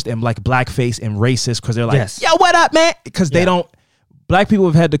feels forced and like blackface and racist because they're like, yes. Yo, what up, man? Because they don't. Black people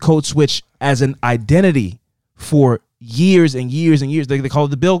have had to code switch as an identity for years and years and years. They call it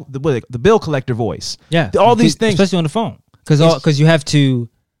the bill collector voice. Yeah, all these things, especially on the phone, because you have to.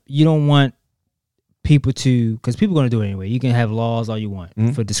 You don't want people to, because people are going to do it anyway. You can have laws all you want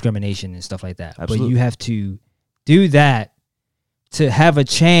for discrimination and stuff like that, Absolutely. but you have to do that. To have a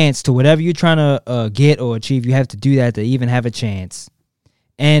chance to whatever you're trying to get or achieve, you have to do that to even have a chance,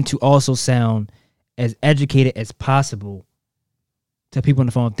 and to also sound as educated as possible to people on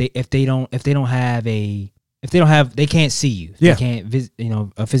the phone. If they can't see you, they can't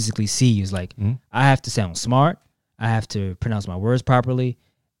physically see you. It's like I have to sound smart, I have to pronounce my words properly,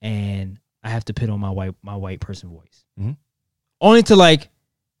 and I have to put on my white person voice, only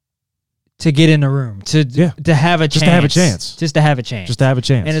to get in the room, to have a chance. Just to have a chance.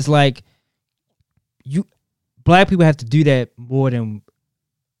 And it's like, black people have to do that more than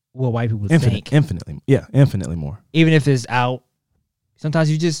what white people think. Infinitely more. Even if it's out,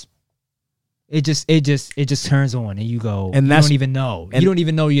 sometimes it just turns on and you go, and you don't even know. You don't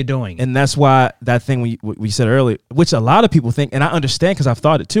even know you're doing it. And that's why that thing we said earlier, which a lot of people think, and I understand because I've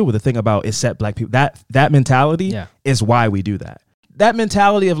thought it too, with the thing about it's set black people, that mentality is why we do that. That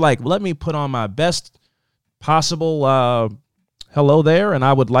mentality of like, let me put on my best possible hello there, and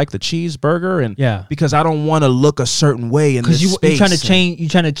I would like the cheeseburger, and because I don't want to look a certain way in this space. You're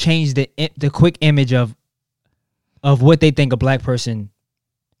trying to change the quick image of what they think a black person.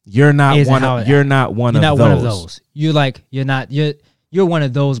 You're not one of those. You're not. You're you're one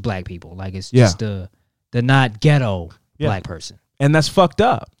of those black people. Like it's just the not ghetto black person. And that's fucked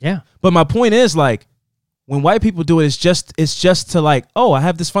up. Yeah. But my point is, like, when white people do it, it's just to like, oh, I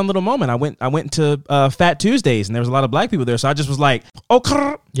have this fun little moment. I went to Fat Tuesdays and there was a lot of black people there, so I just was like,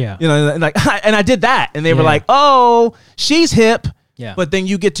 oh, yeah, you know, and like, and I did that, and they were like, oh, she's hip. Yeah. But then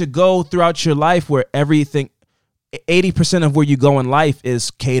you get to go throughout your life where everything, 80% of where you go in life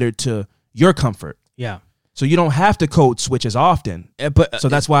is catered to your comfort. Yeah. So you don't have to code switch as often. So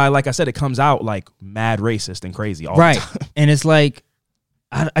that's why, like I said, it comes out like mad racist and crazy all the time. And it's like,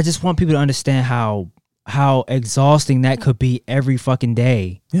 I just want people to understand how exhausting that could be every fucking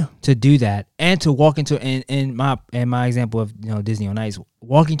day. Yeah. To do that and to walk into in my example of, you know, Disney on Ice,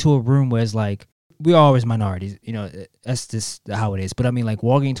 walking to a room where it's like, we're always minorities, you know, that's just how it is. But I mean, like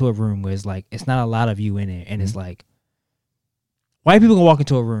walking into a room where it's like, it's not a lot of you in it. And it's like, white people can walk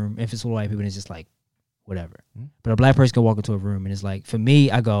into a room, if it's white people, and it's just like, whatever. But a black person can walk into a room and it's like, for me,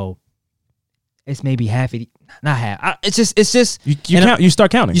 I go, it's maybe half, not half. It's just. You count, you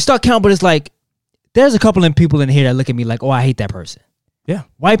start counting. You start counting, but it's like, there's a couple of people in here that look at me like, oh, I hate that person. Yeah.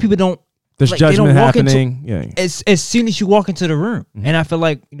 White people don't. There's like, judgment happening. As soon as you walk into the room. And I feel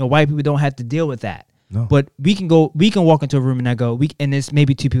like, you know, white people don't have to deal with that. No. But we can walk into a room and I go, and there's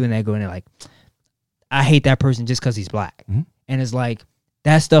maybe two people in there going, like, I hate that person just because he's black. And it's like,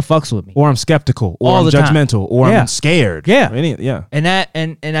 that stuff fucks with me. Or I'm skeptical, or all I'm judgmental, or I'm scared. Yeah. And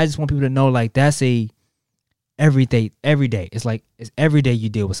And I just want people to know, like, that's every day. It's like, it's every day you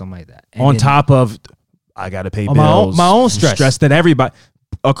deal with something like that. And on top of, I got to pay bills. My own stress. Stress that everybody,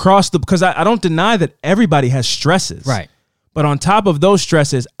 because I don't deny that everybody has stresses. Right. But on top of those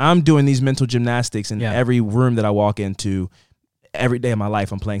stresses, I'm doing these mental gymnastics in every room that I walk into. Every day of my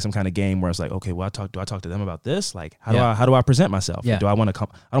life, I'm playing some kind of game where it's like, okay, well, do I talk to them about this? Like, how do I present myself? Yeah. Do I want to come?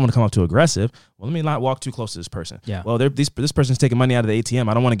 I don't want to come up too aggressive. Well, let me not walk too close to this person. Yeah. Well, this person's taking money out of the ATM.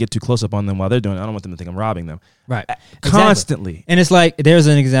 I don't want to get too close up on them while they're doing it. I don't want them to think I'm robbing them. Right. Constantly. Exactly. And it's like, there's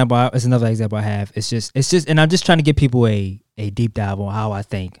an example. It's another example I have. It's just, and I'm just trying to give people a deep dive on how I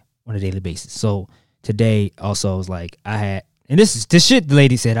think on a daily basis. So today also was like, I had, and this shit the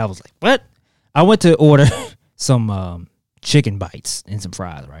lady said, I was like, what? I went to order some chicken bites and some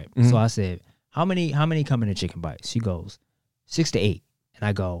fries, right? So I said, how many come in the chicken bites? She goes, 6 to 8. And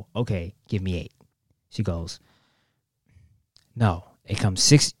I go, okay, give me 8. She goes, no, it comes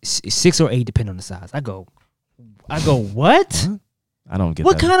 6 or 8 depending on the size. I go, what? I don't get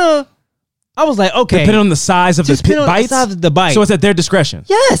what that. kind of? I was like, okay, depending on the size of the bites. The size of the bite. So it's at their discretion.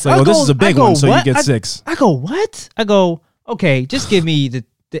 Yes. Like, this is a big one, so you get 6. I go, what? I go, okay, just give me the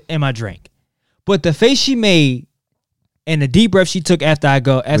and my drink. But the face she made and the deep breath she took after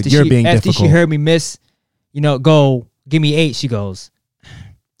she heard me miss, you know, go give me 8. She goes,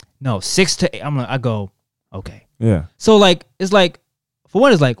 no, 6 to 8. I go, okay. Yeah. So like, it's like, for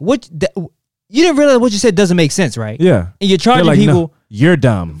one, it's like, what? You didn't realize what you said doesn't make sense, right? Yeah. And you're charging like, people. No, you're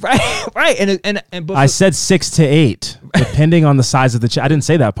dumb. Right. And I said 6 to 8, depending on the size of the I didn't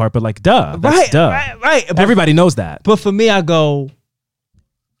say that part, but like, duh. That's duh. Right. Everybody knows that. But for me, I go,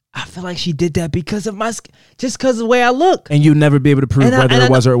 I feel like she did that because of just because of the way I look. And you'd never be able to prove whether it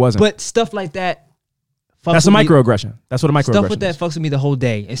was or it wasn't. But stuff like that. That's a microaggression. That's what a microaggression Stuff with that fucks with me the whole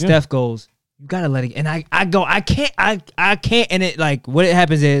day. And Steph goes, you gotta let it. And I go, I can't. And it like, what it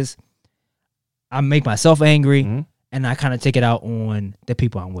happens is, I make myself angry, and I kind of take it out on the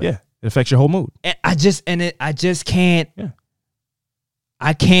people I'm with. Yeah, it affects your whole mood. And I just can't. Yeah.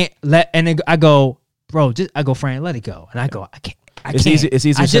 I can't let. And I go, bro. Fran, let it go. And I go, I can't. It's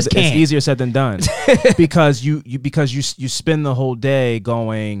easier said than done because you spend the whole day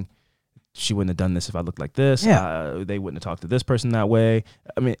going, she wouldn't have done this if I looked like this. Yeah. They wouldn't have talked to this person that way.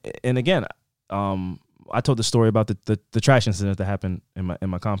 I mean, and again, I told the story about the trash incident that happened in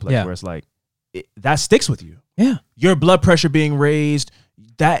my complex where it's like, that sticks with you. Yeah. Your blood pressure being raised,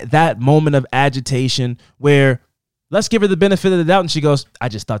 that moment of agitation where, let's give her the benefit of the doubt, and she goes, I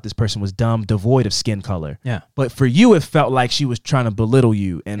just thought this person was dumb, devoid of skin color. Yeah. But for you, it felt like she was trying to belittle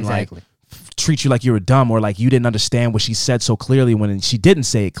you and like treat you like you were dumb, or like you didn't understand what she said so clearly when she didn't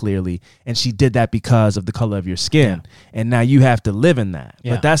say it clearly, and she did that because of the color of your skin. And now you have to live in that.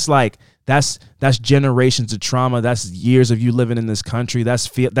 But that's like, that's generations of trauma. That's years of you living in this country. That's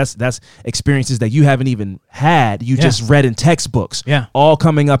experiences that you haven't even had. You just read in textbooks. Yeah. All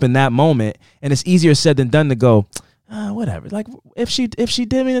coming up in that moment. And it's easier said than done to go, whatever. Like, if she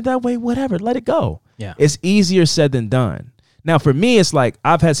did mean it that way, whatever, let it go. Yeah. It's easier said than done. Now, for me, it's like,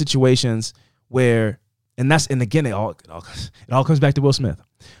 I've had situations where, and again, it all comes back to Will Smith,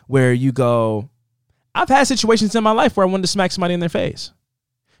 where you go, I've had situations in my life where I wanted to smack somebody in their face.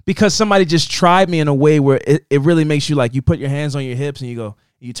 because somebody just tried me in a way where it really makes you like, you put your hands on your hips and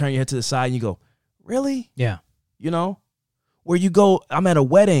you turn your head to the side and you go, really? Yeah. You know, where you go, I'm at a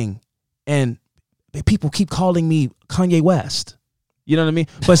wedding and people keep calling me Kanye West. You know what I mean?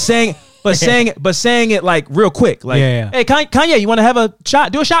 But saying it like real quick, like, hey, Kanye, you want to have a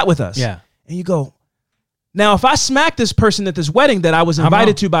shot? Do a shot with us. Yeah. And you go, now, if I smack this person at this wedding that I was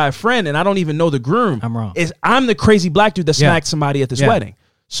invited to by a friend and I don't even know the groom, I'm wrong. I'm the crazy black dude that smacked somebody at this wedding.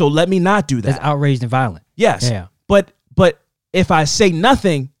 So let me not do that. That's outraged and violent. Yes. Yeah. But if I say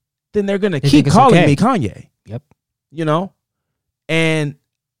nothing, then they're going to keep calling me Kanye. Yep. You know? And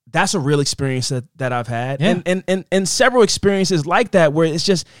that's a real experience that I've had. Yeah. And several experiences like that where it's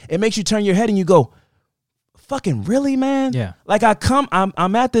just, it makes you turn your head and you go, fucking really, man? Yeah. Like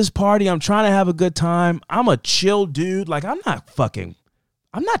I'm at this party, I'm trying to have a good time. I'm a chill dude. Like I'm not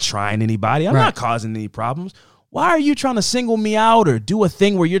trying anybody. I'm not causing any problems. Why are you trying to single me out or do a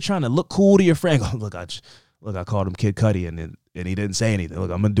thing where you're trying to look cool to your friend? Go, look, I called him Kid Cudi and he didn't say anything. Look,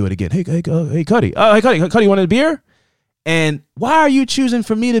 I'm gonna do it again. Hey Cudi. Hey Cudi, you want a beer? And why are you choosing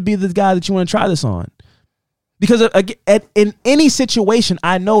for me to be the guy that you want to try this on? Because in any situation,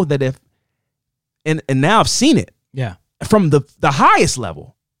 I know that if and now I've seen it. Yeah. From the highest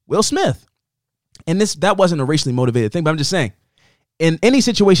level, Will Smith. And that wasn't a racially motivated thing, but I'm just saying, in any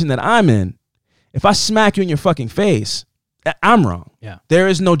situation that I'm in, if I smack you in your fucking face, I'm wrong. Yeah. There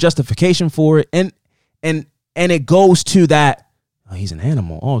is no justification for it. And it goes to that, oh, he's an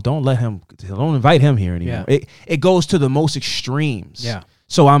animal. Oh, don't invite him here anymore. Yeah. It goes to the most extremes. Yeah.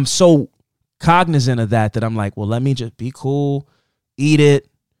 So I'm so cognizant of that I'm like, well, let me just be cool, eat it.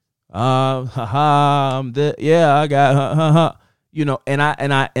 I got you know, and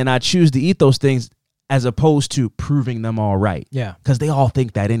I choose to eat those things as opposed to proving them all right. Yeah. Because they all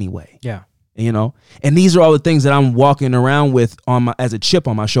think that anyway. Yeah. You know, and these are all the things that I'm walking around with as a chip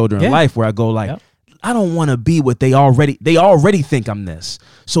on my shoulder in life, where I go like, I don't want to be what they already think I'm this.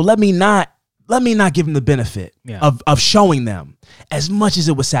 So let me not give them the benefit of showing them, as much as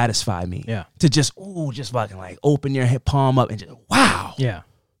it would satisfy me. Yeah. To just fucking like open your hip palm up and just wow. Yeah.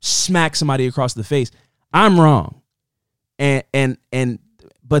 Smack somebody across the face. I'm wrong.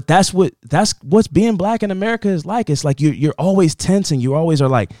 But that's what's being black in America is like. It's like you're always tense and you always are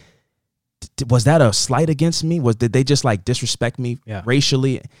like, was that a slight against me? Did they just like disrespect me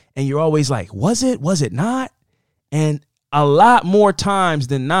racially? And you're always like, was it not? And a lot more times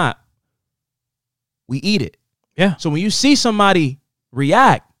than not, we eat it. Yeah. So when you see somebody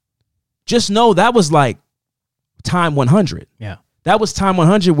react, just know that was like time 100. Yeah. That was time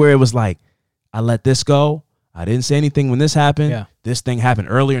 100 where it was like, I let this go. I didn't say anything when this happened. Yeah. This thing happened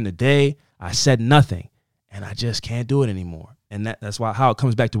earlier in the day. I said nothing. And I just can't do it anymore. And that's how it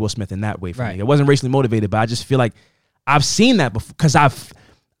comes back to Will Smith in that way for me. It wasn't racially motivated, but I just feel like I've seen that before because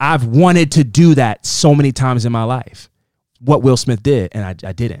I've wanted to do that so many times in my life. What Will Smith did, and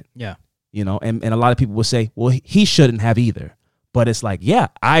I didn't. Yeah. You know, and a lot of people will say, well, he shouldn't have either. But it's like, yeah,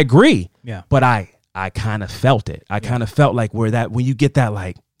 I agree. Yeah. But I kind of felt it. I kind of felt like when you get that,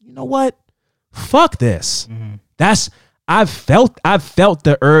 like, you know what? Fuck this. Mm-hmm. I've felt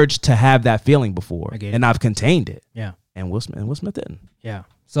the urge to have that feeling before, and I've contained it. Yeah. And Will Smith didn't. Yeah.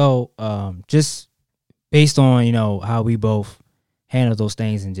 So just based on, you know, how we both handle those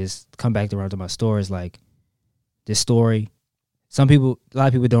things and just come back around to my stories, like this story, a lot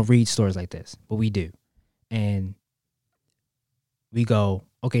of people don't read stories like this, but we do. And we go,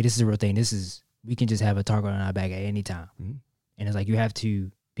 okay, this is a real thing. We can just have a target on our back at any time. Mm-hmm. And it's like, you have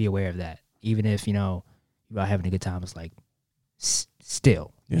to be aware of that. Even if, you know, you're out having a good time, it's like,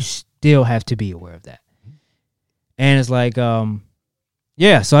 still, you still have to be aware of that. And it's like, so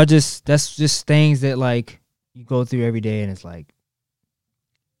that's just things that like you go through every day, and it's like,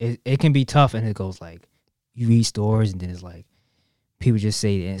 it can be tough, and it goes like, you read stories, and then it's like, people just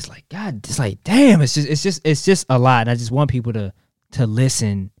say it, and it's like, God, it's like, damn, it's just a lot. And I just want people to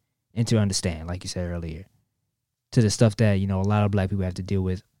listen and to understand, like you said earlier, to the stuff that, you know, a lot of black people have to deal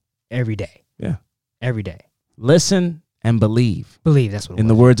with every day. Yeah. Every day. Listen and believe. Believe, that's what it was. In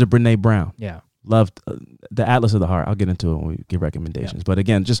the words of Brene Brown. Yeah. Loved the Atlas of the Heart. I'll get into it when we give recommendations. Yeah. But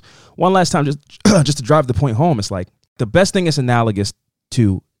again, just one last time, just to drive the point home, it's like the best thing it's analogous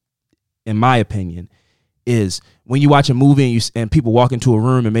to, in my opinion, is when you watch a movie and people walk into a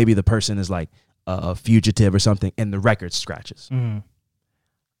room and maybe the person is like a fugitive or something and the record scratches. Mm-hmm.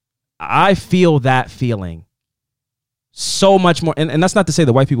 I feel that feeling so much more, and that's not to say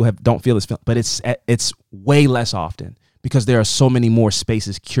that white people don't feel this feeling, but it's way less often because there are so many more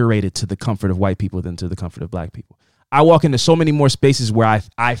spaces curated to the comfort of white people than to the comfort of black people. I walk into so many more spaces where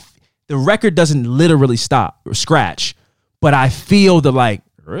the record doesn't literally stop or scratch, but I feel the like,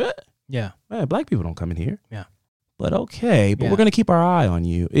 Yeah. Man, black people don't come in here. Yeah. But okay, but we're going to keep our eye on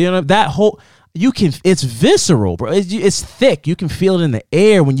you. You know, that whole, it's visceral, bro. It's thick. You can feel it in the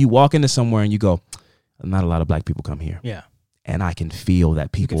air when you walk into somewhere and you go, not a lot of black people come here. Yeah. And I can feel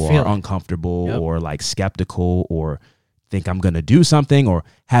that people are uncomfortable or like skeptical or think I'm going to do something or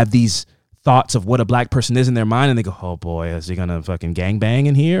have these thoughts of what a black person is in their mind. And they go, oh boy, is he going to fucking gangbang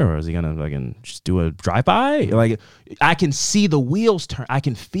in here? Or is he going to fucking just do a drive-by? Like, I can see the wheels turn. I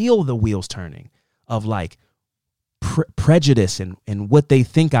can feel the wheels turning of like prejudice and what they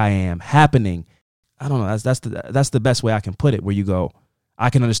think I am happening. I don't know. That's the best way I can put it, where you go, I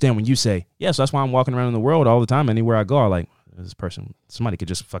can understand when you say, yeah, so that's why I'm walking around in the world all the time. Anywhere I go, I'm like, this person, somebody could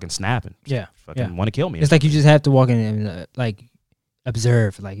just fucking snap and fucking want to kill me. It's like you just have to walk in and like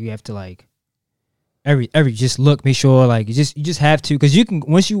observe. Like you have to like every just look, make sure like you just have to, because you can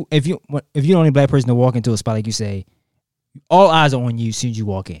if you're the only black person to walk into a spot, like you say, all eyes are on you as soon as you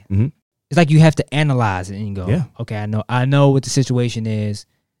walk in. Mm-hmm. It's like you have to analyze it and go, okay, I know what the situation is.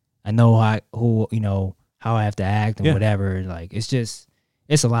 I know how I have to act and whatever. Like it's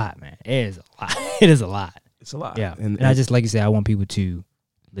a lot, man. It is a lot. It is a lot. It's a lot. Yeah. And I just, like you said, I want people to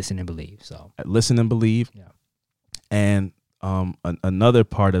listen and believe. So listen and believe. Yeah. And another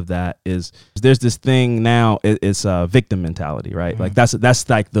part of that is there's this thing now. It's victim mentality, right? Mm-hmm. Like that's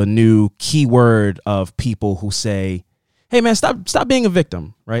like the new keyword of people who say, "Hey, man, stop being a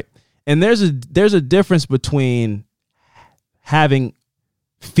victim," right? And there's a difference between feeling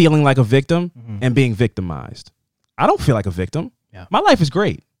like a victim and being victimized. I don't feel like a victim. Yeah. My life is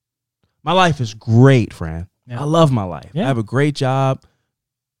great. My life is great, Fran. Yeah. I love my life. Yeah. I have a great job.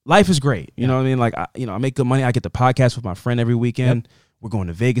 Life is great. You know what I mean? Like, I make good money. I get the podcast with my friend every weekend. Yep. We're going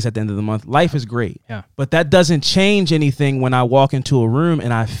to Vegas at the end of the month. Life is great. Yeah. But that doesn't change anything when I walk into a room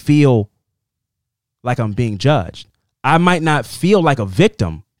and I feel like I'm being judged. I might not feel like a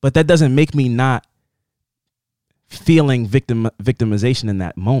victim, but that doesn't make me not feeling victimization in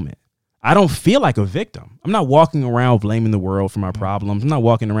that moment. I don't feel like a victim. I'm not walking around blaming the world for my problems. I'm not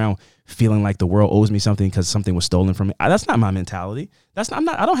walking around feeling like the world owes me something because something was stolen from me. That's not my mentality. I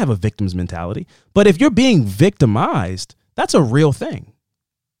don't have a victim's mentality. But if you're being victimized, that's a real thing.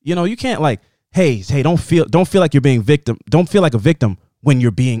 You know, you can't like, hey, don't feel like you're being victim. Don't feel like a victim when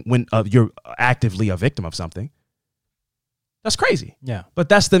you're actively a victim of something. That's crazy. Yeah. But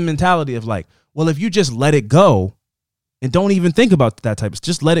that's the mentality of like, well, if you just let it go and don't even think about that type of,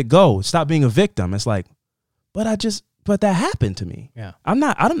 just let it go. Stop being a victim. It's like, but that happened to me. Yeah. I'm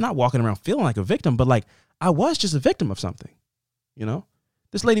not walking around feeling like a victim, but like I was just a victim of something. You know,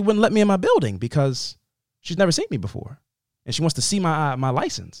 this lady wouldn't let me in my building because she's never seen me before. And she wants to see my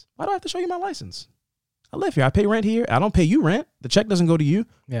license. Why do I have to show you my license? I live here. I pay rent here. I don't pay you rent. The check doesn't go to you.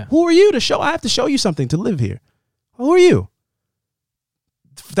 Yeah. Who are you to show? I have to show you something to live here. Who are you?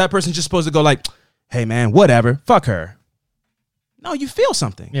 That person's just supposed to go like, hey man, whatever. Fuck her. No, you feel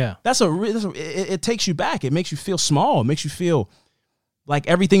something. Yeah. It takes you back. It makes you feel small. It makes you feel like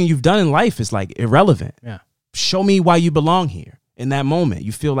everything you've done in life is like irrelevant. Yeah. Show me why you belong here. In that moment,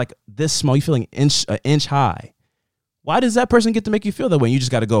 you feel like this small. You feeling an inch high. Why does that person get to make you feel that way? You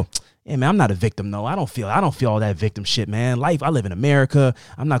just got to go, hey man, I'm not a victim though. I don't feel all that victim shit, man. Life, I live in America.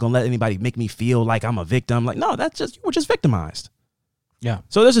 I'm not gonna let anybody make me feel like I'm a victim. Like, no, you were just victimized. Yeah.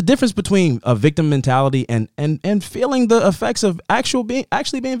 So there's a difference between a victim mentality and feeling the effects of actually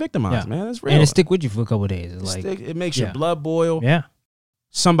being victimized, man. It's real. And it stick with you for a couple of days. It's like, it makes your blood boil. Yeah.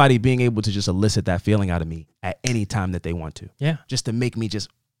 Somebody being able to just elicit that feeling out of me at any time that they want to. Yeah. Just to make me just,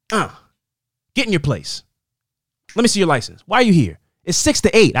 get in your place. Let me see your license. Why are you here? It's 6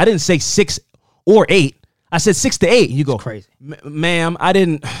 to 8. I didn't say 6 or 8. I said 6 to 8. And you go, that's crazy. Ma'am, I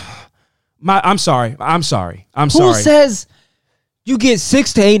didn't. I'm sorry. Who says you get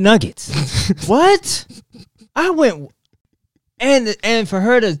 6 to 8 nuggets? What? I went, and for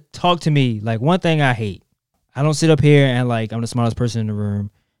her to talk to me, like, one thing I hate, I don't sit up here and like I'm the smartest person in the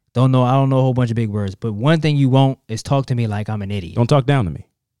room. I don't know a whole bunch of big words, but one thing you won't is talk to me like I'm an idiot. Don't talk down to me.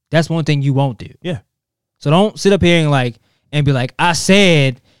 That's one thing you won't do. Yeah. So don't sit up here and be like, I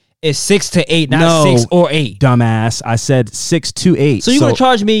said it's 6 to 8, not 6 or 8. Dumbass. I said 6 to 8. So you're going to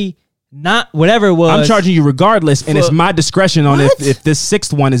charge me not whatever it was. I'm charging you regardless, and it's my discretion on if this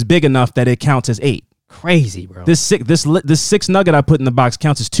sixth one is big enough that it counts as 8. Crazy, bro. This 6 nugget I put in the box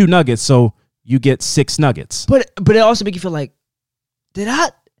counts as 2 nuggets, so you get 6 nuggets. But it also make you feel like, did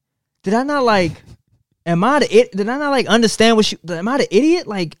I not like, did I not like understand am I the idiot?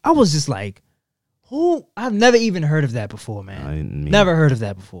 Like, I was just like, I've never even heard of that before, man. Never heard of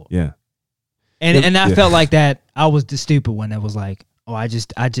that before. Yeah. And I felt like that I was the stupid one that was like, oh, I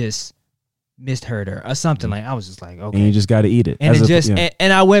just misheard her or something. Like I was just like, okay. And you just got to eat it. And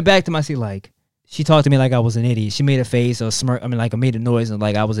and I went back to my seat like she talked to me like I was an idiot. She made a face or smirk. I mean, like I made a noise and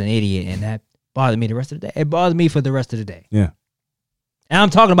like I was an idiot, and that bothered me the rest of the day. It bothered me for the rest of the day. Yeah. And I'm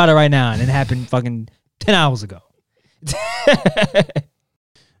talking about it right now, and it happened fucking 10 hours ago.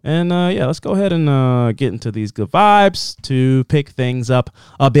 And let's go ahead and get into these good vibes to pick things up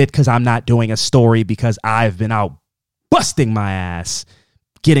a bit, because I'm not doing a story because I've been out busting my ass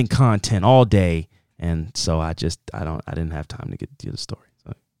getting content all day, and so I didn't have time to get to the story.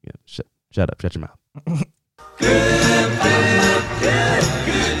 So yeah, shut up, shut your mouth. Good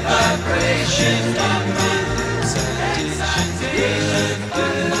vibration.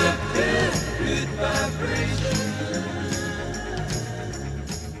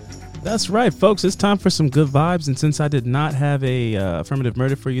 That's right, folks. It's time for some good vibes, and since I did not have a affirmative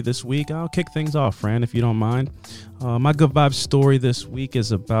murder for you this week, I'll kick things off, Fran, if you don't mind. My good vibes story this week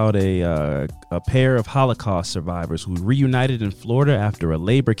is about a pair of Holocaust survivors who reunited in Florida after a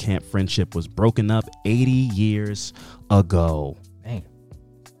labor camp friendship was broken up 80 years ago. Dang.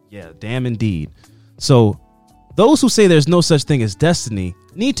 Yeah, damn indeed. So, those who say there's no such thing as destiny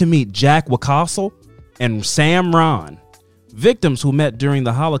need to meet Jack Wacastle and Sam Ron, victims who met during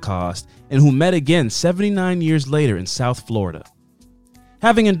the Holocaust and who met again 79 years later in South Florida.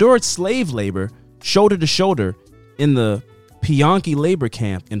 Having endured slave labor shoulder to shoulder in the Pionki labor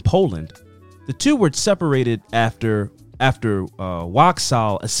camp in Poland, the two were separated after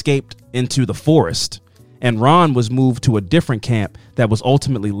Wacastle escaped into the forest, and Ron was moved to a different camp that was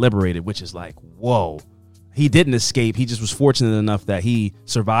ultimately liberated, which is like, whoa. He didn't escape. He just was fortunate enough that he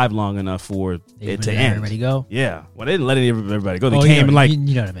survived long enough for it to end. Everybody go? Yeah. Well, they didn't let everybody go. They came and like, you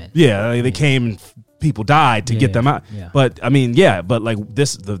know what I mean? Yeah, they came and people died to get them out. Yeah. But I mean, but like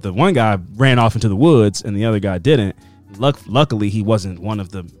this, the one guy ran off into the woods and the other guy didn't. Luckily, he wasn't one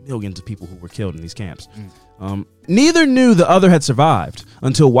of the millions of people who were killed in these camps. Neither knew the other had survived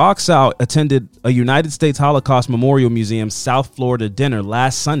until Wacastle attended a United States Holocaust Memorial Museum South Florida dinner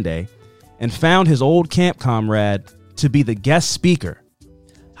last Sunday and found his old camp comrade to be the guest speaker.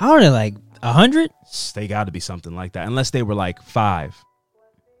 How are they, like 100? They got to be something like that, unless they were like 5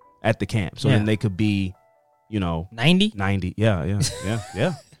 at the camp. So then they could be, 90? 90. Yeah.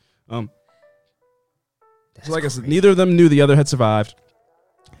 So like I said, neither of them knew the other had survived,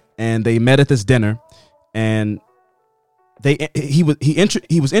 and they met at this dinner, and he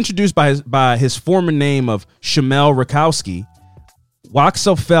was introduced by his former name of Shamel Rakowski.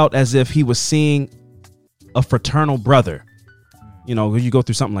 Wacastle felt as if he was seeing a fraternal brother. When you go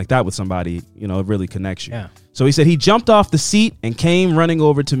through something like that with somebody, it really connects you. Yeah. So he said he jumped off the seat and came running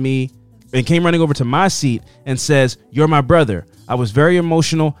over to my seat and says, "You're my brother. I was very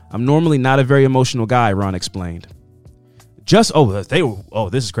emotional. I'm normally not a very emotional guy," Ron explained. This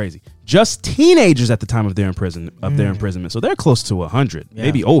is crazy. Just teenagers at the time of their imprisonment. So they're close to 100,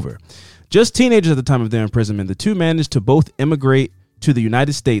 maybe over. Just teenagers at the time of their imprisonment. The two managed to both immigrate to the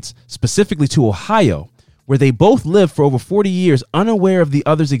United States, specifically to Ohio, where they both lived for over 40 years, unaware of the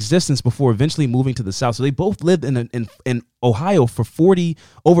other's existence before eventually moving to the South. So they both lived in Ohio for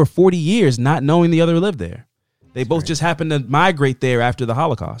over 40 years, not knowing the other lived there. They both just happened to migrate there after the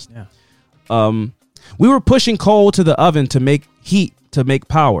Holocaust. Yeah. We were pushing coal to the oven to make heat, to make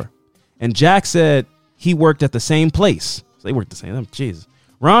power. And Jack said he worked at the same place. So they worked the same. Jesus.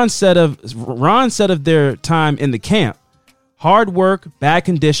 Ron said of their time in the camp, hard work, bad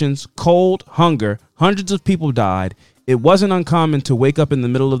conditions, cold, hunger, hundreds of people died. It wasn't uncommon to wake up in the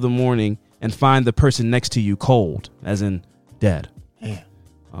middle of the morning and find the person next to you cold, as in dead. Yeah.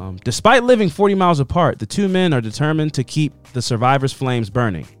 Despite living 40 miles apart, the two men are determined to keep the survivors' flames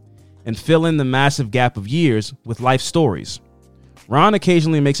burning and fill in the massive gap of years with life stories. Ron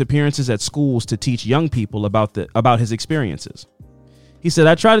occasionally makes appearances at schools to teach young people about his experiences. He said,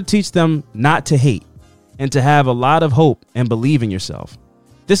 "I try to teach them not to hate and to have a lot of hope and believe in yourself.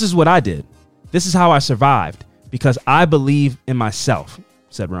 This is what I did. This is how I survived because I believe in myself,"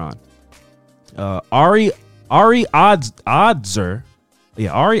 said Ron. Ari Adzer,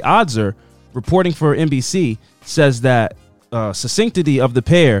 reporting for NBC, says that succinctity of the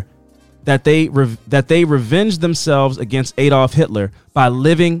pair that they revenged themselves against Adolf Hitler by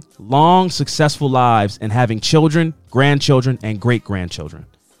living long, successful lives and having children, grandchildren, and great-grandchildren.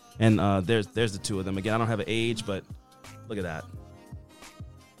 And there's the two of them. Again, I don't have an age, but look at that.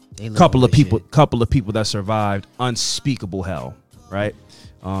 Couple of people that survived unspeakable hell, right?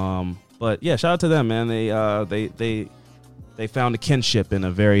 But yeah, shout out to them, man. They found a kinship in a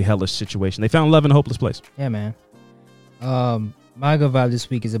very hellish situation. They found love in a hopeless place. Yeah, man. My good vibe this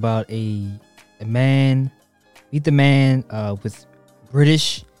week is about a man. Meet the man with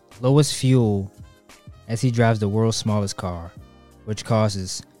British lowest fuel as he drives the world's smallest car, which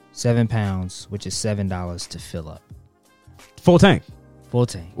costs 7 pounds, which is $7 to fill up. Full tank. Full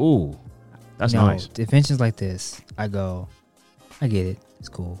tank. Ooh, that's nice. Inventions like this, I get it. It's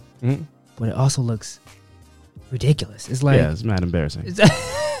cool. Mm-hmm. But it also looks ridiculous. It's like... Yeah, it's mad embarrassing.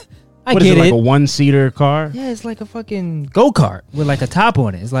 I what get is it, it. like a one-seater car? Yeah, it's like a fucking go-kart with like a top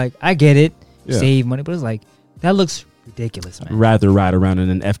on it. It's like, I get it. Yeah. Save money. But it's like, that looks ridiculous, man. I'd rather ride around in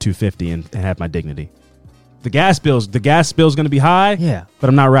an F-250 and have my dignity. The gas bill's going to be high. Yeah. But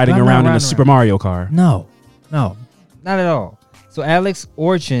I'm not riding around in a Super Mario car. No, not at all. So Alex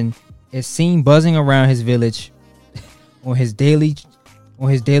Orchin is seen buzzing around his village on his daily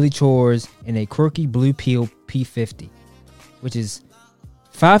chores in a quirky blue Peel P50, which is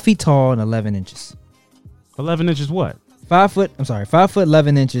 5 feet tall and 11 inches. 11 inches what? 5 foot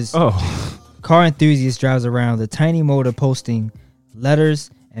 11 inches. Oh. Car enthusiast drives around the tiny motor posting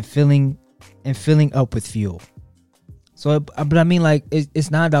letters and filling up with fuel. So, but I mean, like, it's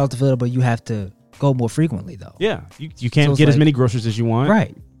 $9 to fill up, but you have to go more frequently, though. Yeah, you can't get as many groceries as you want.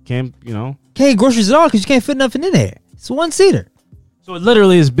 Right. Can't get groceries at all because you can't fit nothing in there. It's a one-seater. So it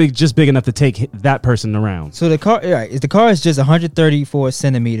literally is just big enough to take that person around. So the car is just 134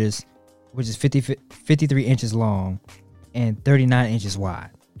 centimeters, which is 53 inches long and 39 inches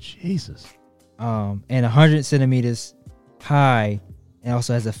wide. Jesus. And 100 centimeters high, and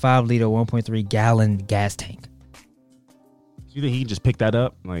also has a 5-liter, 1.3 gallon gas tank. You think he can just pick that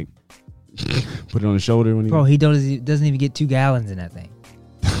up, like put it on his shoulder when he? Bro, he doesn't even get 2 gallons in that thing.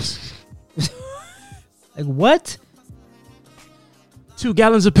 Like what? 2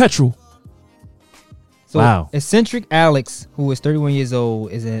 gallons of petrol. So wow. Eccentric Alex, who is 31 years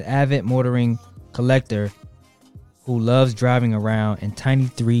old, is an avid motoring collector who loves driving around in a tiny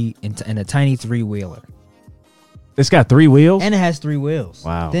 3-wheeler. It's got 3 wheels? And it has 3 wheels.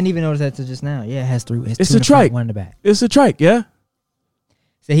 Wow. Didn't even notice that till just now. Yeah, it has 3 wheels. It's a trike. One in the back. It's a trike, yeah.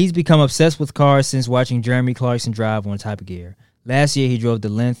 So he's become obsessed with cars since watching Jeremy Clarkson drive on Top Gear. Last year, he drove the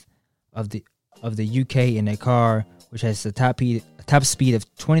length of the UK in a car which has a top speed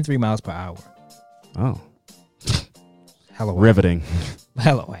of 23 miles per hour. Oh. Hella riveting.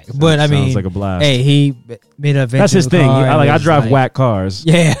 Hella whack. But I mean, sounds like a blast. Hey, he made an adventure. That's his thing. I drive whack cars.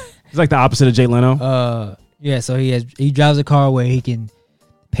 Yeah. It's like the opposite of Jay Leno. Yeah, so he drives a car where he can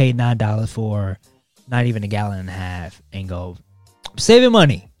pay $9 for not even a gallon and a half and go saving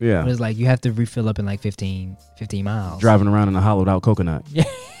money. Yeah. But it's like you have to refill up in like 15 miles. Driving around in a hollowed out coconut. Yeah.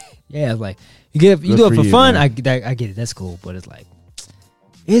 Yeah, it's like you do it for fun. I get it. That's cool, but it's like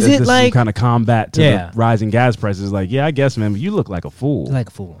This like some kind of combat to the rising gas prices? Like, yeah, I guess, man, but you look like a fool. Like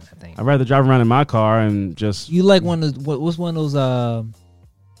a fool, I think. I'd rather drive around in my car and just... You like one of those... What's one of those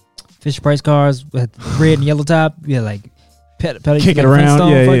Fisher Price cars with red and yellow top? Yeah, like... Kick it around,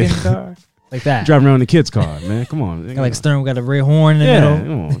 yeah. Car? Like that. Driving around in the kid's car, man. Come on. Like Stern got a red horn in the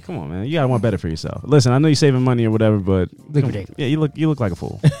middle. Come on, man. You gotta want better for yourself. Listen, I know you're saving money or whatever, but... Look ridiculous. Yeah, you look like a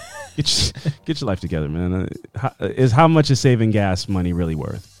fool. Get your life together, man. How much is saving gas money really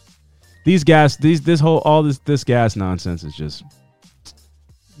worth? This gas nonsense is just,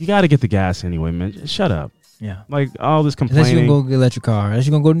 you got to get the gas anyway, man. Just shut up. Yeah. Like all this complaining. Unless you're going to go get an electric car. Unless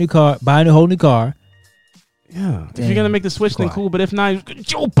you're going to go to a new car, buy a whole new car. Yeah. If you're going to make the switch, then cool. But if not,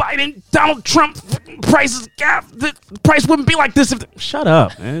 Joe Biden, Donald Trump, prices, the price wouldn't be like this. Shut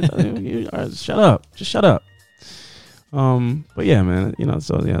up, man. Shut up. Just shut up. But yeah, man,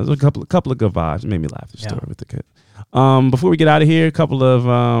 so yeah, there's a couple of good vibes. It made me laugh, the story with the kid. Before we get out of here, a couple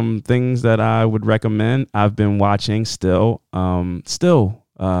of things that I would recommend. I've been watching still. I've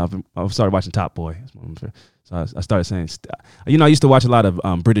started watching Top Boy. So I started saying, I used to watch a lot of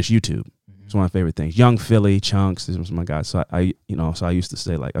British YouTube. It's one of my favorite things. Young Philly, Chunks, these were my guys. So I used to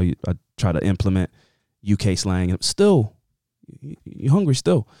say, like, I try to implement UK slang. And still, you hungry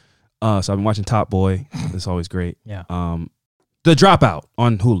still? So I've been watching Top Boy. It's always great. Yeah. The Dropout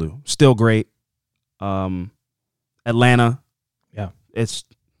on Hulu, still great. Atlanta. Yeah. It's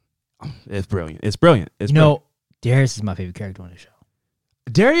brilliant. It's brilliant. Darius is my favorite character on the show.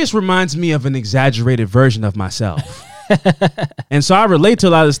 Darius reminds me of an exaggerated version of myself. And so I relate to a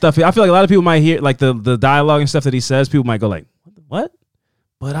lot of the stuff. I feel like a lot of people might hear like the dialogue and stuff that he says. People might go like, what?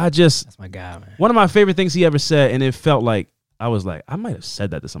 But that's my guy, man. One of my favorite things he ever said, and it felt like, I was like, I might have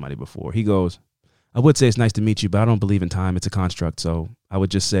said that to somebody before. He goes, I would say it's nice to meet you, but I don't believe in time. It's a construct. So I would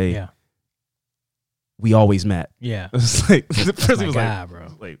just say, we always met. Yeah. It's like, the person was guy, like, bro.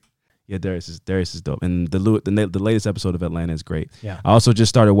 Wait. Yeah, Darius is dope. And the latest episode of Atlanta is great. Yeah. I also just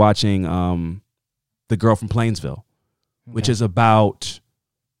started watching The Girl from Plainsville, which is about,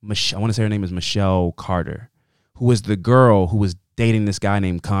 I want to say her name is Michelle Carter, who is the girl who was dating this guy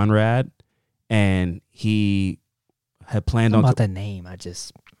named Conrad, and he had planned on about that name. I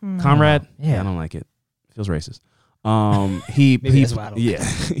just Conrad. Yeah. I don't like it. It feels racist. Maybe that's why I don't yeah,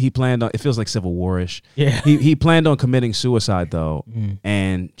 he planned on. It feels like Civil War-ish. Yeah. He planned on committing suicide though,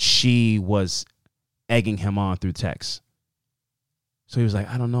 and she was egging him on through text. So he was like,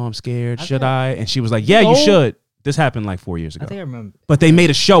 I don't know, I'm scared. Should I? And she was like, yeah, you should. This happened like 4 years ago. I think I remember. But they made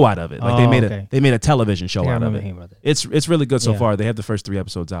a show out of it. Like okay. they made a television show out of it. Hearing about that. It's really good so Yeah. far. They have the first 3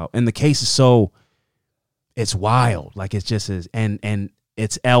 episodes out, and the case is it's wild. Like it's just and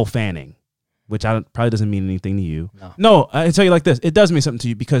it's Elle Fanning, which probably doesn't mean anything to you. No, I tell you like this, it does mean something to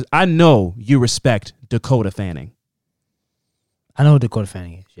you because I know you respect Dakota Fanning. I know who Dakota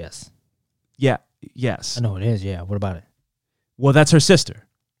Fanning is. Yes. Yeah. Yes. I know who it is. Yeah. What about it? Well, that's her sister.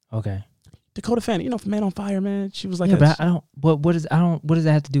 Okay. Dakota Fanning, from Man on Fire, man. She was like, yeah, but I don't. What does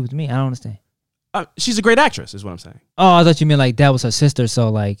that have to do with me? I don't understand. She's a great actress, is what I'm saying. Oh, I thought you meant like that was her sister, so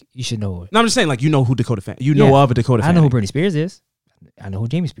like you should know her. No, I'm just saying like you know who Dakota Fanning. You know of a Dakota Fanning. I know who Britney Spears is. I know who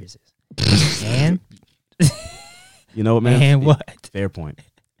Jamie Spears is. And you know what, man? And what? Fair point.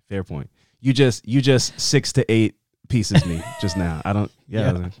 You just 6 to 8 pieces me just now. I don't.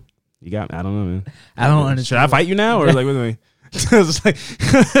 Yeah. You got me. I don't know, man. I don't understand. Should I fight you now or like with me? It's like,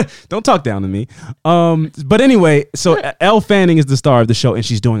 don't talk down to me. But anyway, so Elle Fanning is the star of the show, and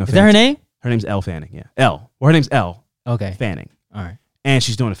she's doing a. Is that her name? Her name's Elle Fanning. Yeah, Elle. Well, her name's Elle. Okay. Fanning. All right. And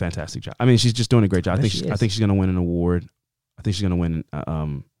she's doing a fantastic job. I mean, she's just doing a great job. I think she she's gonna win an award. I think she's gonna win. I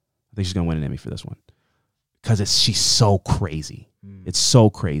think she's gonna win an Emmy for this one because she's so crazy. It's so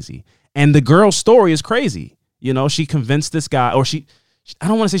crazy, and the girl's story is crazy. She convinced this guy, or she I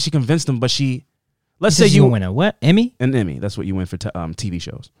don't want to say she convinced him, but she. Let's say you win a what? Emmy? An Emmy. That's what you win for TV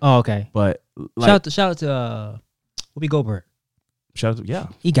shows. Oh, okay. But shout out to Whoopi Goldberg.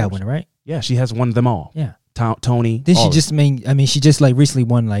 He got winner, right? Yeah, she has won them all. Yeah. Tony. Did she just she just like recently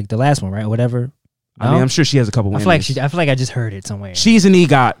won like the last one, right? Or whatever. No? I mean, I'm sure she has a couple. I feel like I just heard it somewhere. She's an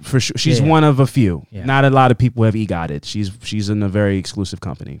EGOT for sure. She's one of a few. Yeah. Not a lot of people have EGOTed. She's in a very exclusive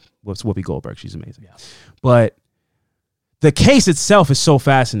company. What's Whoopi Goldberg? She's amazing. Yeah. But the case itself is so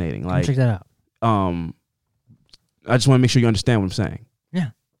fascinating. Like, check that out. I just want to make sure you understand what I'm saying.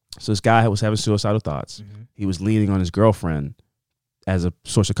 Yeah. So this guy was having suicidal thoughts. Mm-hmm. He was leaning on his girlfriend as a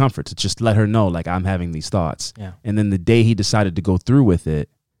source of comfort to just let her know, like, I'm having these thoughts. Yeah. And then the day he decided to go through with it,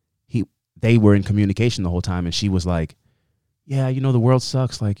 they were in communication the whole time, and she was like, yeah, the world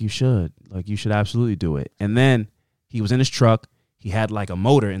sucks. Like, you should absolutely do it. And then he was in his truck. He had like a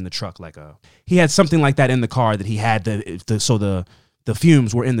motor in the truck, he had something like that in the car that he had so the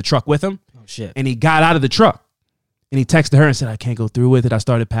fumes were in the truck with him. Oh shit. And he got out of the truck. And he texted her and said, I can't go through with it. I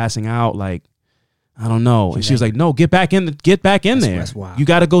started passing out. Like, I don't know. And she was like, no, get back in there. That's wild. You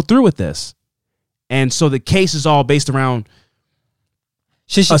got to go through with this. And so the case is all based around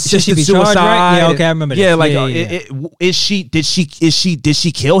should she be suicide. charged, right? Yeah, okay, I remember this. Yeah, like, Yeah. did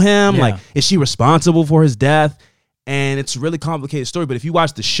she kill him? Yeah. Like, is she responsible for his death? And it's a really complicated story. But if you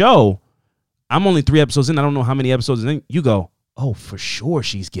watch the show, I'm only 3 episodes in. I don't know how many episodes in. You go, oh, for sure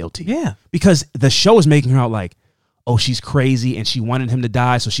she's guilty. Yeah. Because the show is making her out like, oh, she's crazy and she wanted him to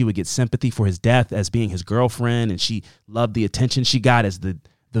die so she would get sympathy for his death as being his girlfriend, and she loved the attention she got as the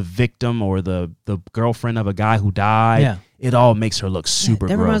victim or the girlfriend of a guy who died. Yeah. It all makes her look super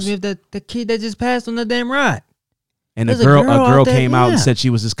that gross. reminds me of the kid that just passed on the damn ride. And There's a girl out there, came out and yeah. said she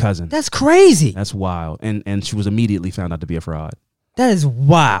was his cousin. That's crazy. That's wild. And she was immediately found out to be a fraud. That is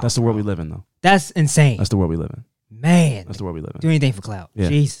wild. That's the world we live in, though. That's insane. That's the world we live in. Man. That's the world we live in. Do anything for clout. Yeah.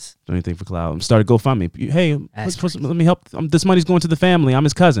 Jesus. Do anything for clout. Started GoFundMe. Hey, let me help. This money's going to the family. I'm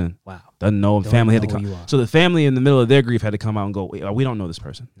his cousin. Wow. Doesn't know. Family had to come. So the family in the middle of their grief had to come out and go, we don't know this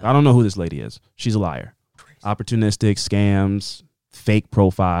person. No. I don't know who this lady is. She's a liar. Crazy. Opportunistic, scams, fake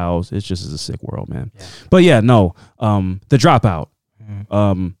profiles. It's just a sick world, man. Yeah. But yeah, no. The Dropout.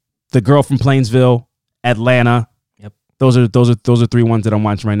 Mm-hmm. The Girl from Plainsville, Atlanta. Yep. Those are 3 ones that I'm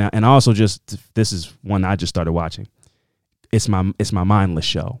watching right now. And I also this is one I just started watching. It's my mindless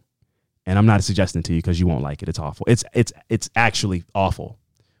show. And I'm not suggesting to you because you won't like it. It's awful. It's actually awful,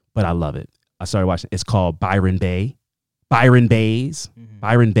 but I love it. I started watching. It's called Byron Bay. Byron Bays. Mm-hmm.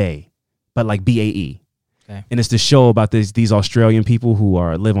 Byron Bay, but like BAE. Okay. And it's this show about these Australian people who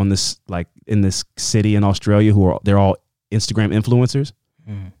live on this, like, in this city in Australia they're all Instagram influencers.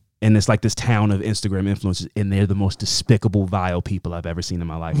 Mm-hmm. And it's like this town of Instagram influencers, and they're the most despicable, vile people I've ever seen in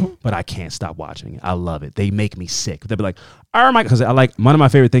my life. But I can't stop watching it. I love it. They make me sick. They'll be like, "Oh my!" Because I like, one of my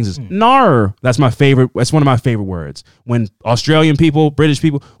favorite things is "nar." That's my favorite. That's one of my favorite words. When Australian people, British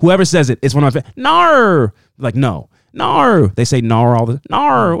people, whoever says it, it's one of my favorite. "Nar." Like, no, "nar." They say "nar" all the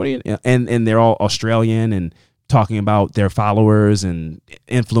 "nar." What do you? And they're all Australian and talking about their followers and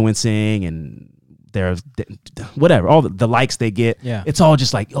influencing and their whatever, all the likes they get. Yeah. It's all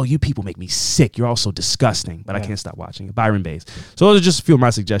just like, oh, you people make me sick. You're all so disgusting, but I can't stop watching it. Byron Bays. So those are just a few of my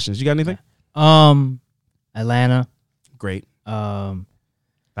suggestions. You got anything? Atlanta. Great.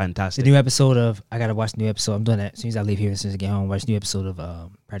 Fantastic. The new episode of, I got to watch the new episode. I'm doing that as soon as I leave here, as soon as I get home. Watch the new episode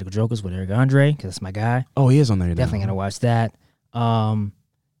of Practical Jokers with Eric Andre, because that's my guy. Oh, he is on there. Definitely going to watch that.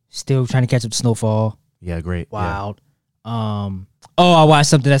 Still trying to catch up to Snowfall. Yeah, great. Wild. Yeah. I watched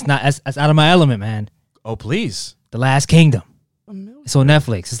something that's out of my element, man. Oh, please. The Last Kingdom. It's on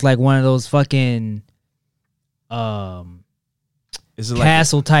Netflix. It's like one of those fucking is it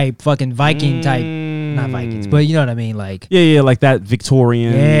castle like type, fucking Viking type. Not Vikings, but you know what I mean, like like that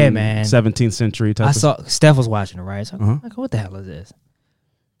Victorian, man, 17th century type. I saw Steph was watching it, right? So I'm like, what the hell is this?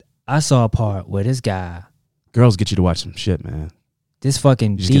 I saw a part where this guy, girls get you to watch some shit, man. This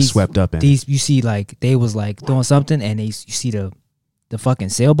fucking you just get swept up in these. You see, like they was like doing something, and you see the fucking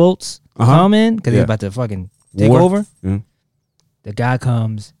sailboats coming because they're about to fucking take over. The guy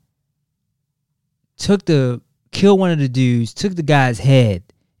comes, killed one of the dudes, took the guy's head,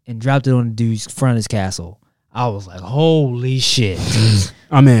 and dropped it on the dude's front of his castle. I was like, holy shit.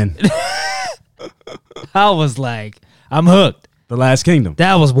 I'm in. I was like, I'm hooked. The Last Kingdom.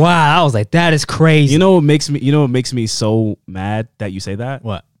 That was wild. I was like, that is crazy. You know what makes me so mad that you say that?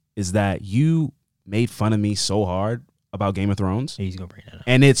 What? Is that you made fun of me so hard about Game of Thrones. He's gonna bring that up.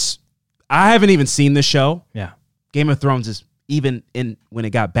 And I haven't even seen the show. Yeah. Game of Thrones is, even when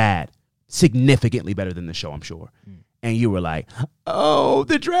it got bad, significantly better than the show, I'm sure. And you were like, oh,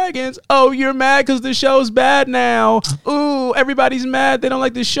 the dragons. Oh, you're mad because the show's bad now. Ooh, everybody's mad. They don't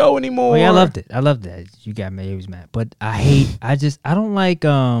like the show anymore. Oh, yeah, I loved it. I loved that. You got me. He was mad. But I don't like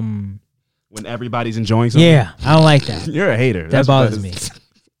when everybody's enjoying something. Yeah, I don't like that. You're a hater. That bothers me.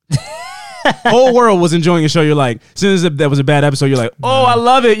 Whole world was enjoying a show. You're like, as soon as that was a bad episode, you're like, oh, I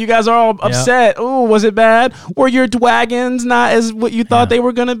love it. You guys are all upset. Ooh, was it bad? Were your dragons not as what you thought they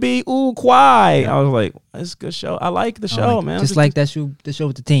were gonna be? Ooh, quiet. I was like, it's a good show. I like the show, man. Just like that show, the show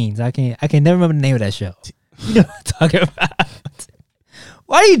with the teens. I can never remember the name of that show. You know what I'm talking about?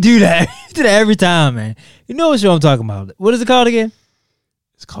 Why do you do that? You do that every time, man. You know what show I'm talking about. What is it called again?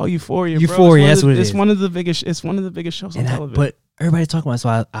 It's called Euphoria. Euphoria. That's what it is. It's one of the biggest. It's one of the biggest shows on television. But everybody's talking about it,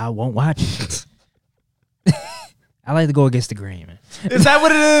 so I won't watch it. I like to go against the grain, man. Is that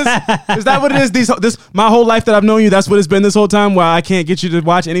what it is? Is that what it is? This my whole life that I've known you, that's what it's been this whole time, where I can't get you to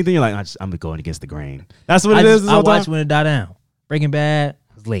watch anything. You're like, I'm going against the grain. That's what it is. I watched when it died down. Breaking Bad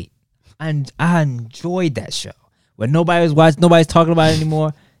was late. I enjoyed that show. When nobody's talking about it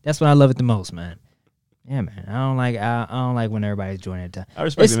anymore. That's when I love it the most, man. Yeah, man. I don't like when everybody's joining it. I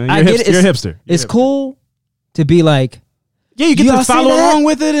respect it, man. You're a hipster. It's cool to be like, yeah, you get to follow along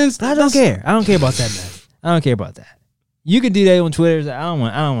with it, and I don't care. I don't care about that, man. I don't care about that. You can do that on Twitter. I don't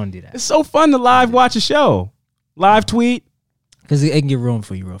want to do that. It's so fun to live watch a show, live tweet, because it can get ruined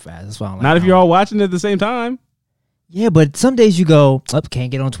for you real fast. That's why I don't like. Not if you're all watching it at the same time. Yeah, but some days you go, can't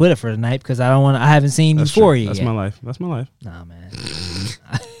get on Twitter for the night because I haven't seen Euphoria yet. That's my life. That's my life. Nah, man.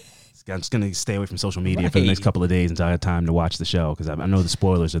 I'm just gonna stay away from social media for the next couple of days until I have time to watch the show because I know the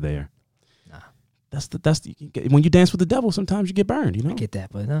spoilers are there. That's when you dance with the devil. Sometimes you get burned. You know. I get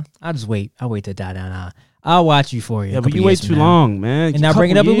that, but I'll just wait. I'll wait to die down. I'll watch Euphoria. Yeah, but you wait too long, man. And now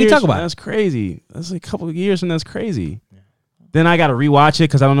bring it up and we talk about it. That's crazy. That's like a couple of years and that's crazy. Yeah. Then I got to rewatch it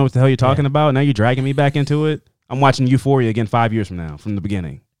because I don't know what the hell you're talking about. Now you're dragging me back into it. I'm watching Euphoria again 5 years from now, from the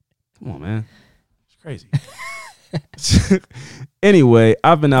beginning. Come on, man. It's crazy. Anyway,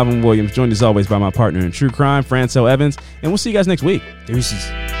 I've been Alvin Williams, joined as always by my partner in true crime, Francel Evans, and we'll see you guys next week. Deuces.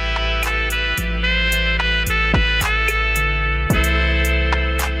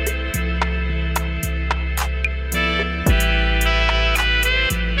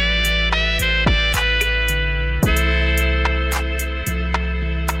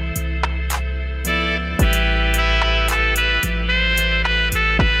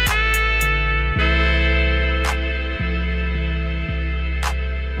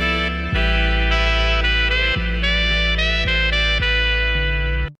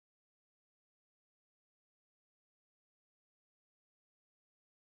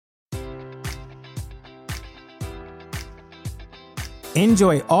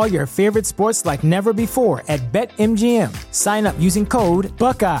 Enjoy all your favorite sports like never before at BetMGM. Sign up using code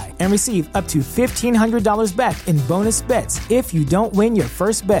Buckeye and receive up to $1,500 back in bonus bets if you don't win your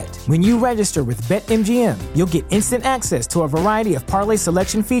first bet. When you register with BetMGM, you'll get instant access to a variety of parlay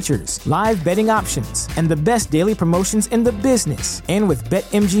selection features, live betting options, and the best daily promotions in the business. And with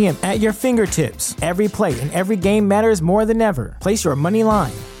BetMGM at your fingertips, every play and every game matters more than ever. Place your money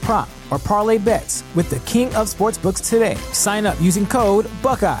line, prop, or parlay bets with the king of sportsbooks today. Sign up using code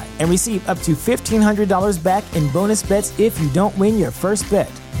Buckeye and receive up to $1,500 back in bonus bets if you don't win your first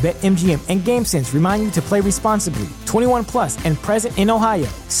bet. BetMGM and GameSense remind you to play responsibly. 21 plus and present in Ohio,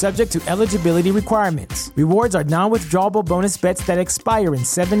 subject to eligibility requirements. Rewards are non-withdrawable bonus bets that expire in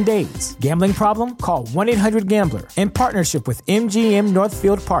 7 days. Gambling problem? Call 1-800-GAMBLER. In partnership with MGM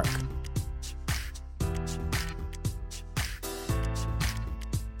Northfield Park.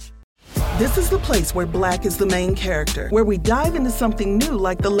 This is the place where Black is the main character, where we dive into something new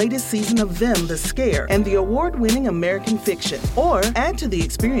like the latest season of Them, The Scare, and the award-winning American Fiction. Or add to the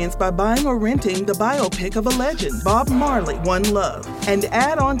experience by buying or renting the biopic of a legend, Bob Marley, One Love. And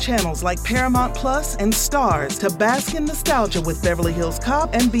add on channels like Paramount Plus and Stars to bask in nostalgia with Beverly Hills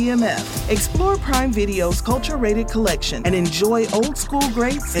Cop and BMF. Explore Prime Video's culture-rated collection and enjoy old school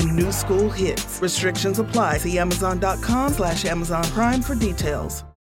greats and new school hits. Restrictions apply. See Amazon.com/Amazon Prime for details.